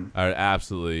 Mm-hmm. I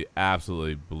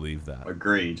absolutely believe that.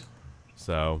 Agreed.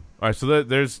 So, all right, so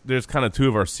there's kind of two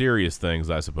of our serious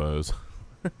things, I suppose.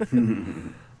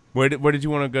 Where did you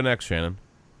want to go next, Shannon?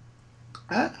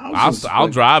 I'll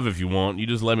drive if you want. You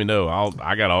just let me know.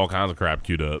 I got all kinds of crap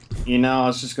queued up. I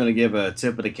was just going to give a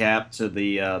tip of the cap to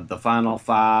the Final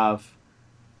Five,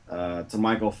 to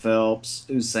Michael Phelps,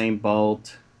 Usain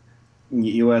Bolt,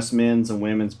 U.S. men's and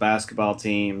women's basketball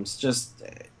teams, just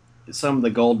some of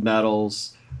the gold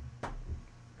medals.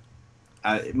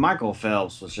 Michael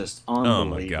Phelps was just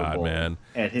unbelievable. Oh my God, man.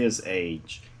 At his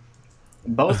age.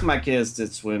 Both of my kids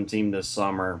did swim team this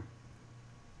summer,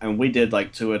 and we did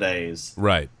like 2-a-days.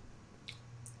 Right.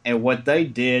 And what they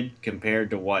did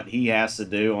compared to what he has to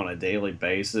do on a daily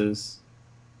basis,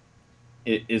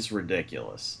 it's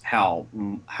ridiculous. How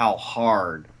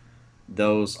hard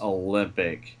those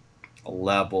Olympic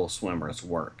level swimmers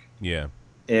work. Yeah.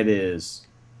 It is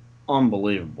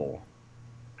unbelievable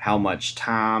how much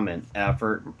time and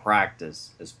effort and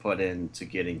practice is put into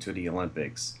getting to the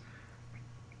Olympics.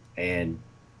 And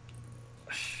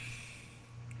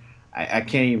I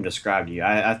can't even describe to you.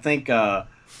 I think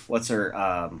what's her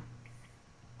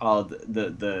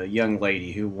the young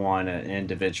lady who won an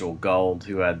individual gold,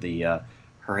 who had the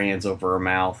her hands over her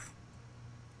mouth.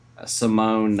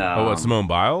 Simone. Simone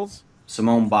Biles?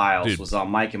 Simone Biles Dude. Was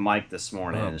on Mike and Mike this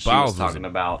morning, and she Biles was talking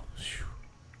about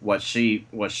what she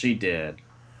did.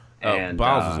 And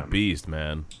Biles was a beast,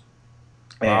 man.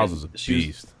 Biles was a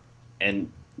beast.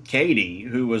 And Katie,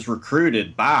 who was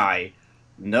recruited by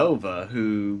Nova,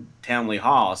 who Townley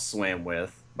Haas swam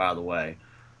with, by the way.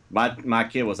 My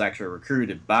kid was actually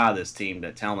recruited by this team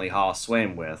that Townley Haas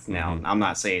swam with. Now, I'm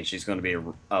not saying she's going to be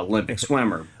an Olympic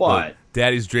swimmer, but... Look,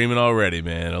 Daddy's dreaming already,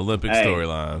 man. Olympic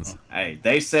storylines. Hey,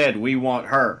 they said we want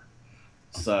her.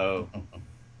 So,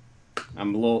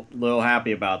 I'm a little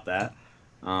happy about that.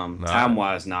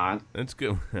 Time-wise, not. That's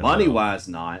good. Money-wise,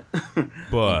 not.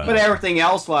 But everything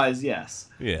else-wise, yes.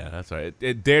 Yeah, that's right.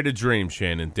 Dare to dream,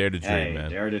 Shannon. Dare to dream, man.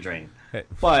 Dare to dream. Hey.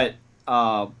 But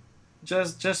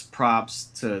just props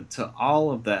to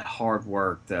all of that hard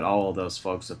work that all of those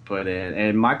folks have put in.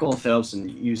 And Michael Phelps and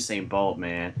Usain Bolt,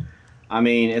 man. I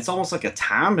mean, it's almost like a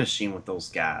time machine with those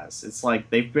guys. It's like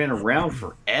they've been around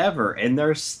forever, and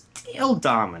they're still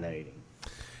dominating.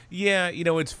 Yeah,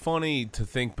 it's funny to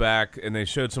think back, and they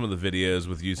showed some of the videos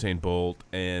with Usain Bolt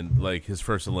and like his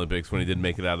first Olympics when he didn't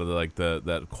make it out of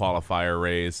that qualifier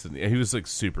race, and he was like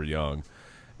super young,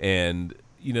 and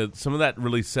some of that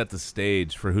really set the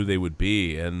stage for who they would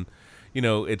be, and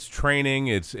it's training,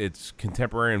 it's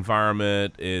contemporary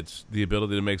environment, it's the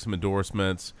ability to make some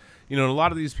endorsements. A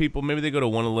lot of these people, maybe they go to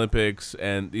one Olympics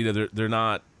and they're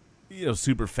not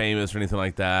super famous or anything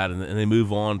like that, and they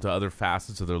move on to other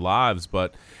facets of their lives,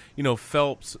 but.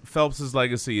 Phelps's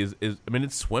legacy is I mean,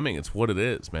 it's swimming. It's what it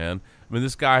is, man. I mean,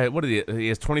 this guy, he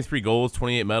has 23 goals,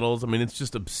 28 medals. I mean, it's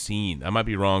just obscene. I might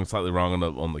be slightly wrong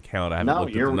on the count. I haven't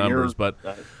looked at the numbers, but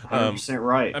 100%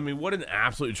 right. I mean, what an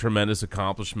absolutely tremendous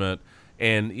accomplishment.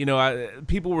 And,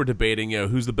 people were debating,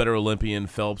 who's the better Olympian,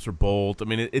 Phelps or Bolt. I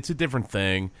mean, it's a different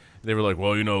thing. They were like,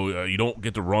 well, you don't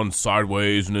get to run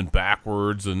sideways and then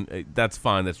backwards, and that's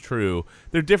fine. That's true.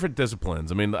 They're different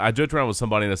disciplines. I mean, I joked around with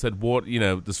somebody and I said,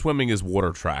 the swimming is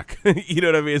water track. You know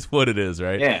what I mean? It's what it is,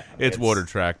 right? Yeah. It's water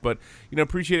track. But,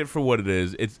 appreciate it for what it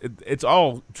is. It's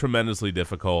all tremendously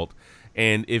difficult.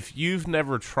 And if you've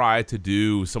never tried to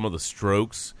do some of the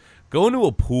strokes, go into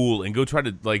a pool and go try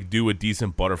to do a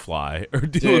decent butterfly or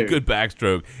do a good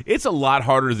backstroke. It's a lot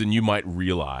harder than you might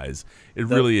realize. It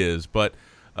really is. But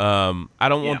I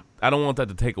don't want that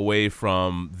to take away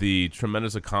from the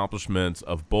tremendous accomplishments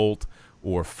of Bolt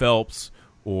or Phelps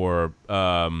or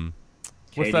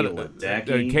What's Katie that?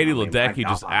 Ledecky. Katie I mean, Ledecky my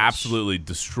just gosh. absolutely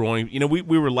destroying. You know, we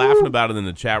were laughing about it in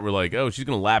the chat. We're like, oh, she's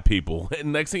going to lap people.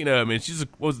 And next thing you know, I mean, she's,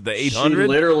 what was it, the 800? She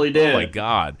literally did. Oh, my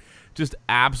God. Just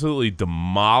absolutely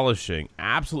demolishing.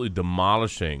 By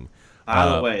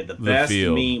the way, the best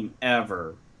field. meme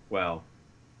ever, well,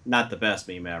 not the best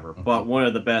meme ever, but one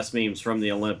of the best memes from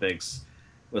the Olympics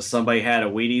was somebody had a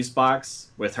Wheaties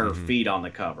box with her feet on the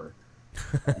cover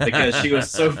because she was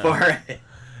so far ahead.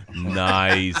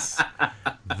 Nice.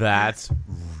 That's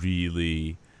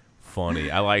really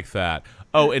funny. I like that.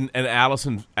 Oh, and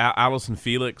Allison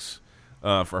Felix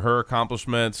for her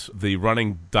accomplishments, the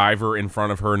running diver in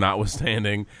front of her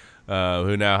notwithstanding,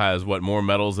 who now has more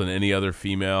medals than any other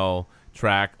female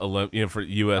track, for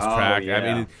U.S. track. Yeah.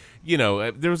 I mean,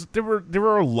 there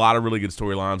were a lot of really good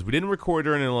storylines. We didn't record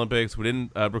during the Olympics. We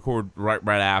didn't record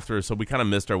right after, so we kind of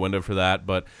missed our window for that.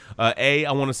 But I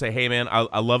want to say, hey man,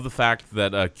 I love the fact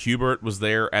that Kubert was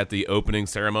there at the opening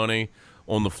ceremony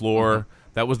on the floor.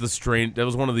 That was that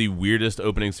was one of the weirdest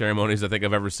opening ceremonies I think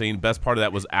I've ever seen. Best part of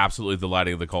that was absolutely the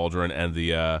lighting of the cauldron and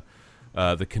the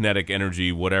kinetic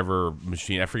energy, whatever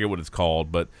machine. I forget what it's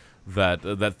called, but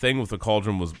that thing with the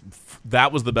cauldron was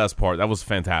the best part. That was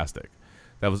fantastic.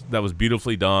 That was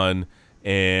beautifully done,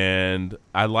 and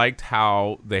I liked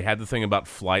how they had the thing about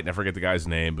flight. And I forget the guy's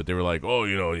name, but they were like,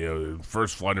 "Oh,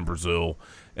 first flight in Brazil,"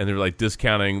 and they were like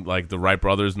discounting like the Wright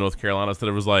brothers in North Carolina. So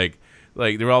there was like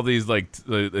there were all these the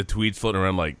tweets floating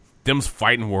around like them's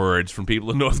fighting words from people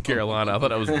in North Carolina. I thought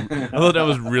that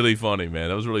was really funny, man.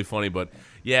 That was really funny, but.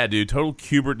 Yeah, dude, total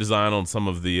Kubert design on some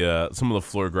of the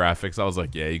floor graphics. I was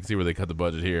like, yeah, you can see where they cut the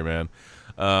budget here, man.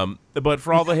 But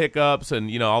for all the hiccups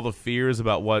and all the fears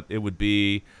about what it would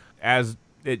be, as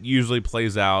it usually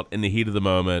plays out in the heat of the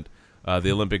moment,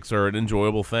 the Olympics are an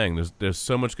enjoyable thing. There's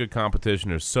so much good competition.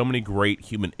 There's so many great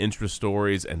human interest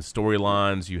stories and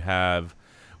storylines. You have,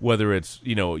 whether it's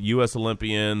U.S.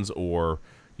 Olympians or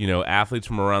athletes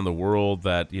from around the world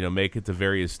that make it to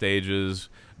various stages.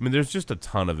 I mean, there's just a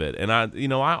ton of it, and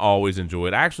I always enjoy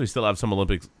it. I actually still have some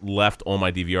Olympics left on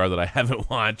my DVR that I haven't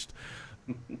watched.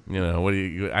 What do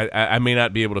you? I may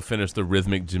not be able to finish the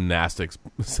rhythmic gymnastics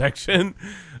section.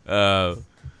 Talk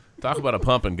about a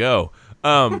pump and go.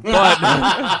 But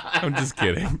I'm just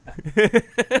kidding.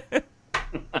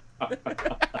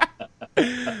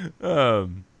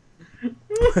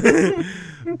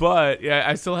 But yeah,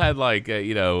 I still had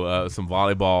some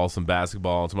volleyball, some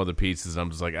basketball, and some other pieces. And I'm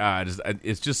just like,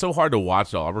 it's just so hard to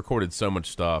watch it all. I recorded so much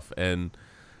stuff, and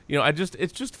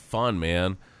it's just fun,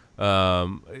 man.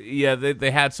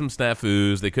 They had some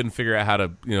snafus. They couldn't figure out how to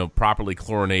properly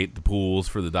chlorinate the pools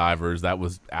for the divers. That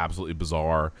was absolutely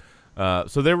bizarre.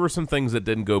 So there were some things that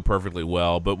didn't go perfectly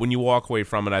well, but when you walk away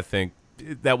from it, I think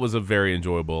that was a very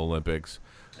enjoyable Olympics.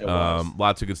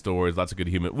 Lots of good stories, lots of good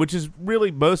human, which is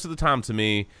really most of the time to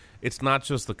me, it's not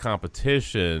just the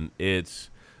competition,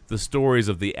 it's the stories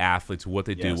of the athletes, what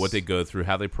they do, what they go through,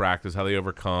 how they practice, how they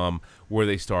overcome, where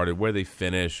they started, where they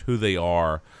finish, who they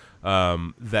are.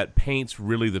 That paints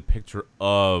really the picture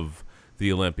of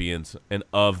the Olympians and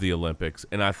of the Olympics.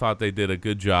 And I thought they did a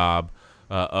good job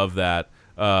of that.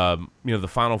 The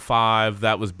Final Five,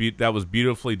 that was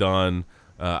beautifully done.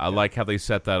 I like how they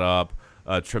set that up.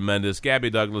 Tremendous. Gabby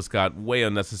Douglas got way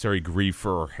unnecessary grief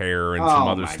for her hair and some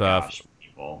other stuff. Gosh,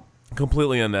 people.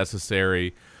 Completely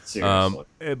unnecessary. Seriously.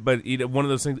 But one of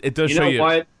those things, it does show you.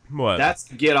 What? That's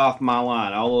get off my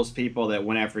lawn. All those people that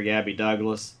went after Gabby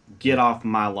Douglas, get off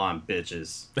my lawn,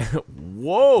 bitches.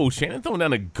 Whoa, Shannon throwing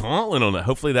down a gauntlet on that.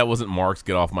 Hopefully that wasn't Mark's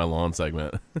get off my lawn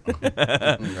segment.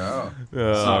 No.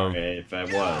 Sorry if I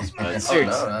was. But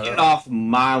seriously, get off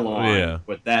my lawn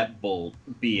with that bull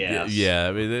BS. Yeah,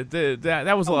 I mean,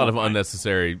 that was a lot of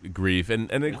unnecessary grief.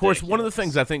 And of course, one of the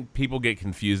things I think people get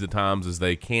confused at times is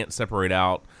they can't separate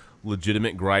out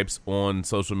legitimate gripes on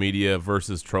social media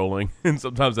versus trolling, and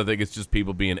sometimes I think it's just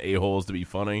people being a-holes to be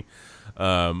funny.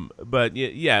 But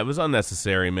yeah, it was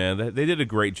unnecessary, man. They did a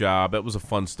great job. It was a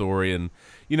fun story, and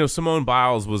Simone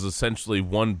Biles was essentially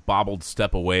one bobbled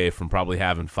step away from probably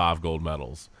having 5 gold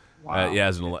medals.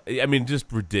 Wow. I mean,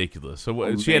 just ridiculous.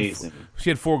 So she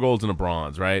had 4 golds and a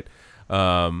bronze, right?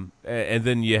 And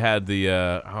then you had the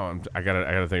I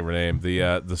gotta think of her name.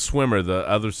 The swimmer, the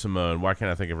other Simone. Why can't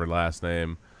I think of her last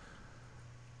name?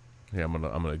 Yeah, I'm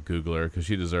gonna Google her because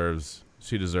she deserves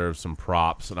some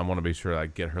props, and I want to be sure I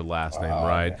get her last name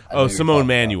right. Simone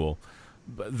Manuel.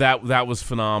 That was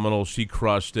phenomenal. She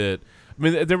crushed it. I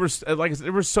mean, there were so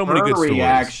many good stories. Her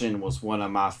reaction was one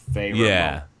of my favorite.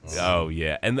 Yeah. Moments. Oh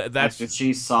yeah, and that's after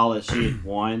she saw that she had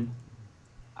won.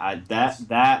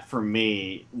 That for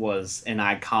me was an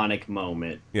iconic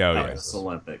moment of this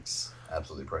Olympics.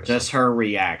 Absolutely crazy. Just her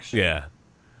reaction. Yeah.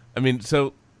 I mean,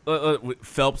 so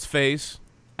Phelps' face,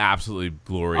 absolutely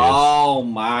glorious. Oh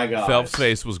my god, Phelps'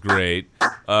 face was great.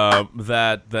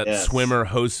 That Yes. swimmer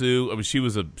Hosu, I mean, she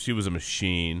was a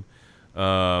machine.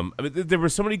 I mean, there were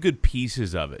so many good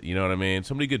pieces of it. You know what I mean?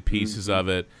 So many good pieces of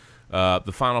it.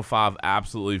 The Final Five,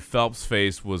 absolutely. Phelps'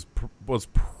 face was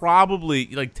probably,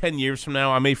 like, 10 years from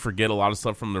now, I may forget a lot of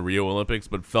stuff from the Rio Olympics,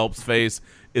 but Phelps' face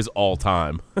is all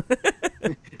time.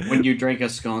 when you drink a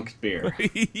skunk beer.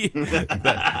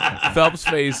 Phelps'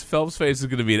 face is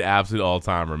going to be an absolute all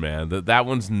timer, man. That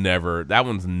one's never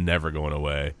going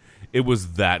away. It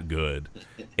was that good,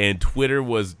 and Twitter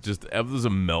was it was a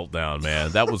meltdown,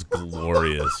 man. That was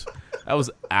glorious. That was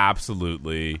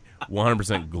absolutely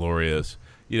 100% glorious.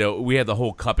 You know, we had the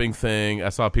whole cupping thing. I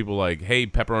saw people like, "Hey,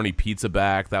 pepperoni pizza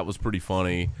back." That was pretty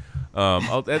funny.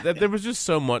 There was just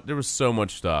so much. There was so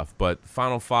much stuff. But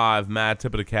Final Five, mad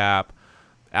tip of the cap.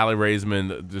 Allie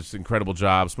Raisman, just incredible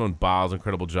job. Simone Biles,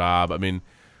 incredible job. I mean,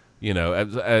 you know,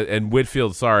 and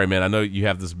Whitfield. Sorry, man. I know you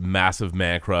have this massive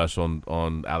man crush on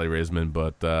Allie Raisman,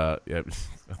 but yeah,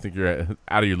 I think you're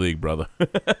out of your league, brother.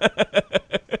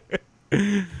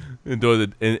 Enjoy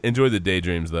the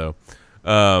daydreams, though.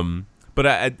 But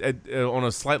I, on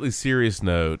a slightly serious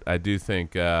note, I do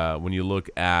think when you look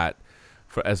at,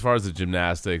 as far as the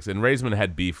gymnastics, and Raisman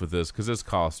had beef with this because it's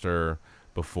cost her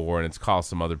before and it's cost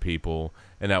some other people,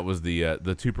 and that was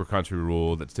the two per country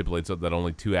rule that stipulates that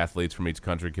only 2 athletes from each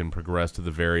country can progress to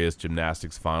the various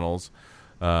gymnastics finals,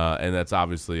 and that's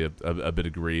obviously a bit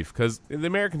of grief because the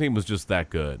American team was just that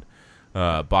good.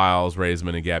 Biles,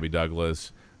 Raisman, and Gabby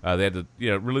Douglas. They had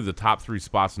really the top 3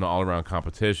 spots in the all-around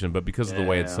competition, but because of the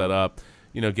way it's set up,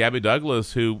 you know, Gabby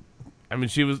Douglas, who, I mean,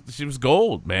 she was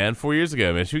gold, man, 4 years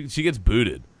ago, man. She gets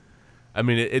booted. I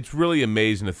mean, it's really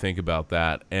amazing to think about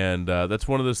that, and that's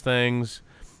one of those things.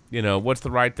 You know, what's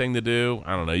the right thing to do?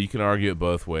 I don't know. You can argue it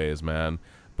both ways, man,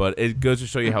 but it goes to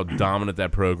show you how dominant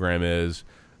that program is,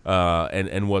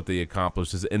 and what they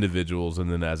accomplished as individuals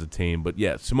and then as a team. But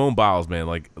yeah, Simone Biles, man,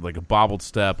 like a bobbled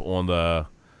step on the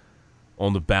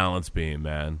balance beam,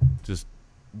 man. Just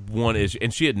one issue,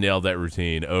 and she had nailed that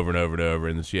routine over and over and over,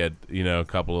 and then she had, you know, a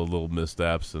couple of little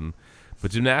missteps,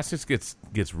 but gymnastics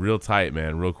gets real tight,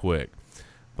 man, real quick.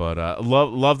 But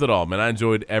loved it all, man. I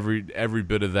enjoyed every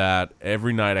bit of that.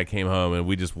 Every night I came home and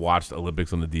we just watched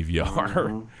Olympics on the DVR.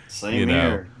 Mm-hmm. Same you know?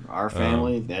 here. Our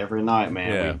family, every night,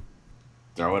 man. Yeah. We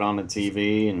throw it on the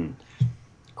TV, and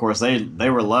of course they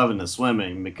were loving the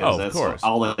swimming because that's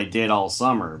all they did all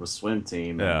summer was swim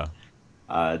team. Yeah.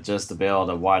 And, just to be able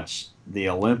to watch the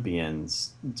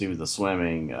Olympians do the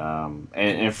swimming,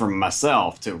 and for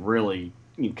myself to really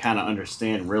kind of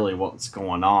understand really what's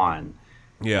going on.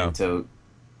 Yeah. And to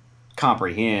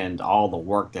comprehend all the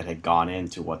work that had gone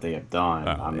into what they have done.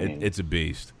 I mean, it's a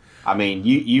beast. I mean,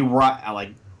 you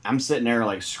like, I'm sitting there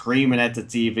like screaming at the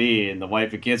TV, and the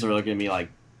wife and kids are looking at me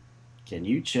like, "Can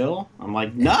you chill?" I'm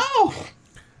like, "No."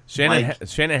 Shannon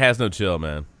has no chill,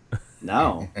 man.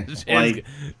 No, like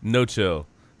no chill.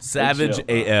 Savage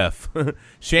AF.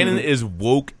 Shannon is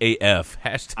woke AF.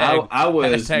 Hashtag. I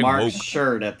was hashtag Mark's woke.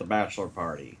 shirt at the bachelor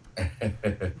party.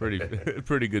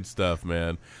 Pretty good stuff,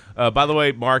 man. By the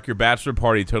way, Mark, your bachelor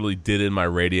party totally did in my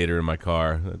radiator in my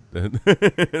car.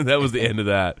 That was the end of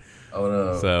that. Oh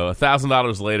no! So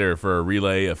 $1,000 later for a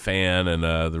relay, a fan, and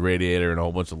the radiator, and a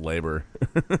whole bunch of labor.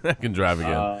 I can drive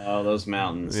again. Oh, those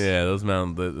mountains! Yeah, those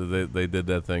mountains. They did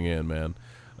that thing in, man.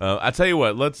 I tell you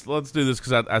what, let's do this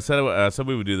because I said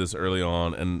we would do this early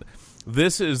on, and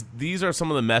these are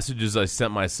some of the messages I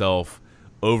sent myself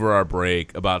over our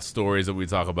break about stories that we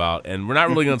talk about, and we're not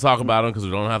really going to talk about them because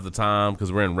we don't have the time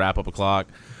because we're in wrap up o'clock.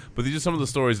 But these are some of the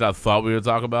stories that I thought we would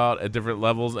talk about at different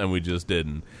levels, and we just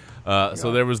didn't.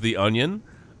 So there was the Onion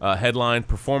headline: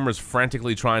 performers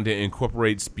frantically trying to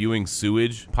incorporate spewing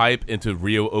sewage pipe into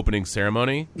Rio opening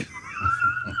ceremony.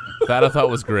 That I thought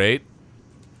was great.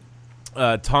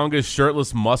 Tonga's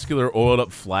shirtless, muscular,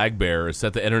 oiled-up flag bearer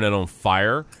set the internet on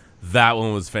fire. That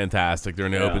one was fantastic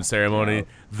during the open ceremony. Yeah,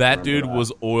 that dude was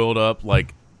oiled up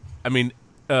like, I mean,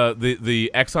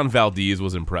 the Exxon Valdez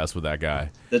was impressed with that guy.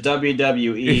 The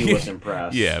WWE was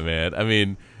impressed. Yeah, man. I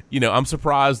mean, you know, I'm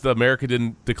surprised America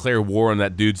didn't declare war on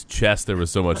that dude's chest. There was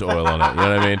so much oil on it. You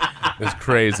know what I mean? It's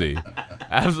crazy,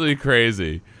 absolutely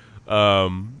crazy.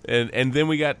 And then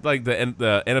we got like the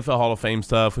NFL Hall of Fame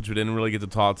stuff, which we didn't really get to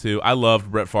talk to. I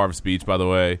loved Brett Favre's speech, by the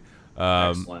way.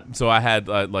 So I had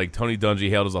like Tony Dungy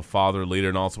hailed as a father, leader,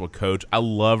 and also a coach. I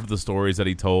loved the stories that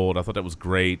he told. I thought that was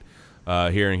great,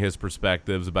 hearing his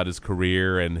perspectives about his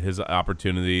career and his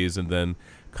opportunities, and then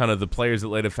kind of the players that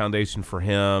laid a foundation for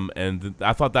him. And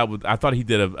I thought he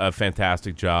did a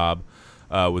fantastic job.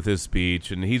 with his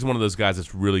speech, and he's one of those guys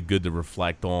that's really good to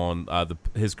reflect on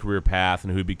his career path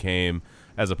and who he became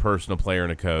as a personal player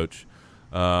and a coach.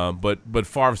 But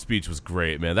Favre's speech was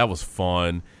great, man. That was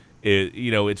fun.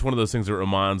 It's one of those things that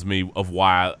reminds me of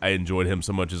why I enjoyed him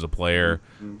so much as a player.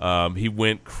 He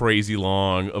went crazy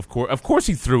long. Of course,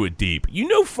 he threw it deep. You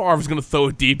know, Favre was going to throw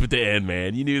it deep at the end,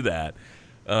 man. You knew that.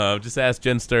 Just ask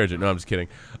Jen Sturgeon. No, I'm just kidding.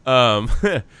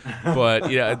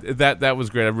 But yeah, that was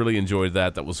great. I really enjoyed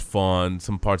that. That was fun.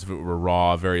 Some parts of it were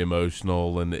raw, very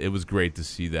emotional, and it was great to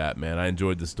see that, man. I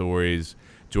enjoyed the stories,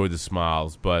 enjoyed the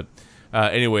smiles. But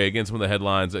anyway, again, some of the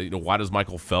headlines. Why does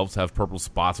Michael Phelps have purple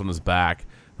spots on his back?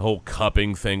 The whole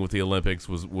cupping thing with the Olympics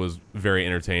was very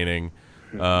entertaining.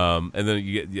 And then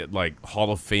you get like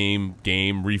Hall of Fame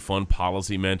game refund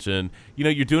policy mentioned.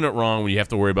 You're doing it wrong when you have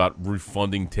to worry about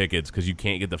refunding tickets because you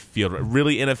can't get the field right.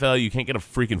 Really, NFL, you can't get a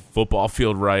freaking football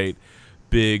field right.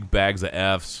 Big bags of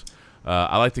Fs.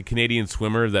 I like the Canadian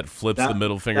swimmer that flips the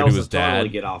middle finger to his dad. Totally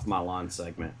get off my lawn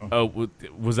segment. Oh,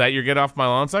 was that your get off my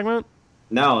lawn segment?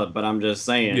 No, but I'm just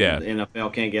saying, the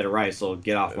NFL can't get it right, so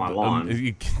get off my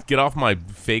lawn. Get off my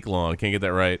fake lawn. Can't get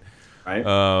that right. Right.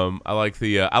 I like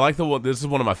the one. This is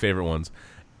one of my favorite ones.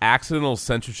 Accidental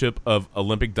censorship of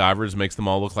Olympic divers makes them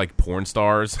all look like porn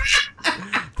stars.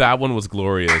 That one was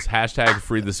glorious. #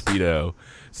 free the Speedo.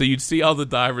 So you'd see all the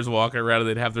divers walking around and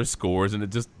they'd have their scores and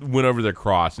it just went over their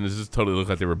crotch and it just totally looked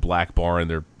like they were black barring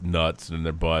their nuts and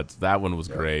their butts. That one was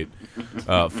great.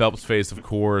 Phelps' face, of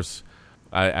course.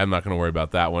 I'm not going to worry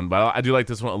about that one. But I do like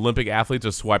this one. Olympic athletes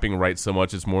are swiping right so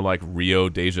much it's more like Rio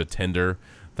Deja Tender.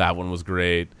 That one was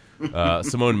great.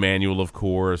 Simone Manuel, of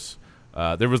course.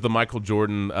 There was the Michael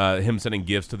Jordan, him sending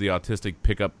gifts to the autistic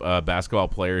pickup basketball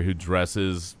player who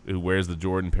wears the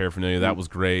Jordan paraphernalia. That was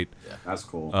great. Yeah, that's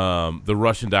cool. The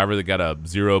Russian diver that got a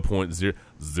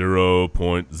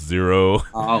 0.0.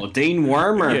 Oh, Dean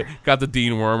Wormer. Yeah, got the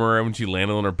Dean Wormer when she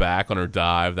landed on her back on her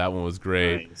dive. That one was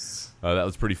great. Nice. That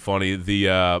was pretty funny.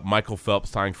 The Michael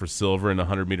Phelps tying for silver in the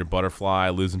 100-meter butterfly,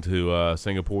 losing to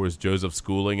Singapore's Joseph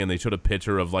Schooling, and they showed a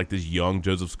picture of like this young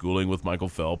Joseph Schooling with Michael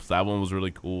Phelps. That one was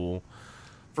really cool.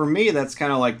 For me, that's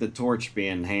kind of like the torch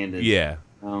being handed. Yeah.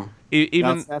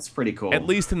 That's pretty cool. At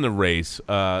least in the race,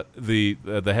 the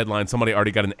headline, somebody already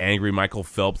got an angry Michael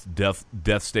Phelps death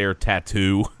stare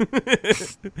tattoo.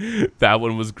 That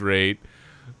one was great.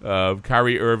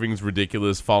 Kyrie Irving's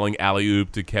ridiculous falling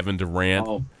alley-oop to Kevin Durant.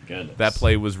 Oh, goodness. That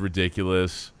play was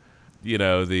ridiculous.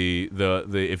 The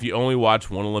if you only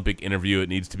watch one Olympic interview, it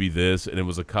needs to be this, and it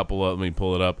was a couple of, let me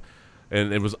pull it up,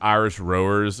 and it was Irish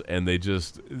rowers, and they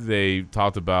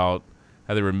talked about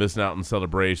how they were missing out on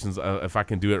celebrations. If I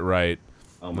can do it right,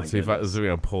 let's see if I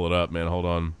can pull it up, man. Hold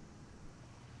on.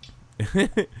 See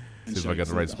if I got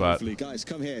the right spot. Hopefully. Guys,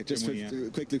 come here, just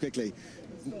quickly.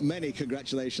 Many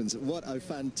congratulations. What a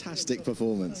fantastic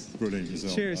performance. Brilliant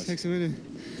result. Cheers, thanks a minute.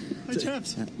 Hi,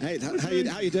 chaps. Hey, how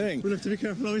are you doing? We'll have to be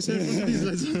careful how we say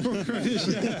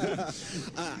it.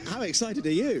 How excited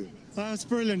are you? It's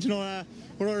brilliant.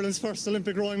 We're Ireland's first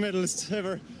Olympic rowing medalist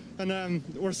ever. And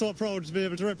we're so proud to be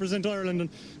able to represent Ireland and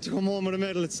to come home with a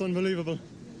medal. It's unbelievable.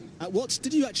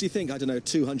 Did you actually think,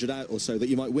 200 out or so, that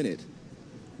you might win it?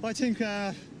 I think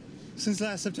since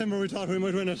last September we thought we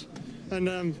might win it.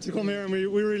 And to come here and we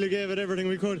really gave it everything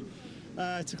we could.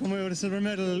 To come away with a silver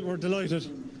medal, we're delighted.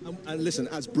 And listen,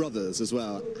 as brothers as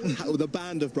well, the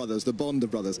band of brothers, the bond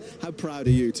of brothers, how proud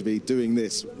are you to be doing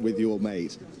this with your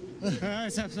mate?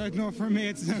 It's absolutely no for me.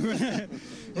 It's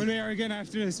we'll be here again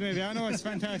after this, maybe. I know it's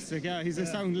fantastic. Yeah, he's a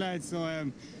sound lad,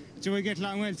 so we get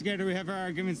along well together. We have our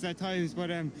arguments at times,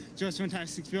 but just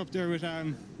fantastic to be up there with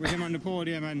him on the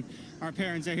podium, and our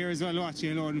parents are here as well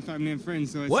watching, and family and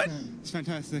friends. So it's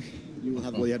fantastic. You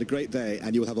had a great day,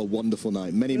 and you will have a wonderful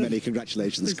night. Many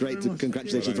congratulations.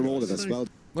 Congratulations from all of us. Well,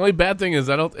 the only bad thing is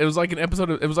it was like an episode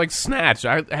of, it was like Snatch.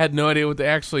 I had no idea what they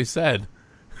actually said.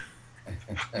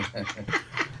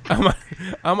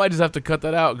 I might just have to cut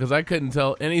that out because I couldn't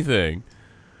tell anything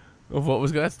of what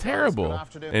was going. That's terrible.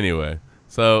 Anyway,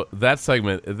 so that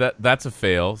segment that's a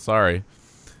fail. Sorry.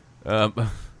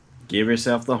 Give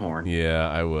yourself the horn. Yeah,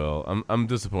 I will. I'm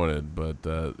disappointed, but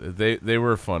they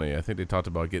were funny. I think they talked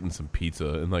about getting some pizza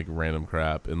and like random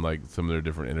crap in like some of their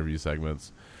different interview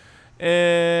segments.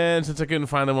 And since I couldn't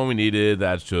find the one we needed,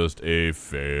 that's just a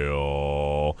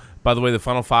fail. By the way, the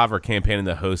Final Five are campaigning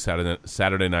to host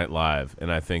Saturday Night Live,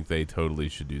 and I think they totally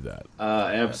should do that.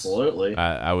 Absolutely.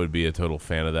 I would be a total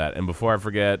fan of that. And before I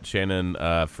forget, Shannon,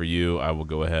 for you, I will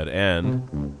go ahead and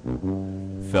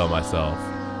fail myself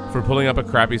for pulling up a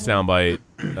crappy soundbite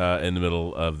in the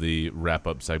middle of the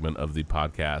wrap-up segment of the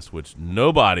podcast, which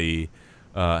nobody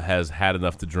has had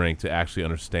enough to drink to actually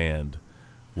understand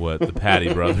what the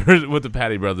Patty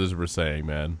brothers were saying,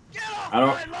 man. I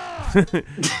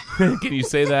don't. Can you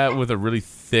say that with a really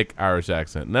thick Irish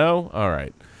accent? No? All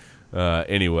right.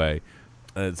 Anyway,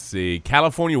 let's see.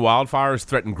 California wildfires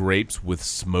threaten grapes with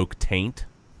smoke taint.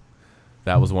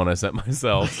 That was one I sent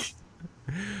myself.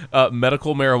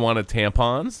 Medical marijuana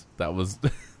tampons. That was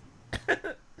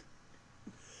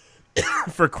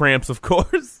for cramps, of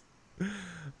course.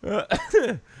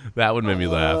 That would make me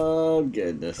laugh. Oh,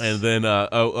 goodness. And then,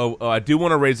 I do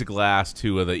want to raise a glass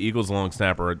to the Eagles long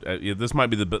snapper. This might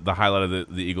be the highlight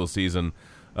of the Eagles season,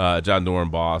 John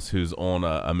Dorenbos, who's on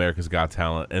America's Got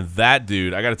Talent. And that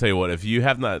dude, I got to tell you what, if you're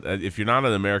not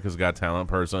an America's Got Talent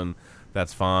person,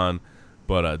 that's fine.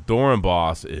 But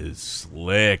Dorenbos is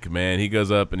slick, man. He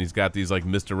goes up and he's got these like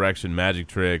misdirection magic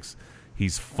tricks.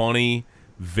 He's funny,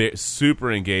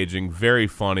 super engaging, very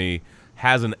funny,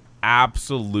 has an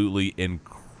absolutely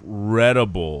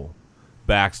incredible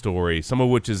backstory, some of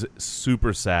which is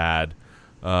super sad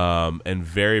and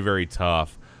very, very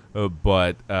tough,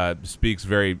 but speaks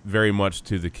very, very much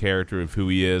to the character of who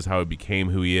he is, how he became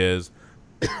who he is,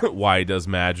 why he does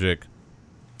magic,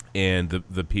 and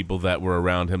the people that were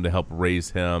around him to help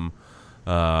raise him,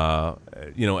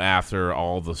 after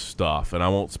all the stuff. And I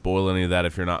won't spoil any of that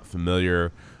if you're not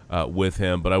familiar with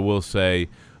him, but I will say,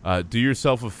 do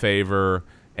yourself a favor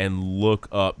and look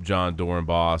up John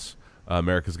Dorenbos,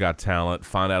 America's Got Talent.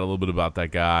 Find out a little bit about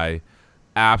that guy.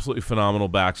 Absolutely phenomenal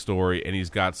backstory, and he's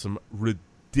got some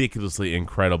ridiculously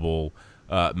incredible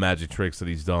magic tricks that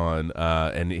he's done.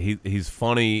 And he's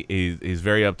funny. He's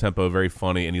very up-tempo, very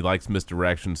funny, and he likes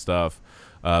misdirection stuff.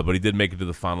 But he did make it to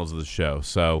the finals of the show.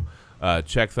 So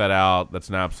check that out. That's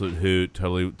an absolute hoot.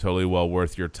 Totally well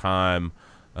worth your time.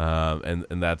 And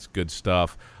that's good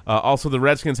stuff. Also, the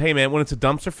Redskins, hey, man, when it's a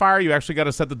dumpster fire, you actually got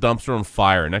to set the dumpster on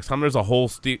fire. Next time there's a whole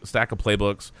stack of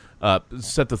playbooks,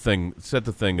 set the thing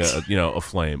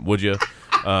aflame, would you?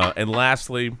 And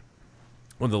lastly,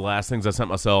 one of the last things I sent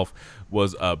myself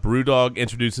was Brewdog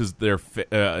introduces their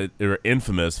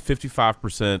infamous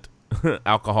 55%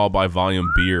 alcohol by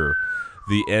volume beer,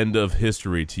 the end of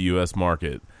history to U.S.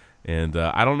 market. And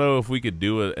I don't know if we could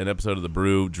do an episode of The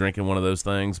Brew drinking one of those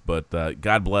things, but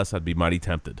God bless, I'd be mighty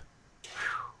tempted.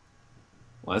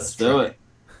 Let's do it.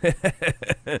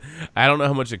 I don't know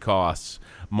how much it costs.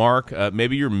 Mark,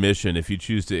 maybe your mission, if you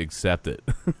choose to accept it,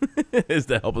 is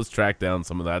to help us track down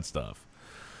some of that stuff.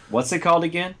 What's it called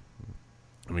again?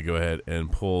 Let me go ahead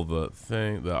and pull the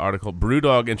article.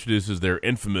 Brewdog introduces their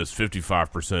infamous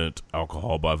 55%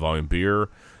 alcohol by volume beer,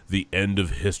 the end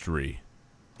of history.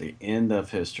 The end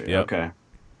of history. Yep. Okay.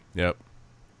 Yep.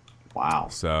 Wow.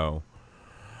 So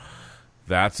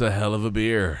that's a hell of a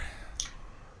beer.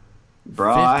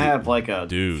 Bro, I have like a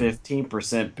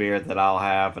 15% beer that I'll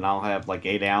have, and I'll have like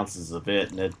 8 ounces of it,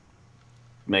 and it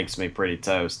makes me pretty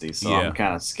toasty. So I'm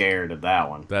kind of scared of that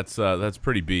one. That's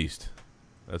pretty beast.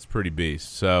 That's pretty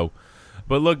beast. So,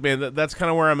 but look, man, that's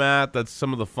kind of where I'm at. That's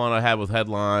some of the fun I had with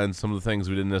headlines, some of the things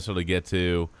we didn't necessarily get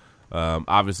to.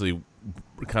 Obviously,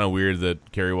 kind of weird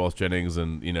that Kerry Walsh-Jennings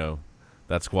and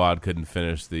that squad couldn't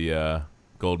finish the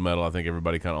gold medal. I think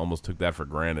everybody kind of almost took that for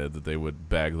granted that they would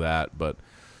bag that, but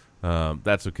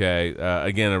that's okay.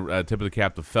 Again, a tip of the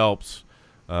cap to Phelps,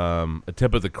 a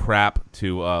tip of the crap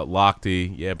to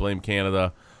Lochte. Yeah, blame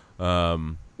Canada.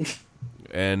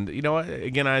 And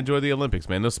again, I enjoy the Olympics,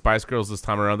 man. Those Spice Girls this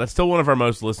time around. That's still one of our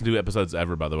most listened to episodes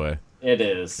ever, by the way. It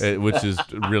is, which is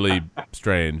really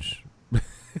strange.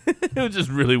 It was just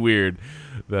really weird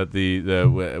that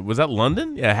was that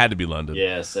London? Yeah, it had to be London.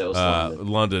 Yes, it was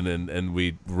London, and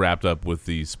we wrapped up with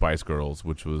the Spice Girls,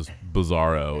 which was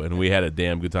bizarro, and we had a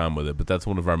damn good time with it. But that's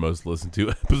one of our most listened to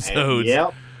episodes.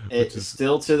 Yep, it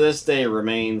still to this day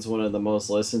remains one of the most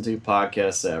listened to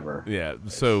podcasts ever. Yeah,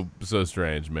 so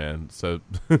strange, man. So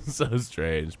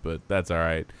strange, but that's all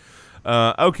right.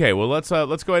 Okay, well let's go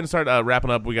ahead and start wrapping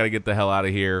up. We got to get the hell out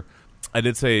of here. I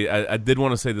did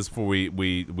want to say this before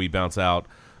we bounce out.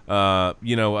 I'm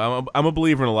a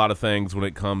believer in a lot of things when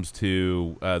it comes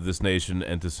to this nation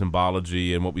and to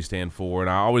symbology and what we stand for, and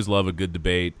I always love a good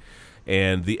debate.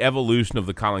 And the evolution of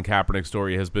the Colin Kaepernick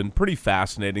story has been pretty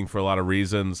fascinating for a lot of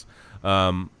reasons.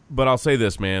 But I'll say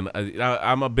this, man,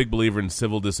 I'm a big believer in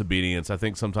civil disobedience. I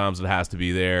think sometimes it has to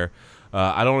be there.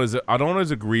 I don't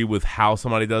always agree with how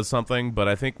somebody does something, but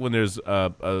I think when there's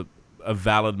a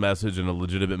valid message and a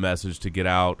legitimate message to get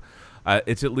out,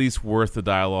 it's at least worth the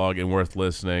dialogue and worth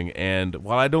listening. And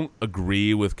while I don't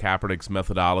agree with Kaepernick's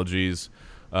methodologies,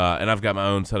 and I've got my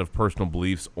own set of personal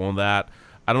beliefs on that,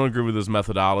 I don't agree with his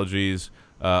methodologies.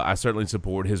 I certainly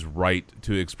support his right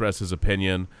to express his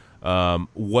opinion.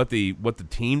 What the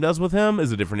team does with him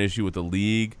is a different issue with the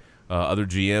league. other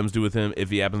GMs do with him if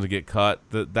he happens to get cut,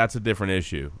 that's a different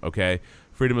issue, okay?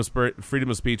 Freedom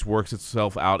of speech works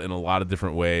itself out in a lot of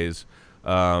different ways.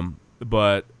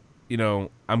 But,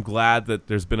 I'm glad that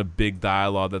there's been a big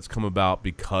dialogue that's come about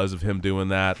because of him doing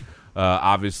that.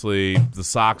 Obviously, the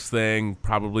socks thing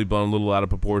probably blown a little out of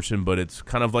proportion, but it's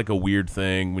kind of like a weird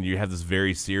thing when you have this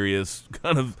very serious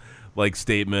kind of like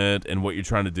statement and what you're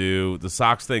trying to do. The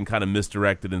socks thing kind of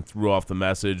misdirected and threw off the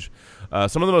message.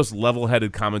 Some of the most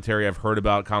level-headed commentary I've heard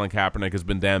about Colin Kaepernick has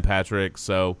been Dan Patrick.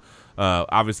 So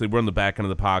obviously we're on the back end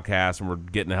of the podcast and we're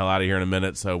getting the hell out of here in a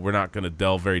minute, so we're not going to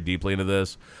delve very deeply into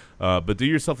this. But do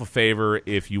yourself a favor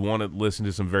if you want to listen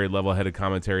to some very level-headed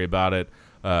commentary about it.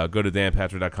 Go to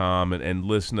danpatrick.com and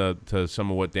listen to some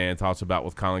of what Dan talks about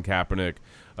with Colin Kaepernick.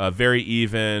 Very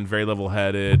even, very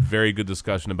level-headed, very good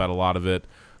discussion about a lot of it.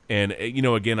 And,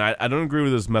 again, I don't agree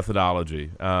with his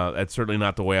methodology. That's certainly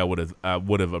not the way I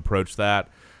would have approached that.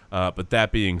 But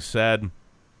that being said,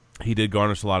 he did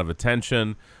garnish a lot of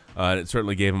attention. And it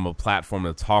certainly gave him a platform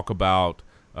to talk about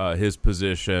his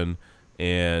position.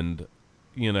 And,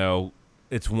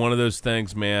 it's one of those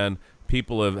things, man.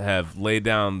 People have laid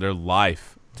down their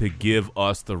life to give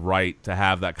us the right to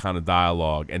have that kind of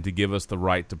dialogue and to give us the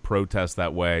right to protest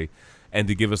that way and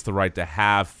to give us the right to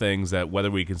have things that, whether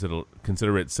we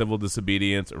consider it civil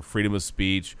disobedience or freedom of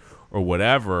speech or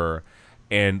whatever,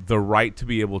 and the right to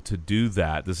be able to do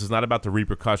that. This is not about the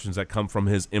repercussions that come from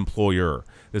his employer.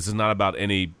 This is not about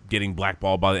any getting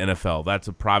blackballed by the NFL. That's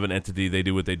a private entity. They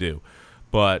do what they do.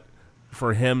 But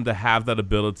for him to have that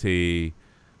ability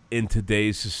in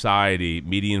today's society,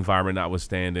 media environment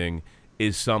notwithstanding,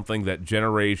 is something that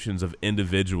generations of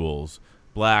individuals,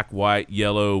 black, white,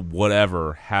 yellow,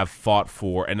 whatever, have fought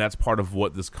for, and that's part of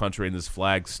what this country and this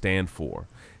flag stand for,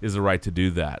 is the right to do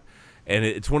that. And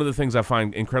it's one of the things I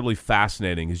find incredibly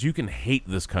fascinating is you can hate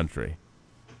this country,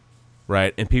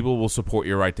 right? And people will support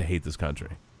your right to hate this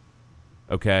country,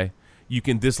 okay? You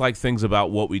can dislike things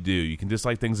about what we do. You can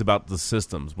dislike things about the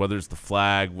systems, whether it's the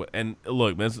flag. And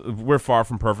look, man, we're far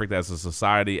from perfect as a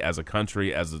society, as a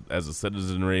country, as a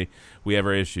citizenry. We have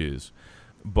our issues.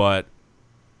 But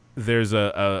there's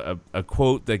a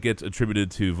quote that gets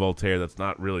attributed to Voltaire that's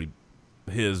not really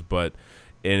his, and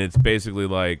it's basically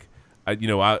like, I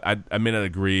may not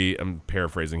agree. I'm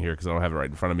paraphrasing here because I don't have it right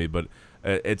in front of me, but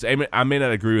I may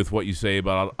not agree with what you say,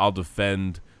 but I'll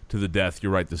defend to the death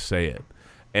your right to say it.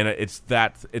 And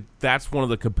that's one of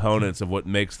the components of what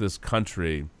makes this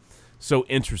country so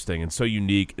interesting and so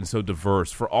unique and so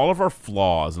diverse. For all of our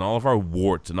flaws and all of our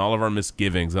warts and all of our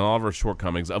misgivings and all of our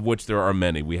shortcomings, of which there are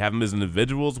many, we have them as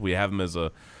individuals, we have them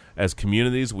as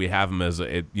communities, we have them as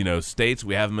states,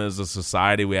 we have them as a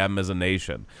society, we have them as a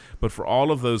nation. But for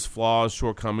all of those flaws,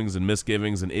 shortcomings, and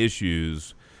misgivings and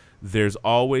issues, there's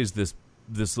always this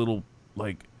little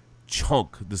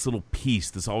chunk, this little piece,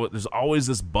 there's always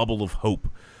this bubble of hope,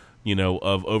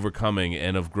 of overcoming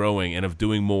and of growing and of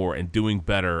doing more and doing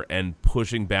better and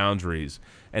pushing boundaries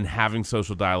and having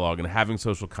social dialogue and having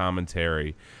social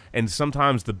commentary. And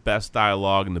sometimes the best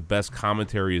dialogue and the best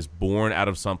commentary is born out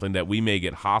of something that we may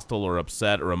get hostile or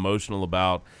upset or emotional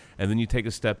about, and then you take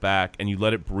a step back and you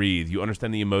let it breathe. You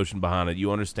understand the emotion behind it.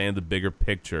 You understand the bigger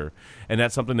picture. And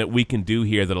that's something that we can do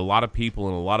here that a lot of people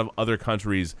in a lot of other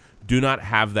countries do not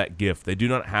have that gift. They do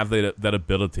not have that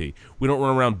ability. We don't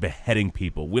run around beheading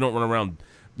people. We don't run around,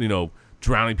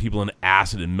 drowning people in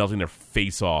acid and melting their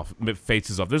faces off.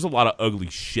 There's a lot of ugly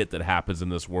shit that happens in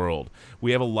this world.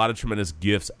 We have a lot of tremendous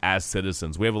gifts as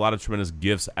citizens. We have a lot of tremendous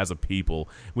gifts as a people.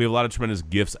 We have a lot of tremendous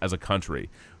gifts as a country.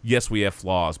 Yes, we have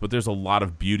flaws, but there's a lot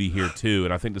of beauty here too.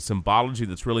 And I think the symbology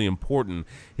that's really important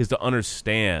is to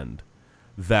understand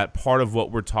that part of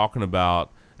what we're talking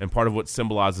about and part of what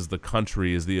symbolizes the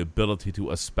country is the ability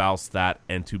to espouse that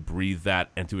and to breathe that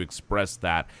and to express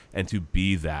that and to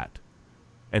be that.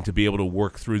 And to be able to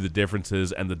work through the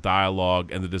differences and the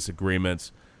dialogue and the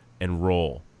disagreements and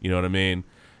roll. You know what I mean?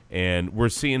 And we're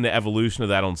seeing the evolution of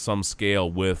that on some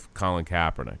scale with Colin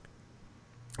Kaepernick.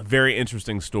 A very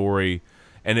interesting story.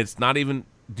 And it's not even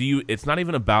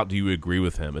about do you agree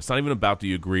with him? It's not even about do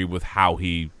you agree with how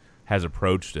he has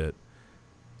approached it.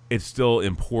 It's still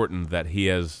important that he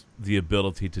has the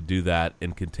ability to do that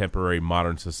in contemporary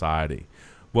modern society.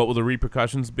 What will the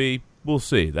repercussions be? We'll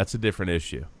see. That's a different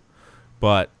issue.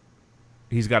 But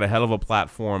he's got a hell of a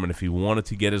platform, and if he wanted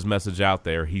to get his message out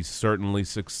there, he certainly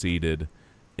succeeded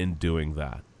in doing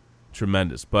that.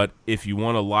 Tremendous. But if you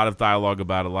want a lot of dialogue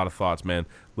about it, a lot of thoughts, man,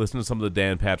 listen to some of the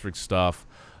Dan Patrick stuff.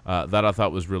 That I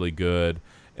thought was really good.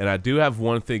 And I do have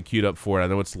one thing queued up for it. I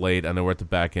know it's late. I know we're at the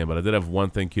back end, but I did have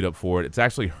one thing queued up for it. It's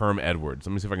actually Herm Edwards.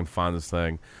 Let me see if I can find this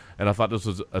thing. and I thought this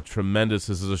was this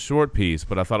is a short piece,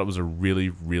 but I thought it was a really,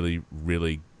 really,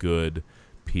 really good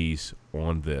piece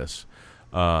on this.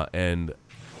 And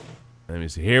let me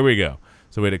see. Here we go.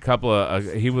 So we had a couple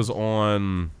of he was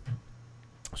on,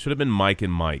 should have been Mike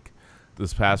and Mike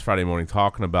this past Friday morning,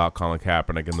 talking about Colin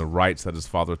Kaepernick and the rights that his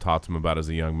father taught him about as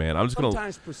a young man. I'm just going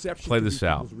to play this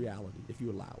out. Reality, if you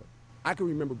allow it. I can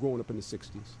remember growing up in the 60s,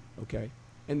 okay?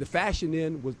 And the fashion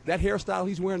then was that hairstyle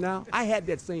he's wearing now. I had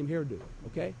that same hairdo,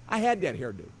 okay? I had that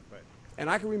hairdo. Right. And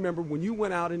I can remember when you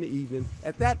went out in the evening,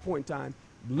 at that point in time,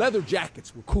 leather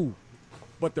jackets were cool.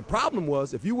 But the problem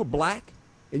was, if you were black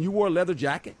and you wore a leather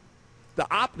jacket,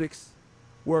 the optics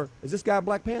were, is this guy a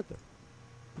Black Panther?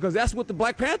 Because that's what the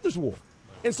Black Panthers wore.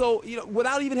 And so,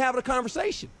 without even having a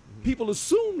conversation, people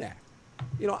assume that.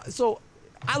 So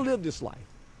I lived this life.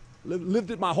 Lived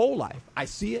it my whole life. I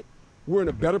see it. We're in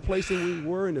a better place than we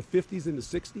were in the 50s and the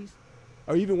 60s,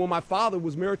 or even when my father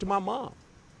was married to my mom,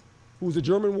 who was a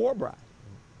German war bride.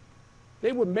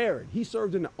 They were married. He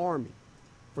served in the Army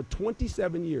for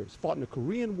 27 years, fought in the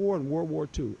Korean War and World War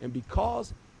II, and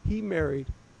because he married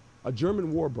a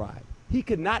German war bride, he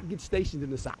could not get stationed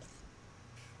in the South.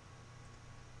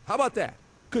 How about that?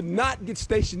 Could not get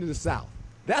stationed in the South.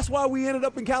 That's why we ended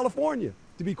up in California,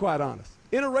 to be quite honest.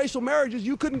 Interracial marriages,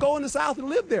 you couldn't go in the South and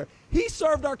live there. He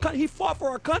served our country. He fought for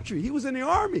our country. He was in the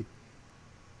Army.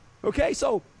 Okay,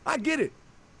 so I get it.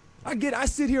 I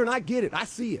sit here and I get it. I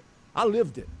see it. I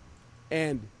lived it.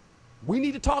 And we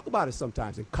need to talk about it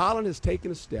sometimes. And Colin has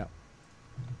taken a step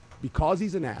because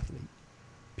he's an athlete.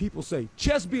 People say,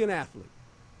 just be an athlete.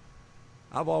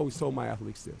 I've always told my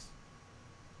athletes this.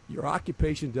 Your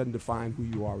occupation doesn't define who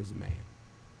you are as a man.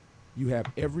 You have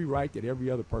every right that every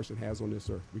other person has on this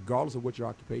earth, regardless of what your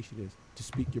occupation is, to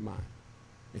speak your mind.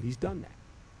 And he's done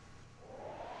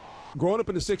that. Growing up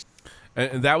in the 60s.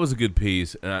 And that was a good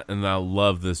piece, and I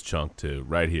love this chunk too,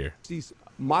 right here.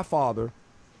 My father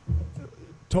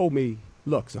told me,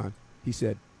 look, son, he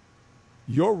said,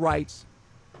 your rights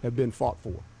have been fought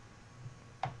for.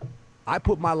 I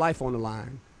put my life on the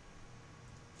line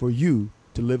for you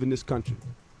to live in this country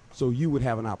so you would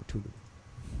have an opportunity.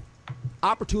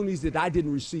 Opportunities that I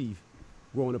didn't receive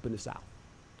growing up in the South.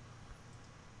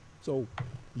 So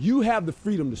you have the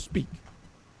freedom to speak.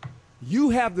 You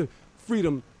have the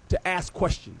freedom to ask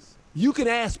questions. You can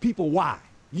ask people why.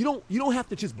 You don't have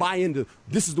to just buy into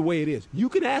this is the way it is. You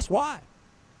can ask why.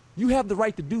 You have the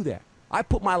right to do that. I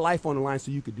put my life on the line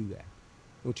so you could do that.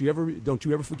 Don't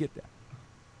you ever forget that.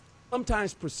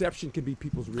 Sometimes perception can be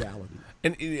people's reality.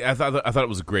 And I thought it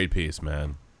was a great piece,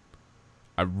 man.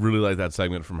 I really like that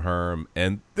segment from Herm,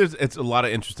 and it's a lot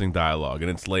of interesting dialogue,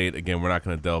 and it's late. Again, we're not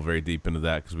going to delve very deep into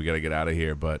that because we got to get out of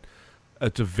here, but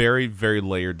it's a very, very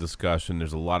layered discussion.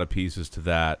 There's a lot of pieces to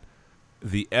that.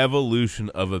 The evolution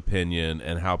of opinion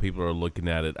and how people are looking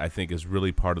at it, I think, is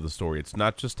really part of the story. It's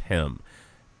not just him.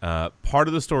 Part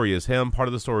of the story is him. Part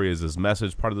of the story is his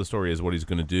message. Part of the story is what he's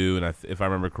going to do, and if I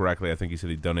remember correctly, I think he said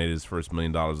he donated his first $1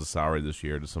 million of salary this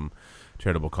year to some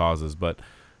charitable causes, but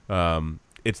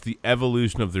it's the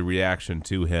evolution of the reaction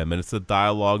to him, and it's the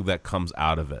dialogue that comes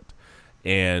out of it.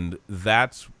 And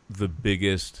that's the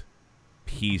biggest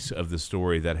piece of the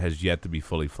story that has yet to be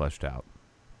fully fleshed out.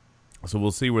 So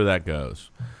we'll see where that goes.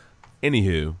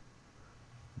 Anywho,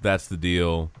 that's the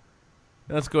deal.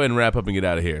 Let's go ahead and wrap up and get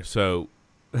out of here. So,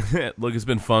 look, it's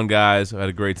been fun, guys. I had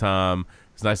a great time.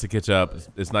 It's nice to catch up.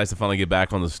 It's nice to finally get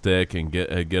back on the stick and get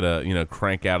a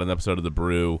crank out an episode of the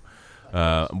Brew.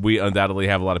 We undoubtedly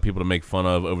have a lot of people to make fun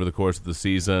of over the course of the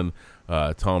season.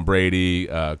 Tom Brady,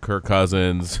 Kirk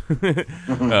Cousins,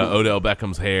 Odell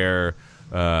Beckham's hair,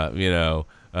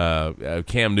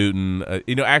 Cam Newton.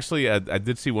 Actually, I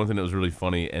did see one thing that was really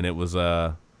funny, and it was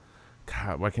God,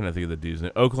 why can't I think of the dude's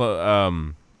name?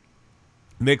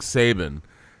 Nick Saban,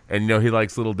 and he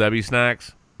likes Little Debbie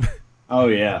snacks. Oh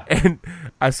yeah. And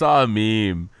I saw a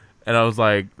meme, and I was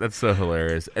like, "That's so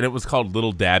hilarious!" And it was called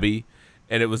Little Dabby.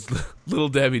 And it was Little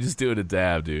Debbie just doing a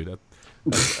dab, dude.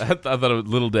 I thought it was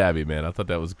Little Debbie, man. I thought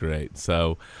that was great.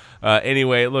 So,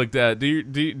 anyway, look,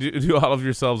 do all of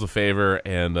yourselves a favor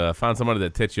and find somebody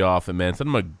that tits you off, and man, send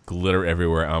them a glitter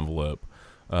everywhere envelope.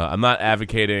 I'm not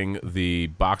advocating the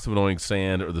box of annoying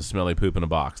sand or the smelly poop in a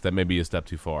box. That may be a step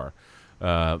too far,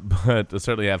 but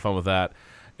certainly have fun with that.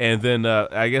 And then,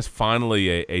 I guess finally,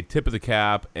 a tip of the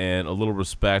cap and a little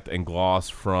respect and gloss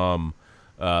from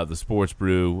the Sports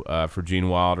Brew for Gene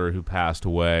Wilder, who passed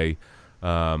away.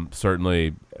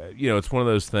 Certainly, it's one of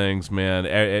those things, man.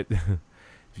 If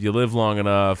you live long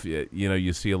enough,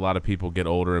 you see a lot of people get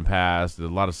older and pass.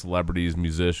 There's a lot of celebrities,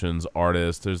 musicians,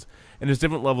 artists. There's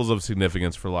different levels of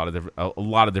significance for a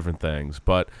lot of different things.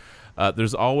 But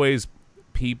there's always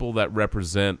people that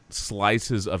represent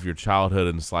slices of your childhood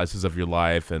and slices of your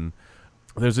life, and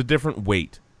there's a different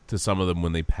weight to some of them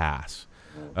when they pass.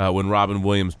 When Robin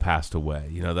Williams passed away,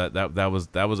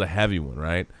 that was a heavy one,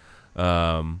 right?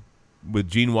 With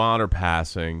Gene Wilder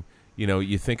passing,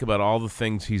 you think about all the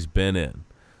things he's been in,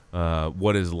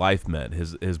 what his life meant,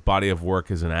 his body of work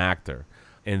as an actor.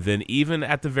 And then even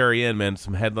at the very end, man,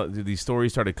 these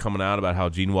stories started coming out about how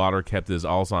Gene Wilder kept his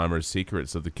Alzheimer's secret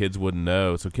so the kids wouldn't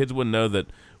know. So kids wouldn't know that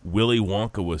Willy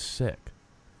Wonka was sick.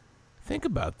 Think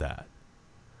about that.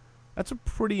 That's a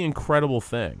pretty incredible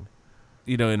thing.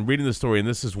 In reading the story, and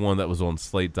this is one that was on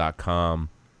Slate.com,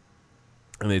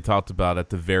 and they talked about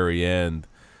at the very end,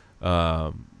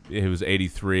 he was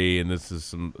 83, and this is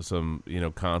some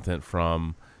content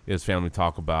from his family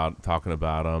talking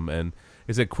about him, and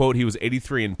it said, quote, "He was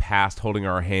 83 and passed, holding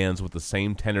our hands with the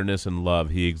same tenderness and love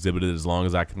he exhibited as long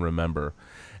as I can remember.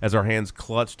 As our hands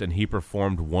clutched and he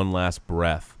performed one last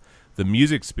breath, the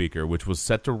music speaker, which was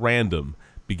set to random,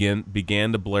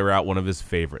 began to blare out one of his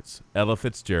favorites, Ella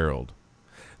Fitzgerald.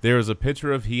 There is a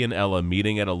picture of he and Ella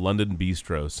meeting at a London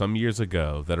bistro some years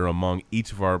ago that are among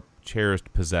each of our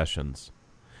cherished possessions.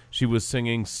 She was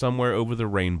singing Somewhere Over the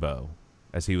Rainbow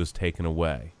as he was taken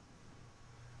away.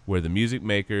 We are the music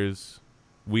makers,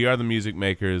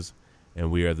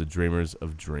 and we are the dreamers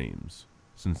of dreams.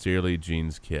 Sincerely,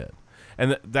 Gene's kid."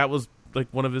 And that was like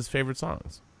one of his favorite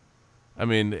songs. I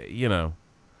mean,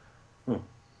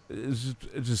 it's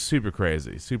just super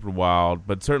crazy, super wild,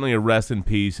 but certainly a rest in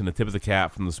peace and a tip of the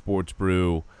cap from the Sports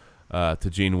Brew to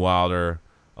Gene Wilder,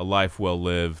 a life well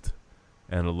lived,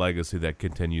 and a legacy that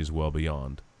continues well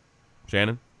beyond.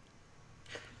 Shannon?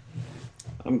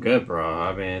 I'm good, bro.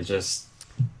 I mean, just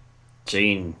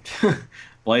Gene.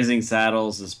 Blazing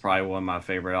Saddles is probably one of my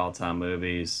favorite all-time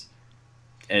movies.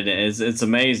 And it's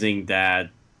amazing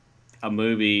that a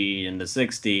movie in the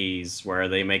 60s where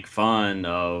they make fun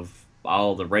of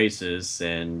all the races,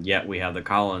 and yet we have the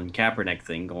Colin Kaepernick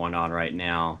thing going on right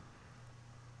now.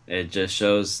 It just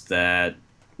shows that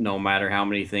no matter how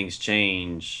many things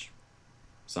change,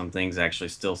 some things actually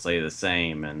still stay the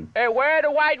same. And Hey, where are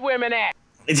the white women at?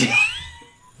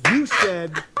 You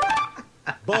said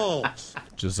balls.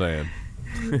 Just saying.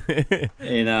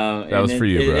 That was for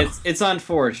you, bro. It's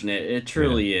unfortunate. It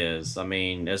truly is. I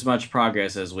mean, as much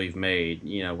progress as we've made,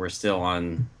 we're still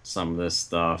on some of this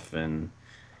stuff, and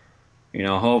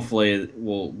hopefully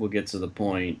we'll get to the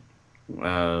point.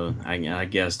 I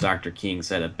guess Dr. King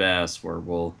said it best, where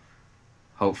we'll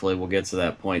get to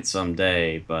that point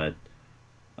someday. But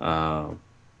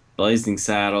Blazing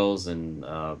Saddles and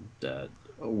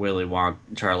Willy Wonka,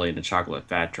 Charlie and the Chocolate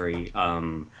Factory.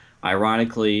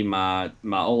 Ironically, my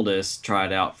oldest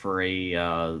tried out for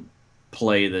a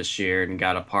play this year and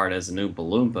got a part as an Oompa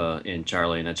Loompa in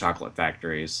Charlie and the Chocolate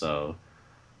Factory. So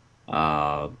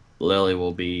Lily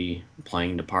will be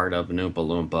playing the part of an Oompa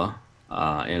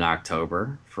Loompa in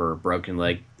October for Broken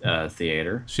Leg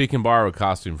Theater. She can borrow a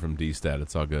costume from D-Stat.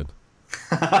 It's all good.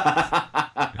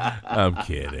 I'm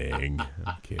kidding.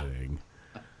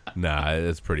 Nah,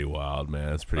 it's pretty wild,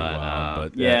 man. It's pretty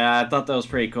wild. But yeah, I thought that was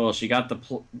pretty cool. She got the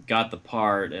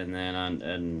part, and then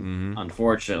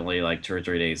unfortunately, like 2 or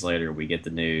 3 days later, we get the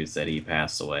news that he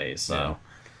passed away. So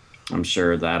I'm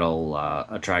sure that'll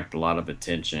attract a lot of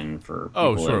attention for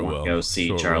people that want to go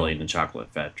see Charlie and the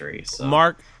Chocolate Factory. So.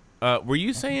 Mark, were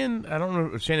you saying? I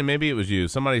don't know, Shannon. Maybe it was you.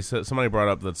 Somebody brought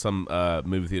up that some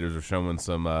movie theaters are showing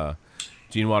some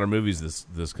Gene Wilder movies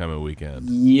this coming weekend.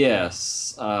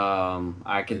 Yes,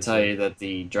 I can tell you that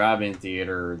the drive-in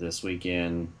theater this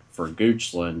weekend for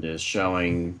Goochland is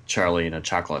showing Charlie and a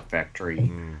Chocolate Factory.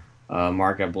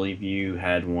 Mark, I believe you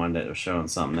had one that was showing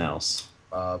something else.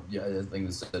 Yeah, I think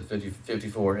it said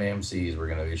 54 AMCs we're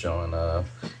going to be showing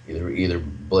either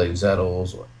Blazing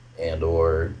Saddles or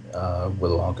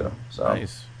Willy Wonka. So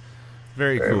nice,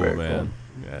 very cool, very man. Cool.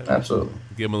 Yeah, absolutely.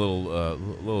 Give them a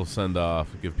little send off.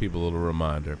 Give people a little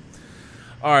reminder.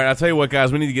 All right, I'll tell you what,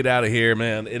 guys. We need to get out of here,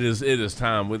 man. It is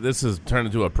time. This has turned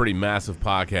into a pretty massive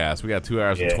podcast. We got 2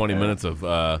 hours and 20 minutes of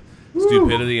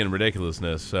stupidity and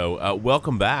ridiculousness. So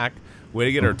welcome back. Way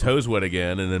to get our toes wet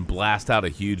again, and then blast out a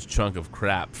huge chunk of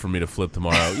crap for me to flip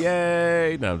tomorrow.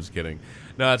 Yay! No, I'm just kidding.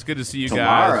 No, it's good to see you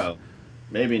tomorrow. guys.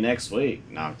 Maybe next week.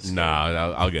 No,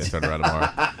 I'll get started right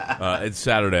tomorrow. It's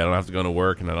Saturday. I don't have to go to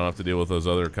work, and I don't have to deal with those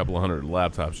other couple of hundred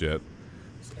laptops yet.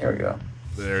 There we go.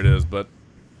 There it is. But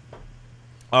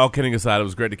all kidding aside, it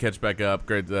was great to catch back up.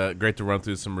 Great to run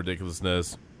through some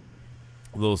ridiculousness.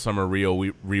 A little summer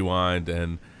rewind,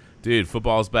 and dude,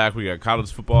 football's back. We got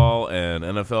college football and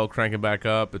NFL cranking back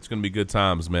up. It's going to be good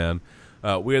times, man.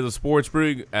 We are the Sports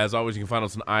Brew. As always, you can find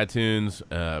us on iTunes,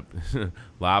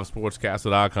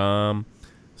 livesportscaster.com.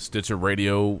 Stitcher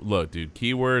Radio. Look, dude,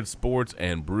 keyword, sports,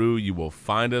 and brew. You will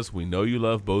find us. We know you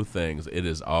love both things. It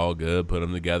is all good. Put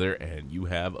them together, and you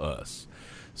have us.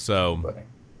 So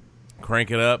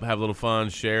crank it up, have a little fun,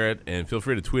 share it, and feel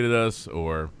free to tweet at us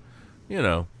or,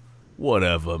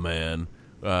 whatever, man.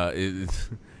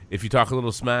 If you talk a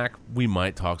little smack, we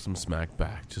might talk some smack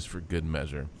back, just for good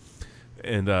measure.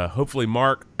 And hopefully,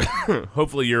 Mark,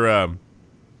 hopefully your,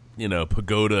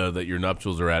 pagoda that your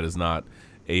nuptials are at is not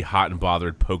a hot and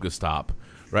bothered Pokestop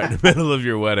right in the middle of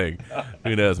your wedding.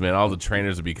 Who knows, man? All the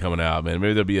trainers will be coming out, man.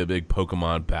 Maybe there'll be a big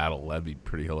Pokemon battle. That'd be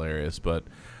pretty hilarious. But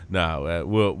no,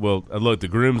 we'll look. The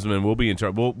groomsmen will be in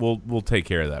charge. We'll take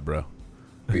care of that, bro.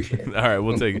 Appreciate it. All right,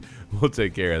 we'll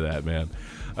take care of that, man.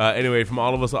 Anyway, from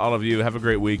all of us to all of you, have a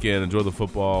great weekend. Enjoy the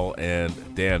football, and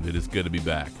damn, it is good to be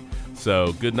back.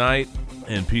 So good night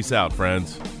and peace out,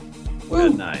 friends.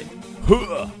 Good night.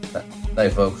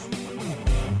 Night, folks.